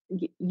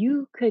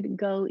 you could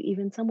go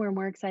even somewhere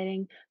more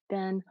exciting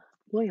than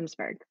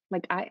Williamsburg.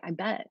 Like, I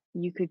bet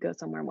you could go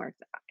somewhere more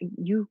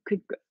you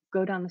could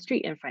go down the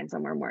street and find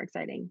somewhere more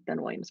exciting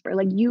than Williamsburg.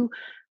 Like, you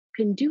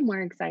can do more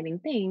exciting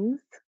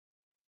things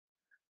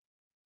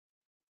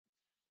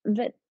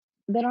that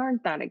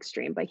aren't that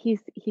extreme, but he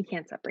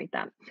can't separate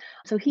that.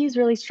 So he's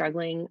really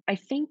struggling. I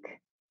think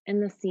in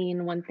the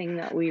scene, one thing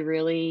that we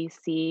really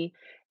see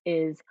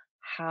is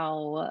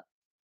how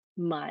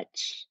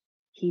much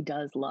he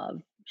does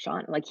love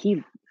Shauna. Like,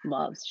 he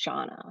loves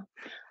Shauna.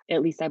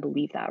 At least I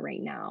believe that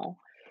right now.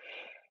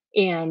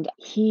 And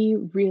he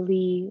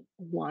really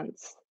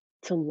wants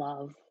to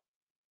love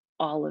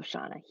all of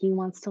Shauna. He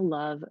wants to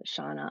love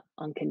Shauna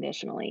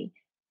unconditionally.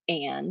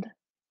 And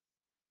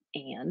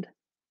and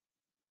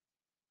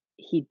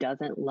he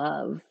doesn't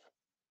love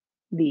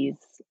these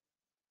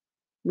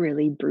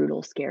really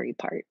brutal, scary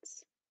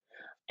parts.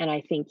 And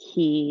I think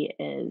he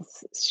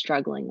is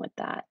struggling with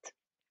that,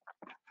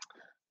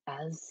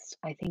 as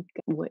I think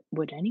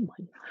would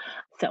anyone.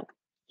 So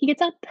he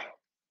gets up,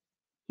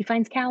 he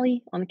finds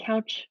Callie on the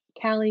couch.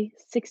 Callie,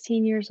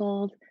 16 years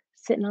old,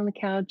 sitting on the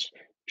couch,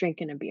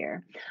 drinking a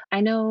beer.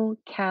 I know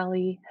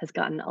Callie has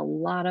gotten a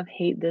lot of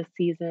hate this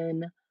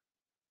season.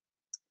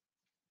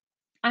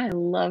 I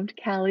loved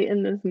Callie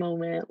in this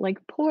moment. Like,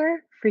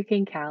 poor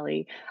freaking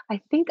Callie.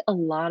 I think a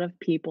lot of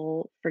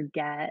people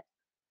forget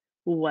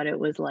what it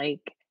was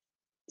like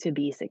to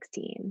be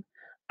 16.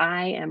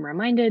 I am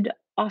reminded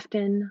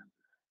often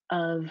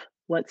of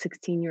what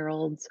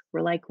 16-year-olds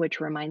were like,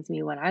 which reminds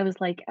me what I was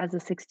like as a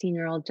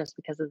 16-year-old just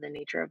because of the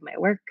nature of my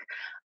work.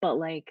 But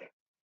like,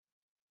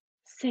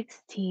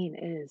 16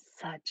 is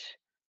such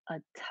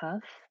a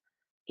tough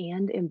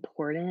and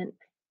important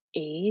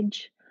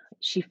age.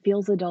 She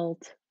feels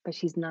adult, but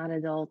she's not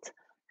adult.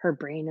 Her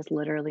brain is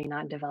literally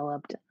not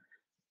developed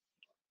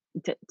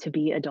to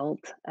be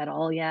adult at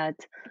all yet.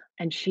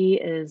 And she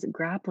is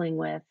grappling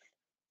with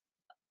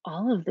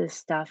all of this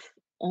stuff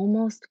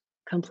almost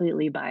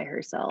completely by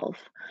herself.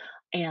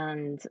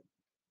 And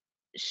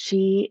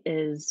she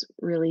is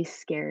really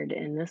scared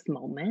in this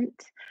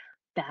moment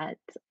that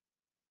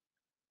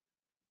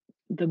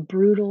the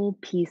brutal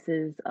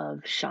pieces of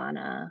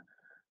Shauna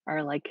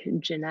are like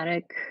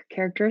genetic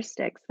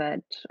characteristics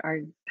that are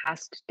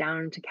passed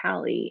down to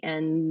Callie.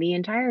 And the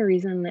entire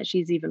reason that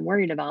she's even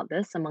worried about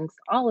this, amongst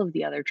all of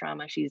the other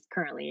trauma she's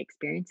currently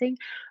experiencing,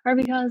 are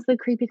because the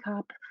creepy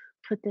cop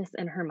put this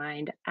in her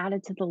mind,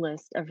 added to the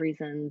list of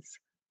reasons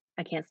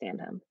I can't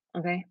stand him.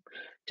 Okay.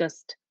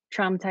 Just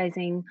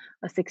traumatizing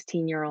a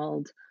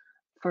 16-year-old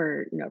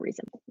for no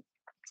reason.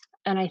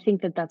 And I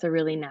think that that's a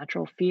really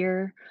natural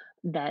fear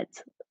that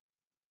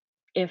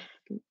if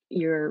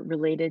you're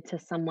related to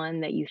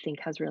someone that you think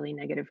has really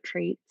negative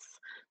traits,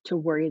 to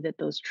worry that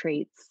those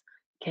traits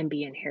can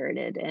be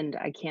inherited. And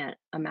I can't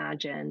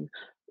imagine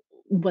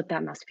what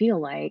that must feel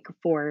like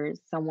for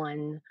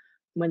someone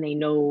when they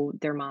know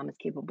their mom is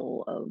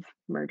capable of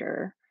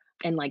murder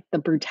and like the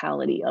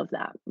brutality of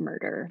that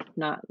murder,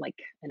 not like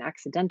an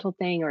accidental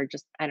thing or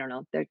just, I don't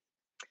know.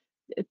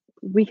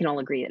 We can all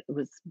agree it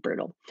was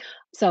brutal.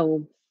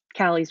 So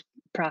Callie's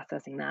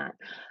processing that.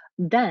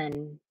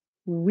 Then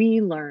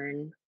we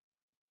learn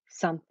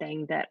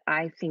something that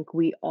I think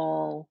we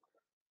all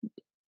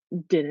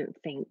didn't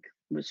think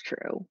was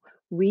true.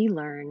 We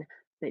learn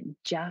that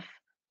Jeff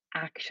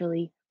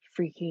actually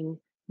freaking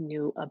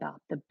knew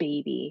about the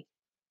baby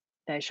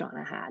that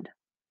Shauna had.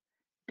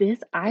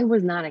 I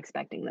was not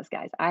expecting this,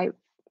 guys. I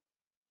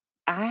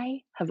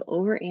have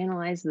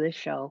overanalyzed this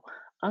show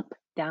up,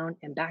 down,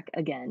 and back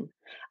again.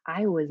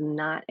 I was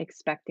not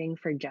expecting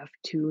for Jeff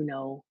to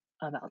know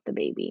about the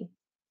baby.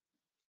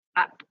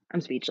 I, I'm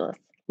speechless.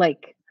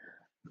 Like,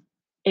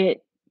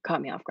 it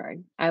caught me off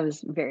guard. I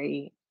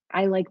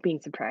like being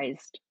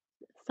surprised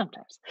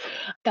sometimes.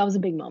 That was a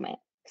big moment.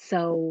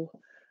 So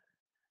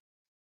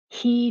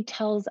he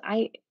tells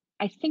I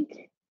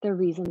think the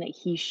reason that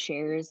he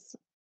shares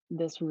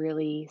this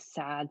really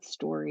sad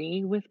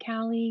story with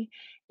Callie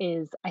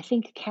is I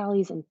think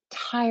Callie's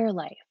entire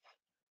life,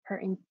 her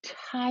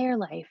entire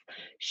life,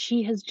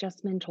 she has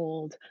just been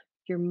told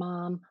your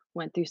mom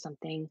went through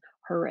something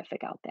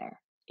horrific out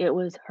there. It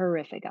was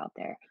horrific out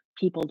there.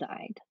 People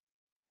died.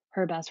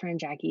 Her best friend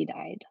Jackie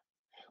died.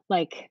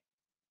 Like,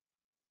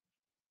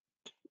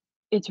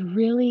 it's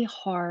really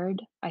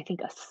hard, I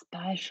think,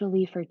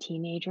 especially for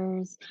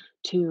teenagers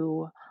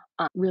to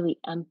really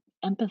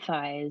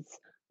empathize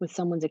with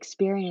someone's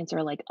experience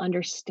or like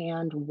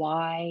understand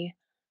why,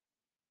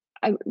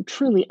 I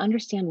truly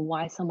understand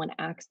why someone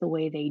acts the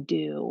way they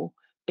do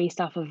based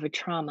off of a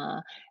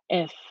trauma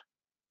if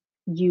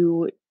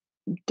you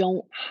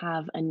don't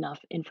have enough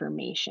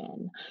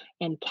information.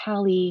 And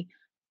Callie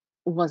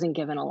wasn't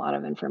given a lot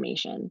of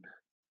information.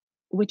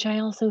 Which I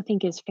also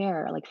think is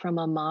fair, like, from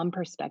a mom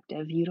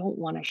perspective, you don't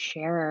wanna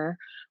share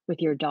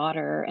with your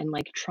daughter and,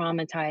 like,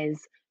 traumatize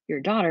your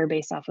daughter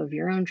based off of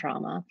your own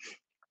trauma,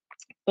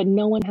 but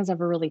no one has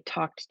ever really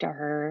talked to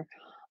her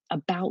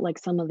about like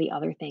some of the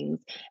other things.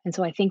 And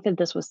so I think that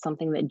this was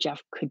something that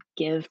Jeff could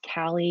give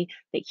Callie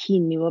that he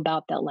knew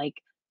about that like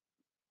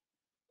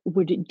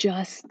would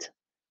just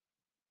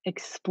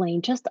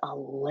explain just a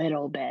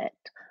little bit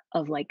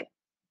of like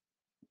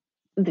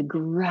the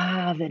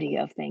gravity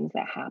of things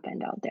that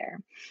happened out there.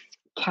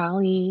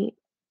 Callie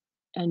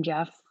and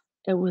Jeff,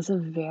 it was a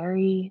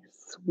very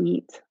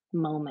sweet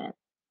moment.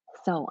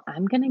 So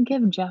I'm going to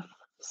give Jeff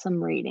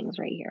some ratings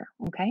right here.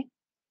 Okay.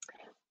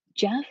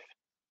 Jeff,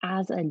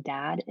 as a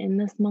dad in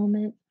this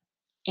moment,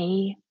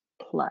 A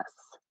plus.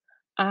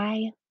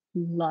 I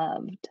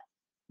loved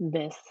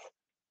this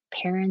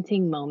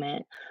parenting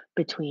moment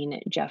between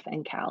Jeff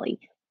and Callie.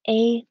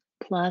 A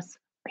plus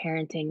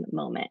parenting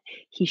moment.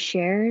 He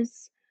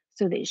shares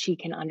so that she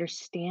can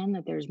understand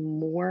that there's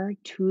more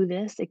to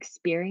this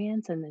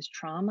experience and this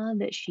trauma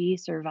that she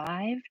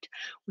survived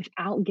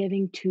without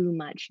giving too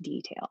much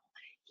detail.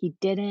 He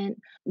didn't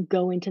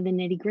go into the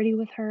nitty gritty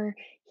with her.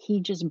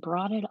 He just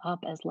brought it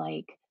up as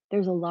like,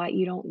 there's a lot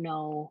you don't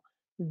know.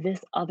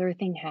 This other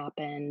thing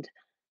happened.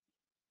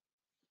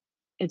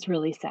 It's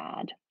really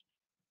sad.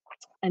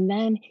 And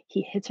then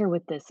he hits her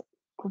with this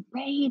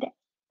grade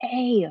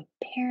A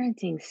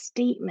parenting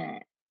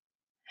statement.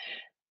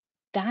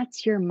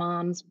 That's your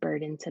mom's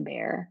burden to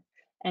bear,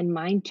 and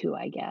mine too,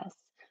 I guess,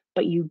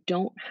 but you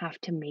don't have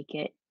to make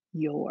it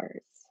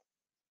yours.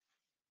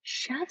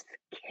 Chef's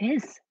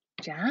kiss,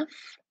 Jeff.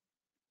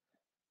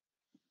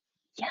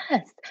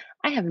 Yes,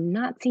 I have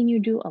not seen you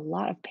do a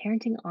lot of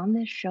parenting on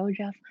this show,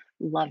 Jeff.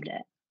 Loved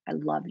it. I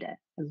loved it.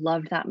 I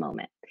loved that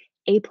moment.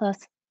 A plus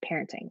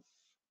parenting.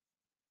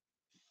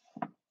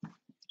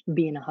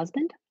 Being a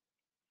husband,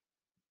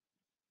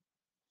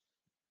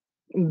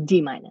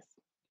 D minus.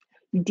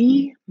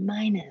 D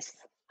minus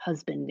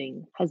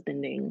husbanding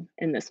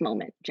in this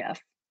moment,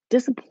 Jeff.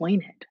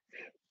 Disappointed.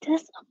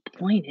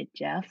 Disappointed,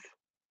 Jeff.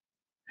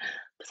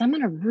 Because I'm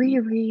going to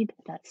reread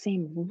that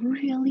same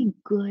really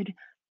good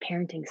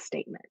parenting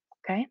statement.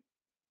 Okay.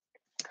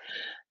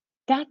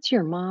 That's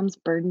your mom's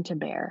burden to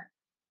bear.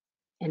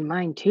 And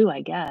mine too,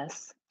 I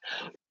guess.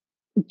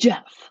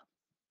 Jeff,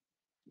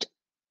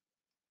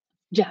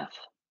 Jeff,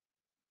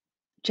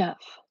 Jeff,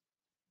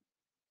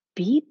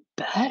 be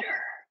better.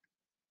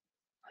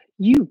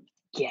 You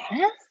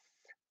guess?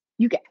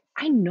 You get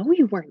I know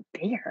you weren't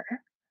there.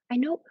 I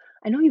know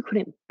I know you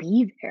couldn't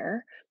be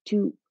there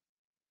to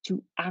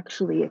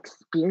actually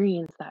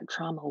experience that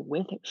trauma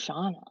with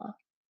Shauna,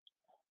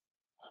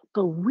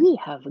 but we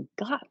have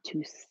got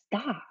to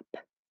stop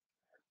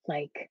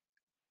like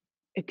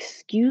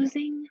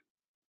excusing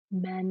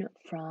men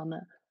from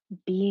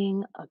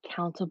being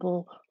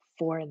accountable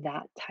for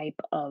that type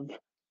of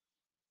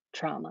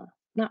trauma.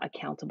 Not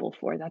accountable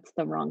for, that's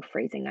the wrong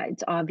phrasing.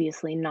 It's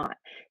obviously not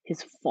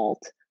his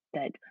fault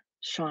that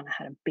Shauna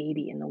had a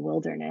baby in the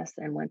wilderness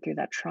and went through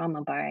that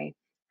trauma by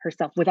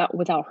herself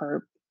without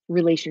her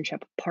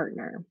relationship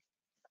partner.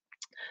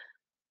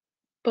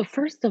 But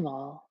first of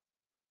all,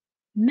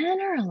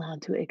 men are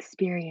allowed to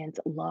experience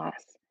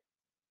loss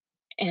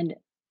and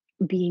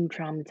being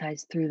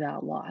traumatized through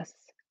that loss.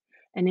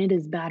 And it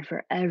is bad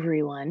for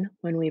everyone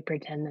when we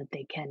pretend that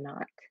they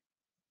cannot.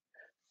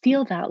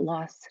 Feel that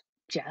loss,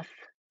 Jeff.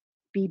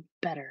 Be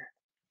better.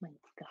 My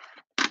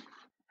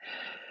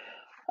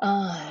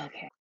God.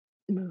 Okay.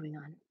 Moving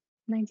on.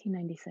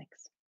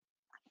 1996.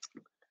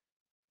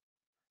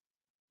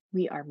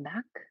 We are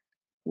back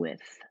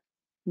with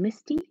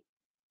Misty.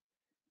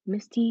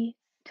 Misty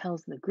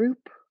tells the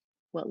group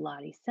what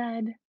Lottie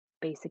said.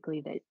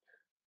 Basically, that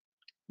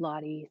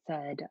Lottie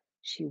said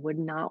she would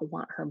not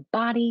want her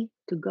body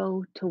to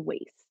go to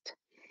waste.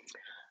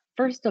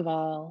 First of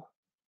all,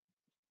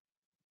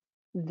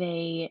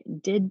 they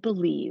did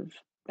believe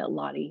that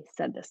Lottie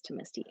said this to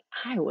Misty.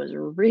 I was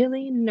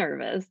really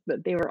nervous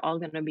that they were all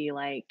going to be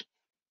like,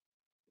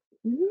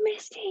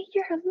 Misty,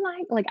 you're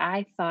lying. Like,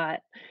 I thought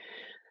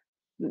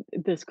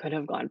this could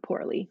have gone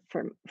poorly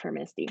for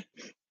Misty.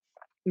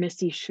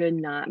 Misty should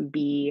not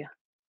be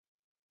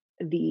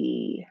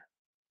the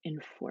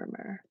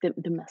informer,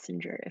 the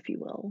messenger, if you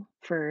will,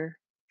 for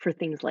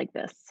things like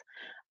this,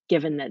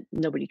 given that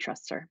nobody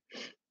trusts her.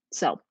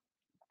 So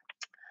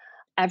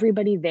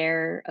everybody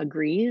there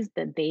agrees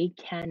that they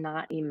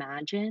cannot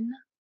imagine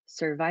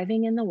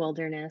surviving in the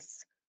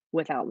wilderness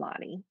without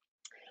Lottie,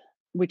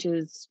 which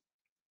is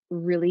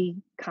really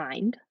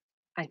kind.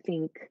 I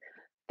think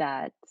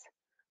that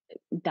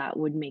that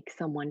would make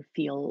someone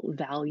feel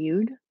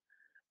valued.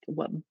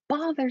 What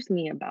bothers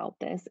me about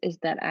this is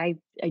that I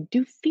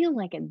do feel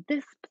like at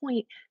this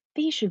point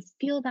they should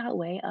feel that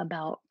way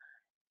about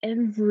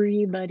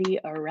everybody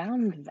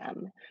around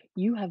them.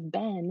 You have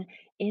been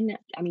in,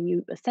 I mean,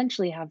 you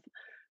essentially have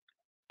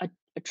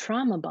a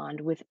trauma bond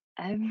with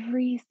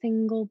every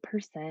single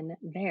person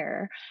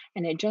there.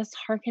 And it just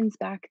harkens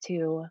back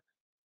to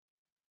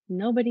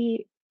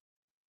nobody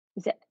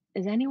is it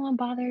is anyone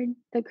bothered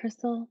that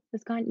Crystal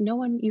is gone? No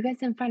one, you guys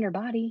didn't find her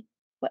body.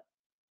 What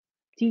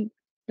do you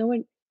no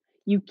one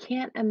you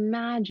can't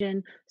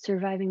imagine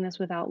surviving this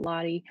without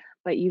Lottie,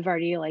 but you've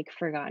already like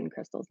forgotten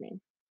Crystal's name.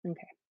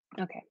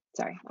 Okay. Okay.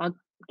 Sorry, I'll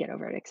get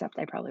over it, except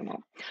I probably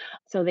won't.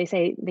 So they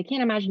say they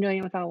can't imagine doing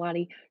it without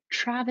Lottie.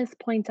 Travis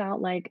points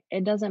out, like,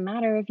 it doesn't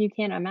matter if you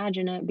can't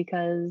imagine it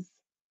because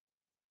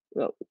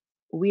well,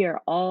 we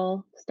are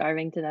all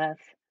starving to death.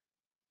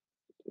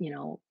 You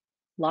know,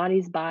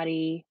 Lottie's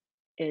body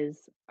is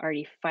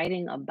already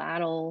fighting a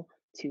battle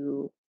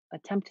to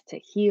attempt to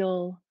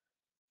heal.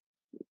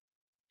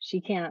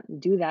 She can't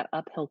do that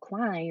uphill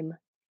climb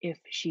if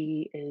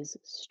she is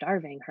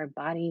starving. Her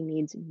body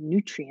needs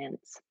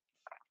nutrients.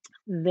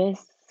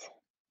 This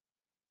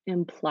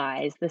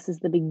implies this is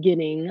the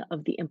beginning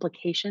of the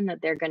implication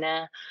that they're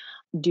gonna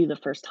do the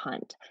first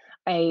hunt.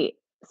 I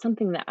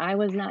Something that I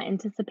was not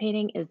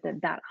anticipating is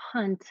that that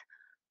hunt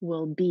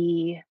will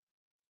be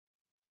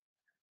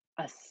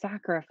a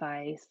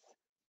sacrifice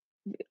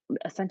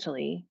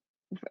essentially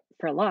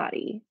for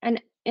Lottie.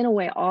 And in a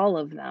way, all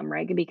of them,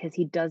 right? Because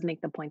he does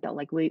make the point that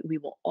like we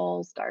will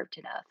all starve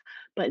to death.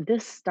 But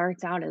this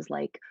starts out as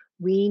like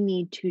we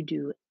need to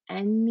do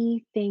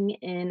anything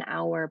in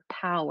our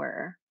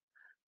power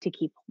to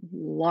keep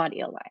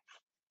Lottie alive.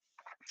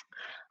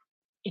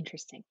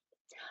 Interesting.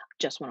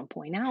 Just want to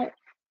point out,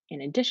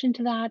 in addition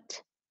to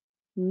that,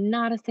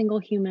 not a single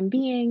human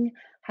being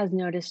has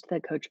noticed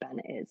that Coach Ben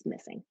is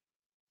missing.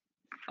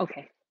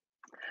 Okay,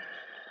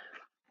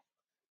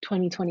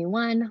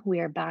 2021, we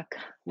are back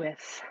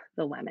with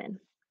the women.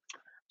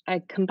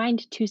 I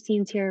combined two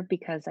scenes here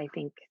because I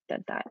think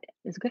that that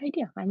is a good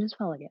idea. I'm just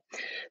following it.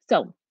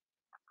 So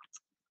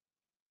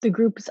the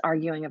group's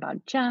arguing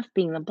about Jeff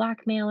being the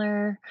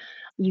blackmailer.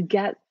 You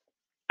get,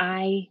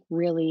 I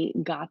really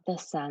got the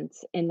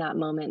sense in that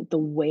moment, the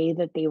way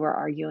that they were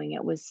arguing,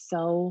 it was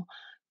so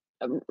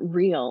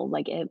real.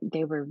 Like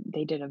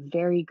they did a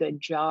very good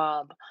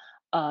job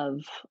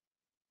of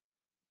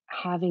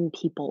having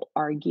people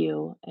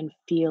argue and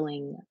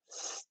feeling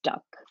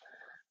stuck.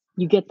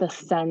 You get the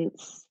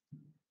sense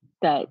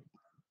that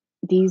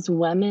these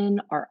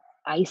women are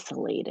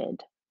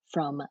isolated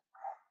from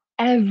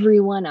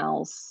everyone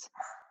else,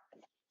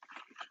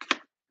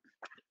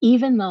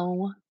 even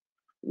though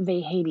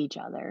they hate each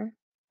other.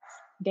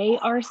 They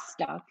are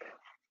stuck.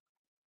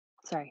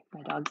 Sorry,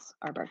 my dogs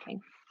are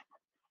barking.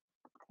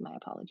 My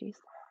apologies.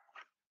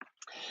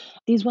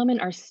 These women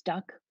are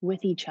stuck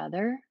with each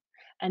other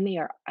and they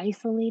are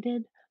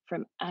isolated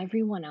from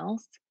everyone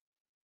else,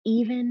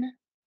 even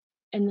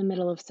in the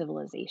middle of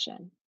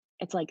civilization.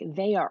 It's like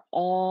they are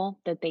all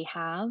that they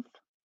have.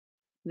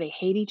 They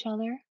hate each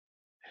other.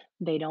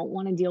 They don't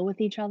want to deal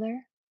with each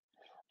other.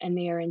 And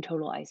they are in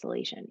total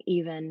isolation,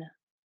 even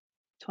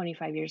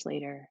 25 years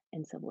later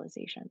in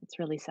civilization. It's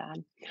really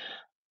sad.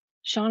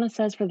 Shauna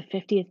says for the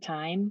 50th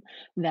time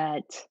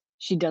that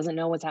she doesn't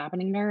know what's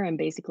happening to her and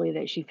basically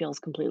that she feels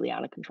completely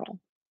out of control.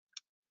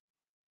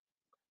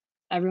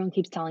 Everyone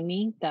keeps telling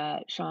me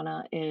that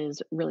Shauna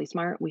is really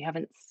smart. We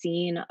haven't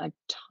seen a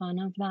ton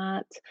of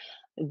that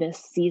this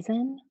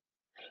season,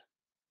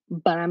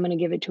 but I'm going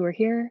to give it to her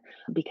here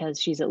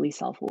because she's at least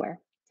self aware.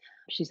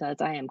 She says,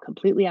 I am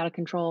completely out of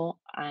control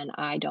and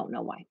I don't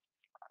know why.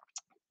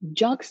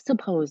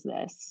 Juxtapose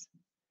this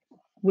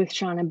with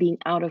Shauna being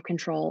out of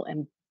control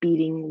and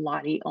beating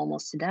Lottie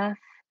almost to death.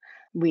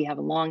 We have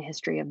a long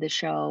history of this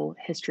show,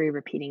 history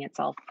repeating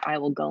itself. I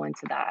will go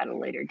into that at a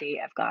later date.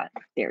 I've got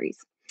theories.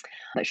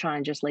 But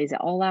Shauna just lays it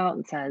all out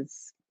and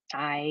says,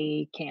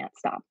 I can't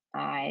stop.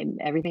 I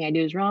Everything I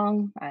do is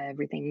wrong.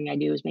 Everything I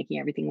do is making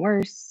everything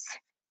worse.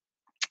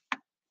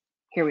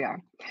 Here we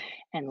are.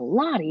 And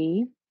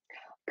Lottie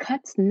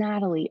cuts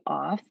Natalie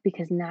off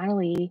because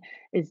Natalie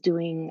is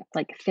doing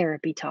like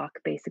therapy talk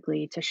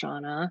basically to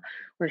Shauna,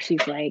 where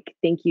she's like,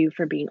 thank you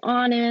for being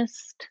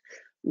honest.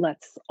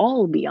 Let's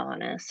all be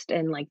honest.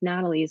 And like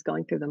Natalie is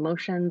going through the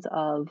motions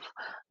of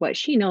what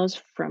she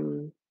knows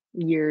from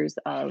years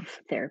of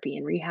therapy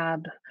and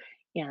rehab.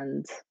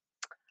 And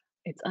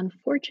it's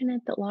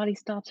unfortunate that Lottie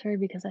stops her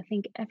because I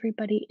think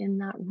everybody in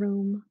that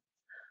room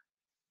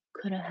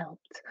could have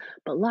helped.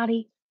 But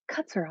Lottie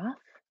cuts her off.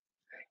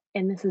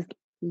 And this is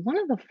one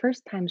of the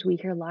first times we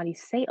hear Lottie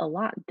say a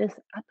lot this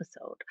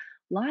episode.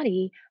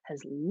 Lottie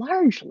has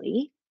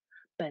largely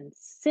been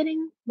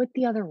sitting with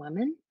the other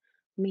women,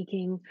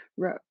 making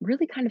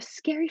really kind of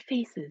scary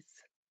faces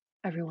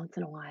every once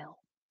in a while.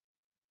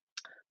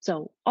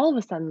 So all of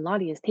a sudden,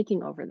 Lottie is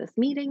taking over this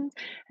meeting,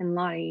 and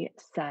Lottie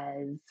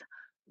says,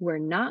 we're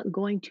not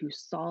going to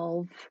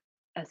solve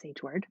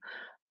SH word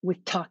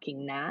with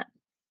talking Nat.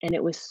 And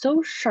it was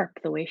so sharp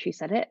the way she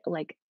said it.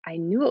 Like I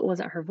knew it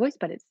wasn't her voice,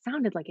 but it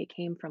sounded like it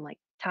came from like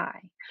Ty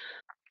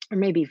or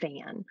maybe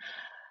Van.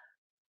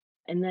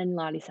 And then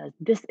Lottie says,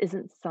 this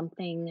isn't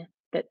something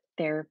that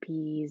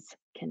therapies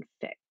can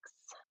fix.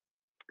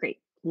 Great.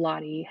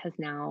 Lottie has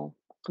now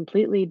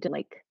completely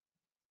like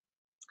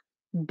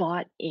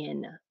bought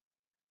in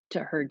to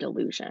her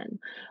delusion.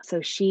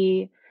 So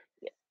she,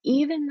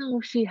 even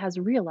though she has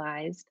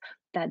realized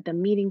that the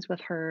meetings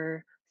with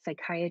her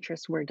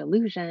psychiatrist were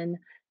delusion,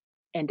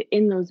 and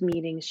in those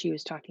meetings, she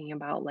was talking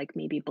about like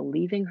maybe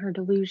believing her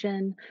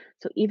delusion.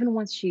 So even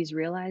once she's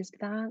realized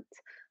that,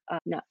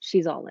 no,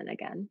 she's all in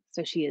again.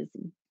 So she's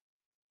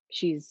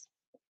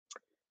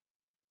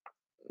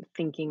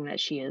thinking that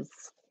she is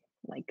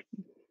like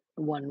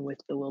one with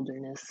the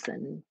wilderness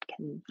and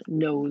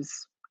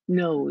knows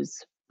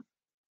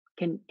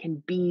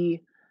can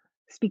be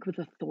speak with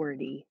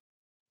authority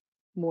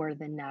more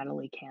than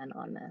Natalie can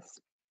on this.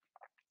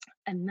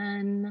 And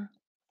then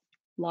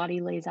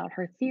Lottie lays out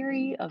her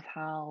theory of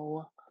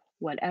how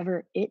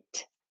whatever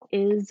it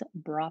is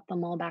brought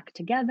them all back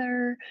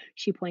together.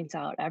 She points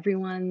out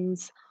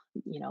everyone's,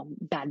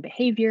 bad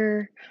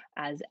behavior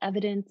as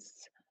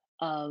evidence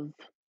of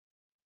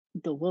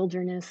the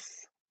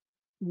wilderness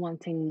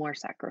wanting more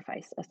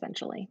sacrifice,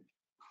 essentially.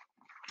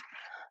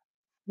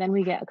 Then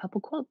we get a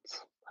couple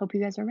quotes. Hope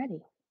you guys are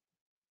ready.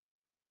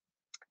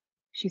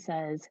 She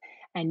says,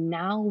 and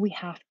now we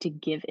have to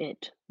give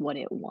it what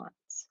it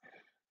wants.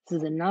 This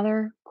is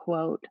another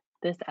quote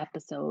this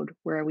episode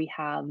where we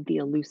have the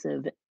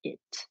elusive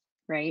it,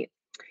 right?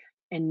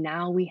 And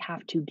now we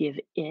have to give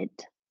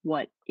it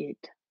what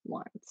it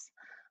wants.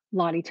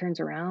 Lottie turns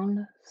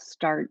around,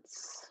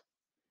 starts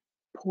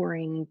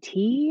pouring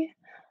tea.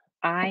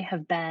 I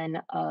have been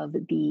of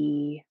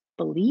the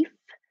belief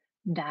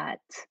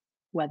that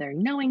whether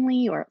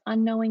knowingly or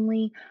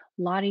unknowingly,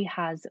 Lottie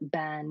has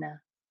been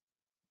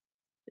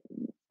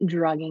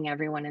drugging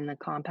everyone in the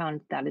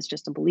compound. That is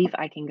just a belief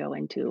I can go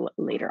into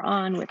later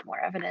on with more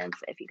evidence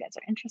if you guys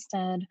are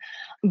interested.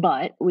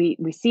 But we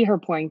see her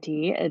pouring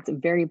tea. It's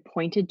very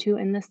pointed to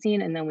in this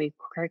scene, and then we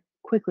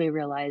quickly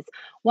realize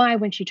why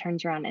when she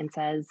turns around and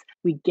says,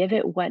 "We give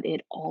it what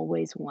it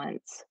always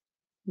wants,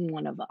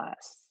 one of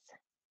us."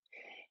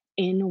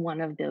 In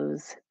one of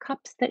those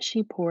cups that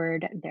she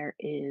poured, there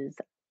is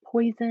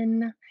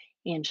poison,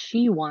 and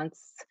she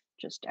wants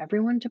just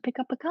everyone to pick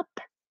up a cup,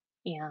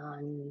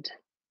 and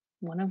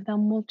one of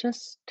them will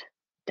just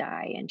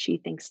die. And she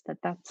thinks that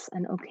that's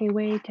an okay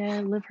way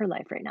to live her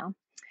life right now.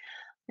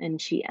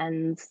 And she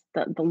ends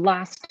the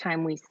last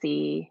time we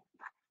see,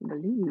 I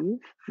believe,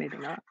 maybe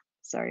not.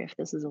 Sorry if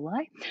this is a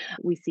lie.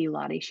 We see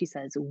Lottie. She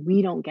says,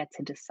 "We don't get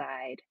to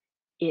decide.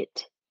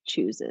 It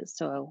chooses."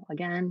 So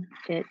again,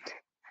 it.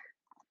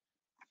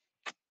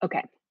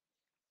 Okay.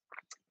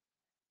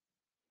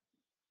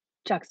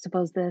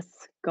 Juxtapose this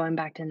going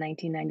back to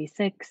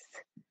 1996,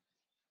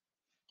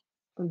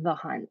 the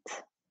hunt.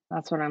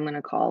 That's what I'm going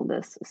to call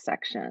this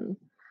section.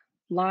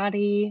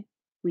 Lottie,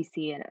 we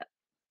see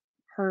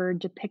her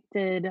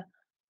depicted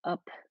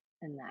up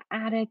in the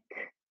attic,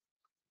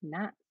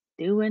 not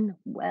doing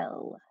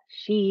well.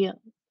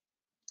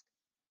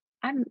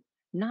 I'm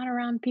not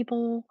around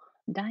people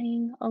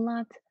dying a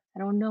lot. I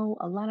don't know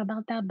a lot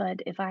about that,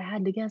 but if I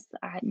had to guess,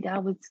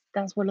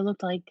 that's what it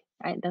looked like.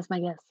 That's my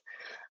guess.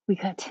 We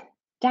cut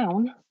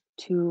down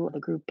to the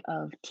group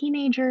of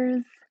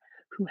teenagers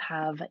who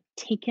have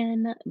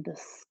taken the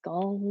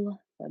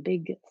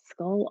big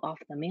skull off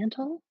the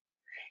mantle.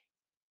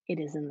 It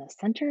is in the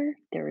center.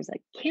 There is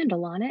a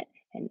candle on it,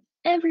 and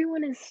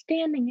everyone is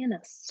standing in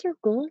a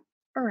circle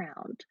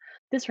around.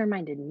 This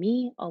reminded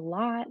me a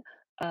lot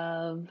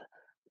of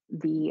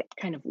the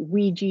kind of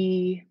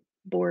Ouija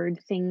board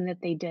thing that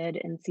they did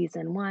in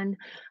season one.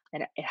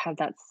 That it had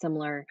that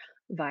similar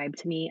vibe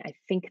to me. I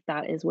think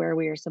that is where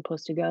we are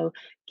supposed to go,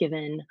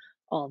 given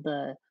all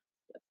the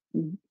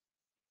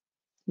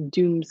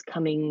Doom's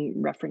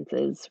Coming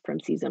references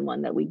from season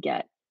one that we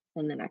get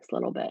in the next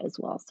little bit as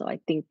well. So I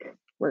think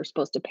we're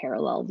supposed to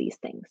parallel these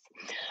things.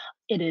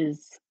 It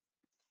is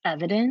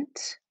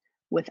evident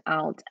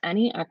without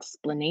any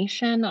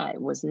explanation.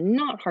 It was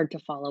not hard to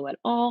follow at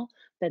all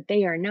that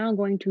they are now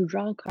going to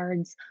draw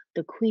cards.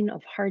 The Queen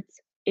of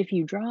Hearts, if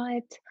you draw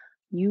it,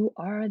 you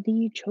are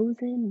the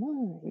chosen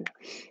one.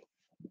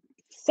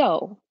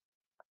 So,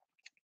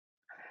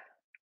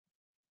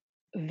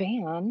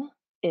 Van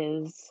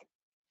is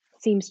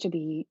seems to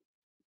be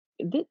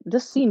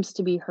this seems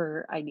to be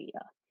her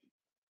idea.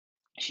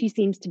 She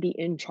seems to be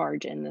in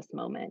charge in this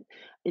moment.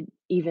 It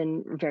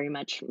even very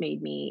much made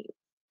me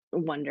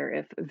wonder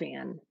if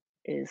Van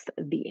is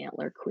the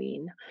Antler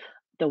Queen,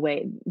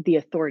 the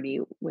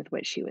authority with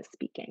which she was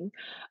speaking.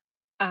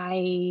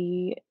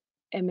 I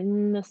am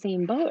in the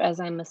same boat as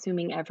I'm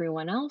assuming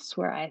everyone else,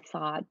 where I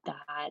thought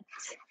that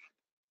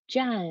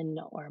Jen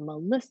or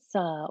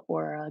Melissa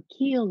or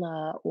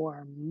Akila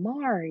or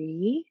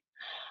Mari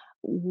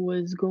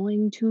was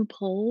going to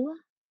pull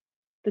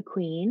the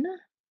queen,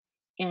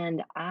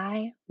 and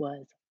I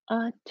was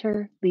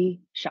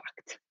utterly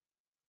shocked.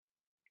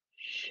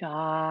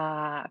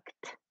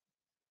 Shocked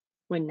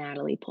when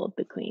Natalie pulled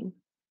the queen.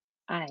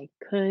 I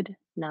could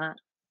not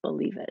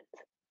believe it.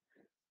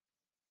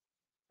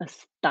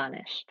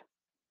 Astonished.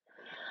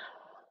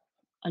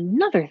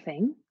 Another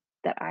thing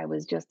that I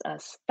was just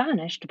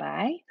astonished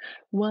by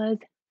was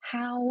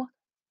how,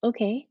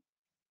 okay,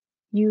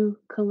 you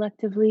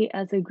collectively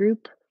as a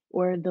group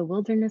or the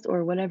wilderness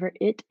or whatever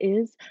it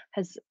is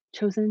has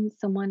chosen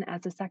someone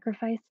as a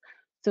sacrifice.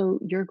 So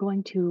you're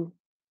going to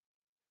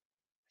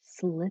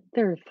slit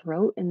their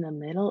throat in the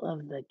middle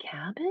of the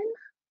cabin?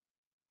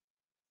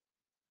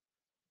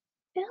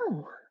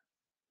 Ew.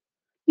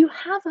 You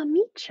have a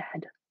meat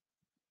shed.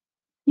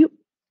 You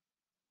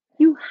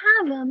you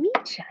have a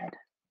meat shed.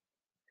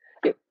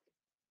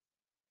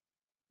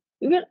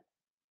 Yeah,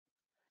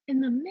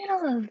 in the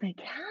middle of the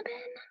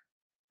cabin?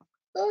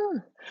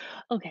 Ugh.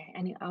 Okay,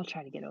 I'll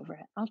try to get over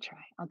it. I'll try.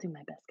 I'll do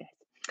my best, guys.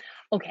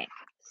 Okay,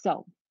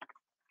 so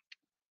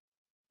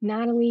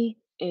Natalie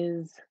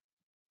is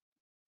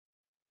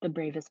the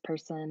bravest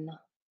person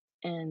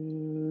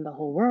in the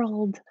whole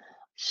world.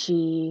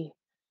 She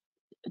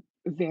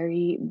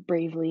very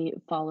bravely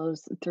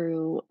follows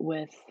through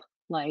with,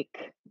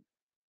 like,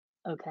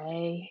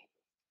 okay,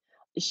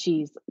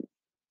 she's,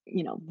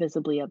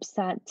 visibly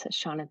upset.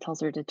 Shauna tells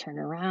her to turn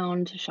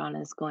around.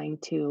 Shauna is going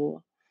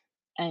to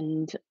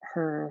end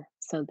her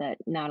so that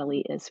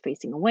Natalie is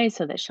facing away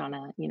so that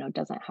Shauna,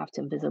 doesn't have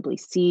to visibly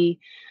see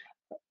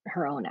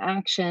her own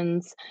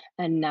actions.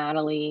 And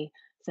Natalie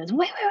says,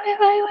 wait, wait, wait,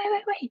 wait, wait,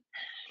 wait, wait.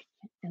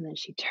 And then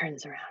she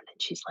turns around and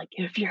she's like,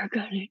 if you're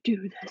gonna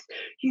do this,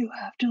 you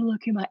have to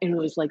look in my. And it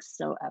was like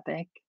so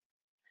epic.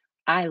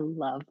 I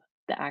love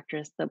the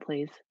actress that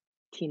plays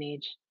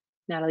teenage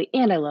Natalie,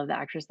 and I love the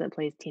actress that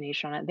plays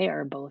teenage Shauna. They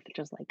are both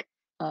just like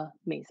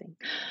amazing.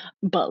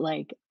 But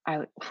like,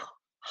 yes,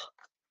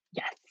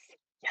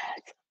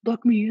 yes,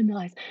 look me in the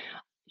eyes.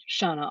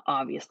 Shauna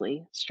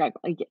obviously struck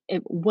like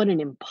what an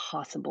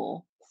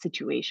impossible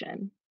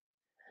situation.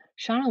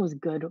 Shauna was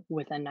good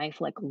with a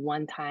knife like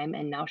one time,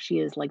 and now she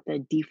is like the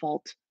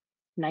default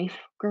knife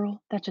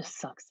girl. That just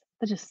sucks.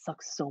 That just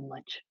sucks so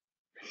much.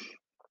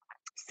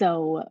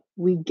 So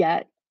we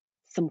get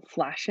some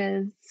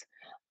flashes,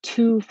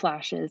 two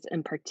flashes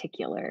in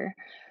particular,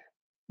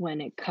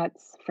 when it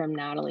cuts from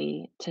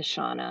Natalie to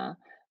Shauna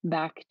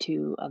back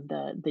to of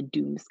the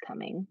dooms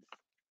coming,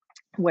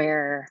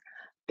 where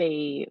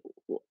they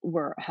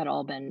were had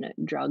all been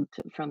drugged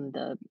from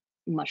the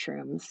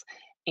mushrooms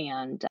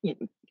and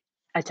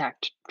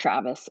attacked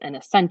Travis, and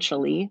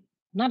essentially,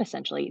 not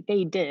essentially,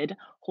 they did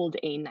hold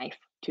a knife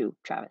to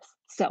Travis.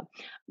 So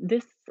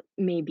this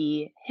may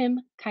be him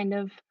kind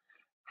of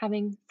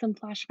having some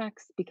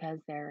flashbacks because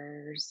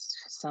there's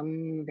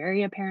some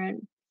very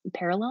apparent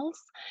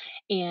parallels.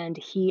 And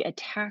he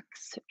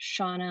attacks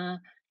Shauna,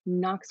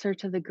 knocks her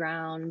to the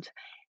ground,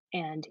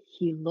 and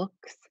he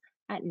looks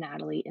at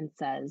Natalie and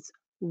says,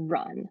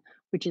 run,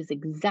 which is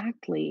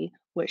exactly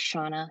what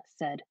Shauna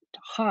said to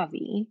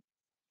Javi,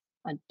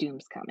 a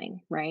doom's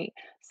coming, right?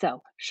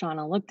 So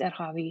Shauna looked at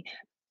Javi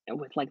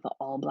with like the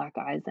all black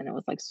eyes, and it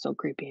was like so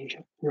creepy. And she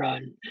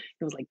run.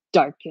 It was like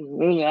dark and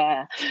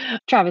blah.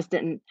 Travis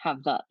didn't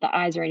have the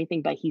eyes or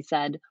anything, but he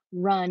said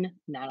run.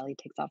 Natalie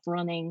takes off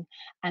running,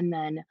 and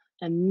then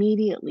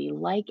immediately,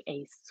 like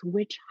a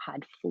switch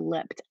had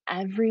flipped,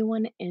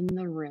 everyone in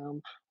the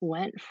room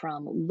went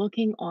from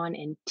looking on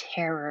in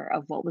terror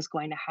of what was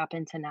going to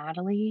happen to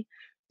Natalie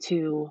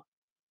to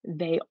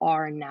they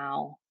are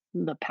now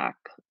the pack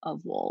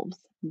of wolves.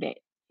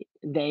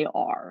 They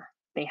are.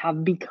 They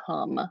have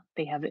become.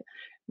 They have,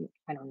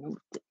 I don't know,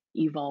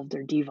 evolved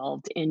or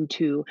devolved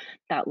into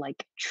that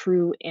like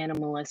true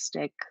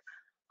animalistic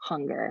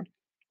hunger.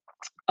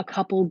 A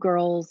couple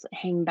girls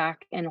hang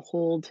back and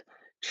hold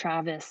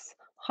Travis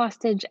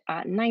hostage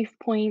at knife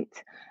point.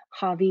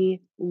 Javi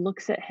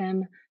looks at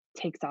him,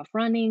 takes off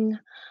running,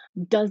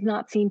 does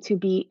not seem to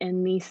be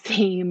in the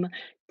same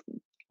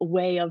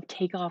way of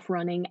takeoff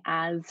running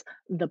as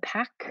the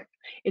pack.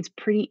 It's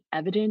pretty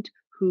evident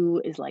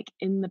who is like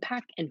in the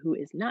pack and who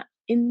is not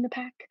in the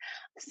pack.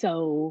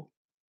 So,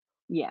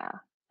 yeah,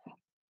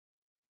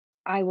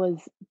 I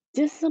was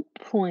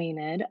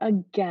disappointed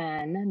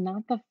again,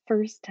 not the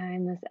first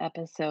time this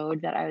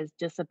episode that I was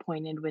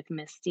disappointed with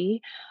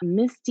Misty.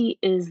 Misty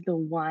is the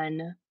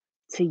one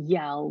to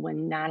yell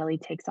when Natalie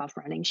takes off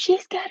running,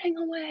 she's getting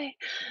away.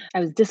 I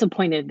was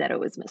disappointed that it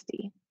was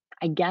Misty.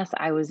 I guess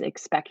I was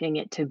expecting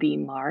it to be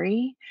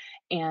Mari,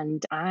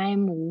 and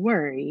I'm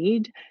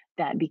worried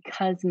that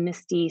because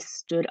Misty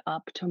stood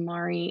up to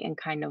Mari and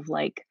kind of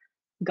like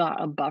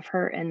got above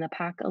her in the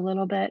pack a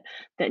little bit,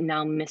 that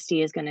now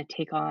Misty is going to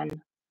take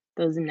on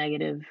those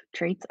negative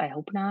traits. I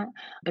hope not,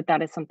 but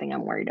that is something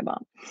I'm worried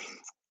about.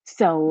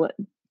 So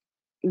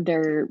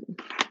there,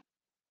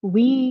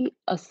 we,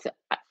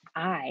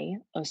 I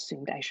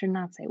assumed, I should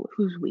not say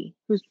who's we,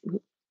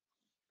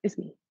 it's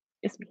me,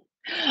 it's me.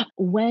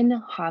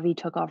 When Javi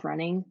took off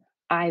running,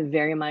 I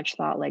very much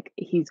thought like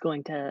he's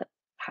going to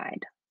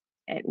hide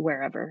at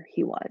wherever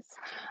he was.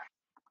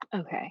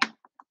 Okay.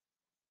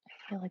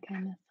 I feel like I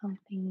missed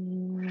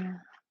something.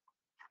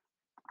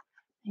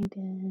 I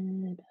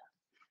did.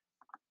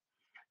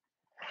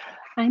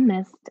 I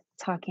missed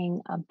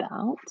talking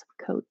about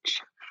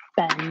Coach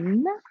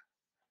Ben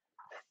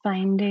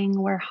finding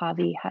where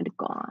Javi had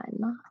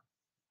gone.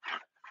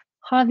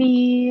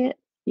 Javi,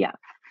 yeah,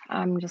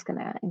 I'm just going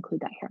to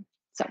include that here.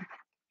 So,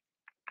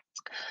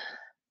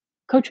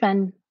 Coach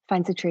Ben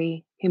finds a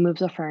tree. He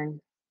moves a fern.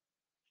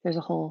 There's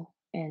a hole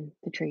in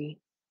the tree.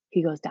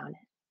 He goes down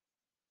it.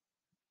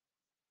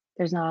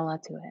 There's not a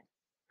lot to it.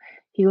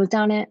 He goes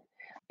down it.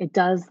 It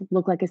does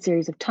look like a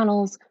series of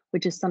tunnels,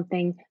 which is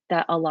something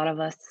that a lot of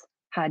us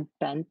had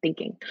been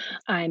thinking.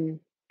 I'm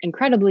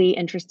incredibly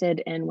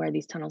interested in where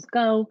these tunnels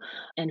go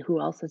and who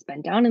else has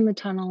been down in the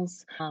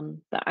tunnels.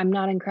 But I'm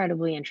not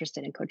incredibly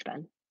interested in Coach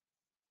Ben.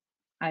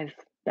 I've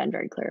been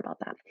very clear about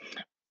that.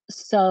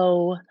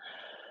 So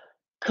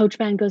Coach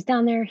Ben goes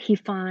down there, he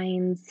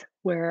finds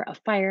where a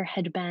fire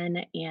had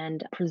been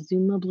and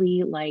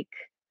presumably like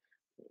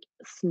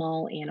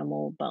small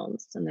animal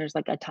bones. And there's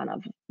like a ton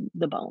of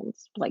the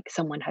bones. Like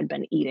someone had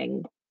been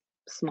eating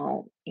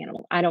small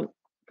animal. I don't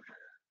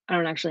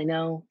actually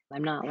know.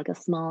 I'm not like a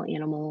small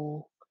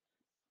animal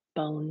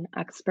bone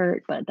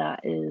expert, but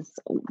that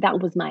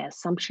was my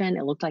assumption.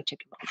 It looked like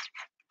chicken bones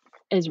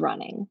is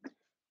running.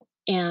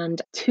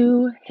 And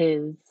to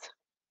his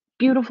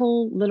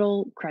beautiful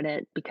little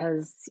credit,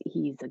 because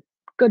he's a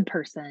good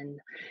person,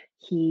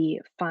 he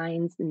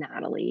finds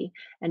Natalie.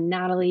 And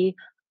Natalie,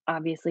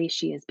 obviously,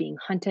 she is being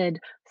hunted.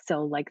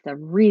 So, like, the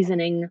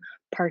reasoning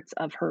parts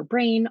of her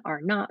brain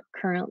are not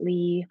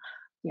currently,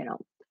 you know,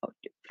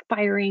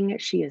 firing.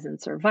 She is in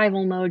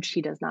survival mode.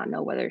 She does not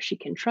know whether she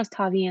can trust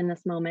Javi in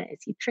this moment.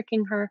 Is he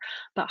tricking her?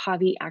 But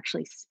Javi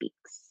actually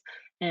speaks.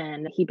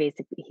 And he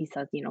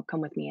says,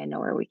 come with me. I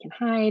know where we can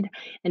hide.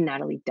 And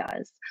Natalie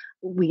does.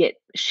 We get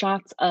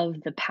shots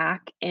of the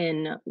pack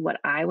in what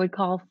I would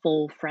call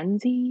full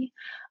frenzy.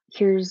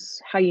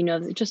 Here's how you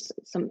know just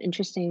some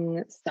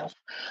interesting stuff.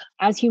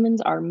 As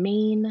humans, our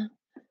main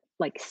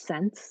like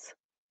sense,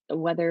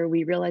 whether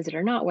we realize it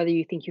or not, whether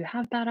you think you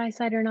have bad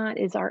eyesight or not,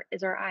 is our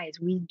eyes.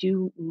 We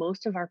do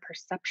most of our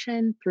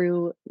perception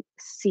through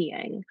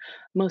seeing,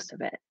 most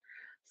of it.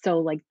 So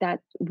like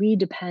that we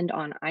depend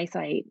on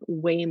eyesight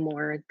way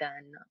more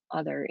than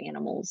other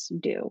animals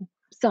do.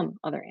 Some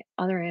other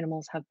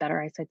animals have better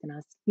eyesight than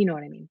us. You know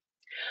what I mean?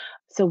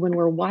 So when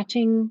we're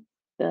watching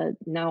the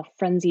now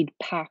frenzied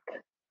pack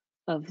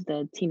of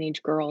the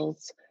teenage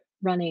girls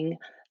running,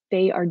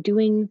 they are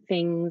doing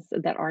things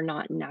that are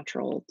not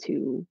natural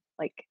to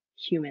like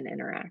human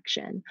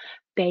interaction.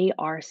 They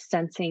are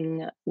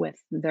sensing with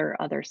their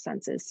other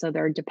senses. So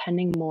they're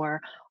depending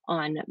more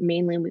on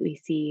mainly what we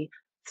see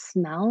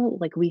smell.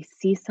 Like we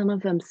see some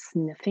of them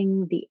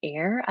sniffing the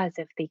air as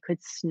if they could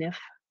sniff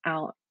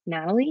out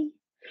Natalie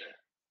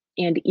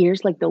and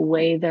ears, like the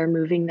way they're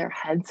moving their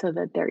head so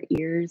that their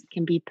ears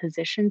can be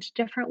positioned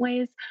different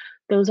ways.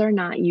 Those are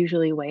not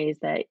usually ways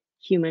that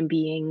human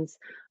beings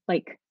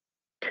like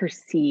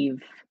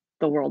perceive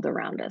the world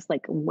around us.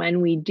 Like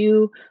when we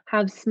do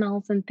have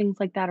smells and things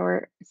like that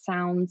or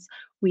sounds,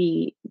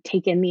 we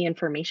take in the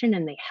information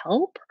and they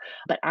help.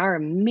 But our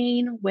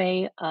main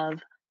way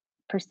of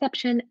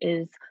perception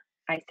is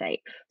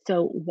eyesight.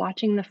 So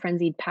watching the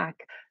frenzied pack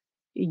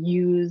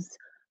use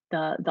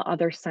the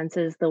other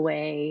senses the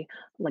way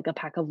like a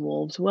pack of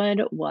wolves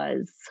would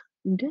was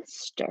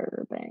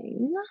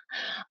disturbing.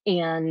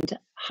 And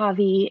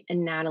Javi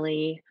and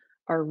Natalie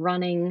are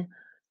running.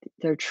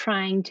 They're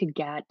trying to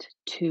get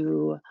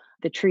to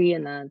the tree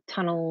in the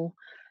tunnel,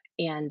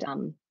 and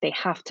they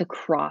have to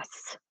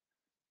cross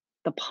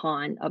a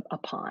pond.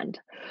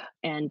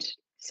 And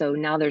so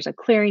now there's a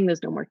clearing,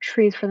 there's no more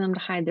trees for them to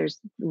hide, there's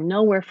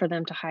nowhere for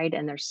them to hide,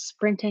 and they're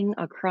sprinting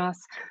across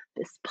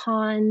this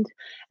pond,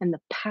 and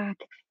the pack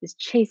is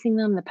chasing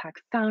them. The pack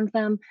found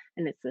them,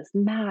 and it's this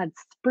mad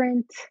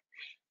sprint,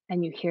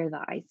 and you hear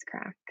the ice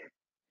crack,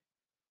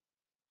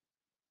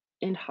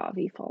 and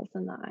Javi falls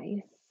in the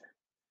ice,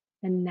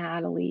 and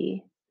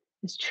Natalie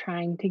is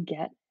trying to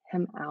get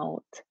him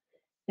out,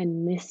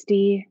 and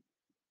Misty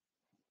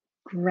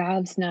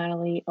grabs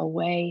Natalie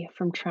away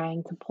from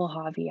trying to pull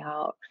Javi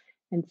out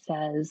and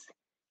says,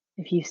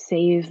 if you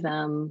save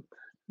them,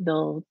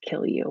 they'll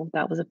kill you.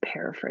 That was a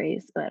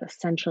paraphrase, but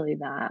essentially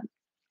that.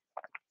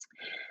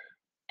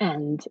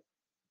 And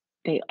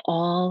they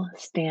all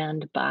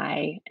stand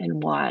by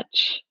and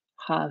watch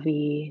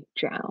Javi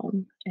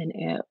drown. And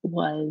it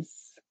was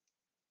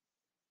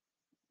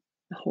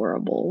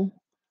horrible.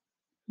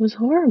 It was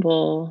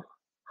horrible.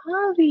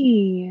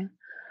 Javi.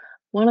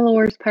 One of the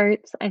worst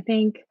parts, I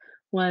think,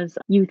 was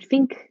you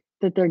think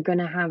that they're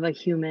gonna have a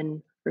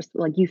human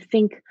like you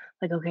think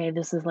like, okay,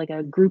 this is like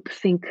a group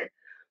think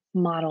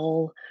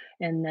model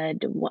and that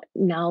what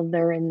now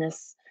they're in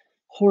this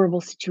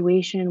horrible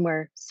situation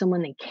where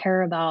someone they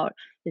care about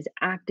is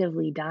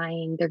actively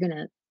dying. They're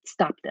gonna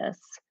stop this.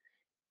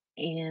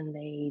 And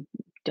they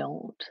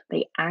don't.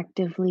 They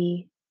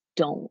actively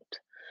don't.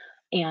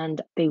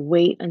 And they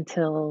wait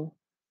until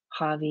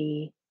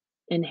Javi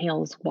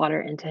inhales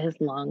water into his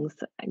lungs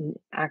and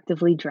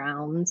actively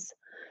drowns.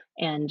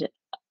 And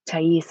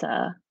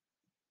Thaisa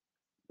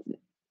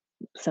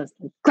says,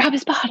 grab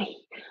his body.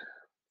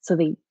 So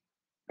they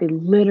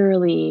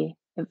literally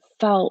it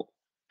felt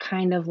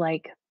kind of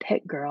like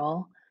Pit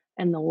Girl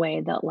in the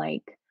way that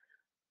like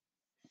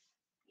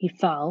he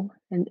fell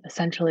and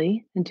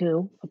essentially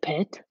into a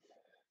pit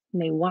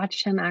and they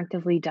watched him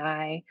actively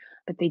die,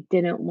 but they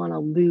didn't want to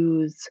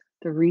lose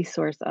the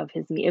resource of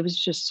his meat. It was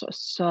just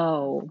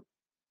so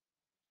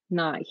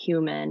not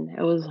human.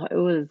 It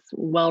was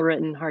well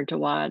written, hard to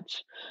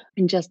watch,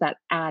 and just that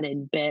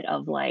added bit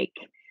of like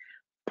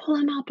pull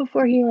him out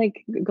before he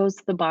like goes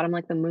to the bottom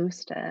like the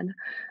moose did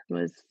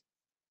was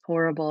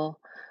horrible.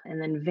 And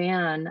then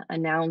Van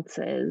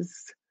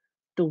announces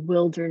the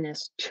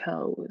wilderness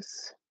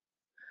chose.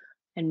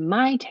 And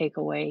my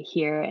takeaway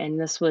here, and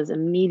this was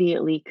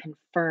immediately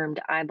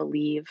confirmed, I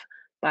believe,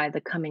 by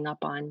the coming up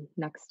on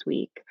next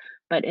week.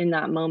 But in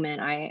that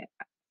moment, I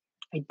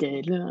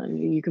did.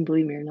 You can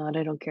believe me or not,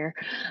 I don't care.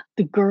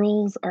 The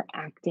girls are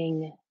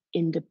acting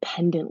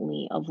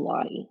independently of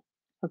Lottie.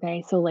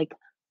 Okay, so like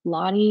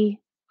Lottie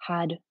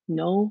had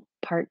no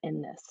part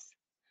in this.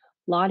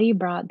 Lottie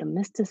brought the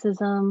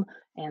mysticism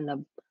and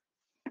the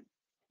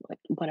like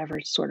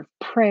whatever sort of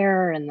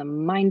prayer and the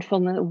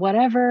mindfulness,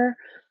 whatever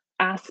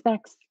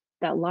aspects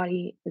that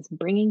Lottie is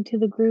bringing to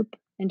the group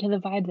and to the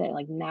vibe that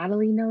like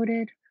Natalie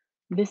noted.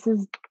 This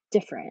is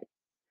different.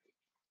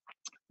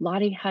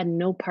 Lottie had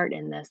no part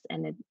in this,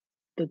 and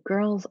the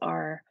girls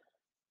are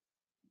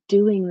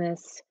doing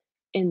this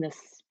in the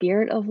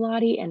spirit of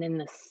Lottie and in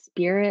the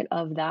spirit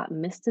of that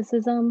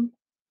mysticism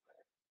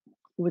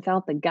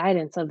without the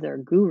guidance of their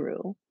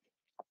guru.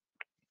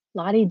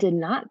 Lottie did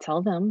not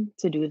tell them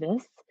to do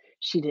this.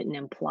 She didn't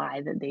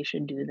imply that they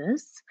should do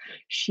this.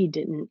 She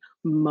didn't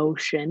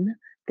motion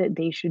that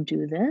they should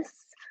do this.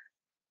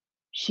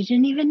 She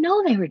didn't even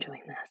know they were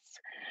doing this.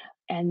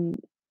 And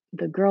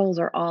the girls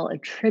are all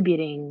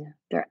attributing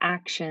their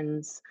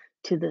actions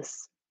to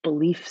this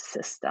belief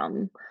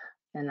system.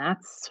 And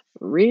that's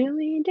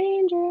really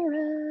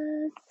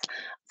dangerous.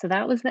 So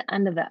that was the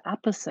end of the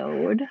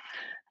episode.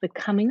 The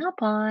coming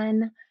up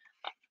on,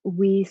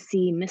 we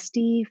see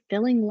Misty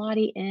filling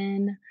Lottie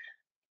in,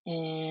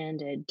 and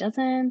it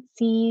doesn't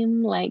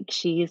seem like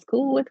she's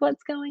cool with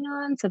what's going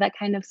on. So that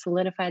kind of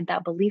solidified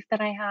that belief that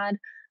I had.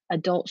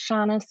 Adult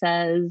Shauna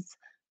says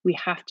we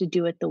have to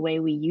do it the way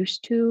we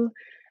used to,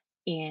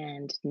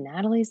 and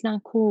Natalie's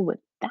not cool with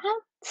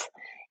that.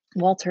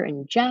 Walter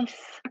and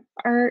Jeff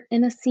are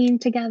in a scene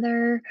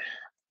together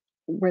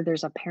where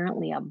there's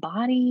apparently a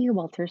body.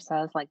 Walter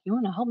says, like, "You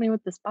wanna help me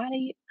with this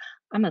body?"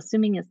 I'm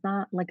assuming it's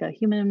not like a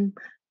human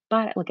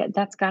body. Like,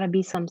 that's gotta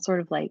be some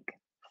sort of, like,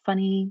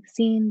 funny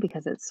scene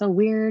because it's so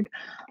weird.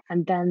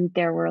 And then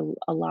there were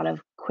a lot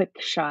of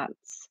quick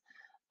shots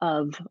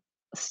of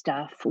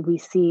stuff. We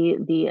see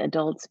the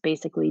adults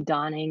basically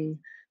donning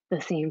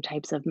the same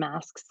types of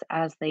masks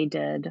as they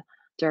did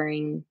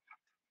during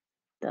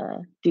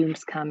the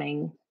Doom's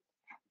Coming,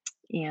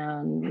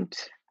 and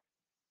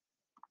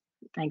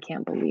I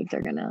can't believe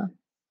they're gonna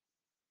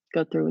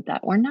go through with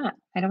that or not.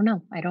 I don't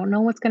know. I don't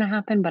know what's going to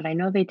happen, but I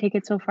know they take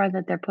it so far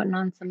that they're putting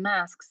on some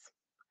masks.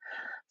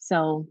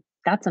 So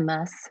that's a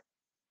mess.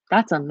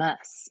 That's a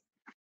mess.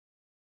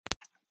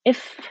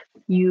 If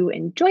you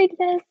enjoyed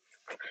this,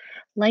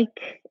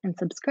 like and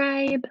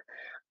subscribe.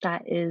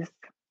 That is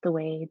the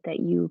way that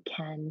you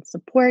can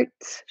support,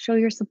 show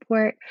your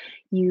support.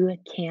 You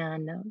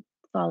can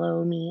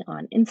follow me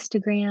on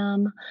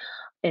Instagram.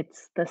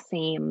 It's the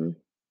same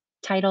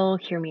title,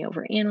 Hear Me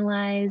Over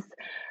Analyze.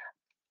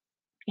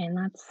 And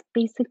that's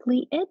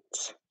basically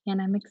it.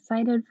 And I'm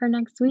excited for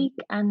next week.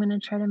 I'm going to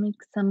try to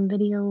make some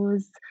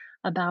videos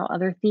about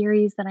other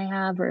theories that I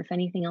have or if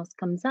anything else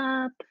comes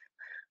up.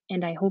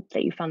 And I hope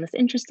that you found this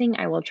interesting.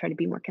 I will try to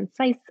be more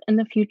concise in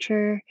the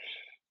future.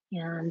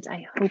 And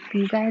I hope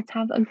you guys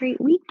have a great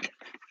week.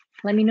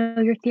 Let me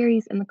know your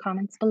theories in the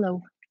comments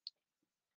below.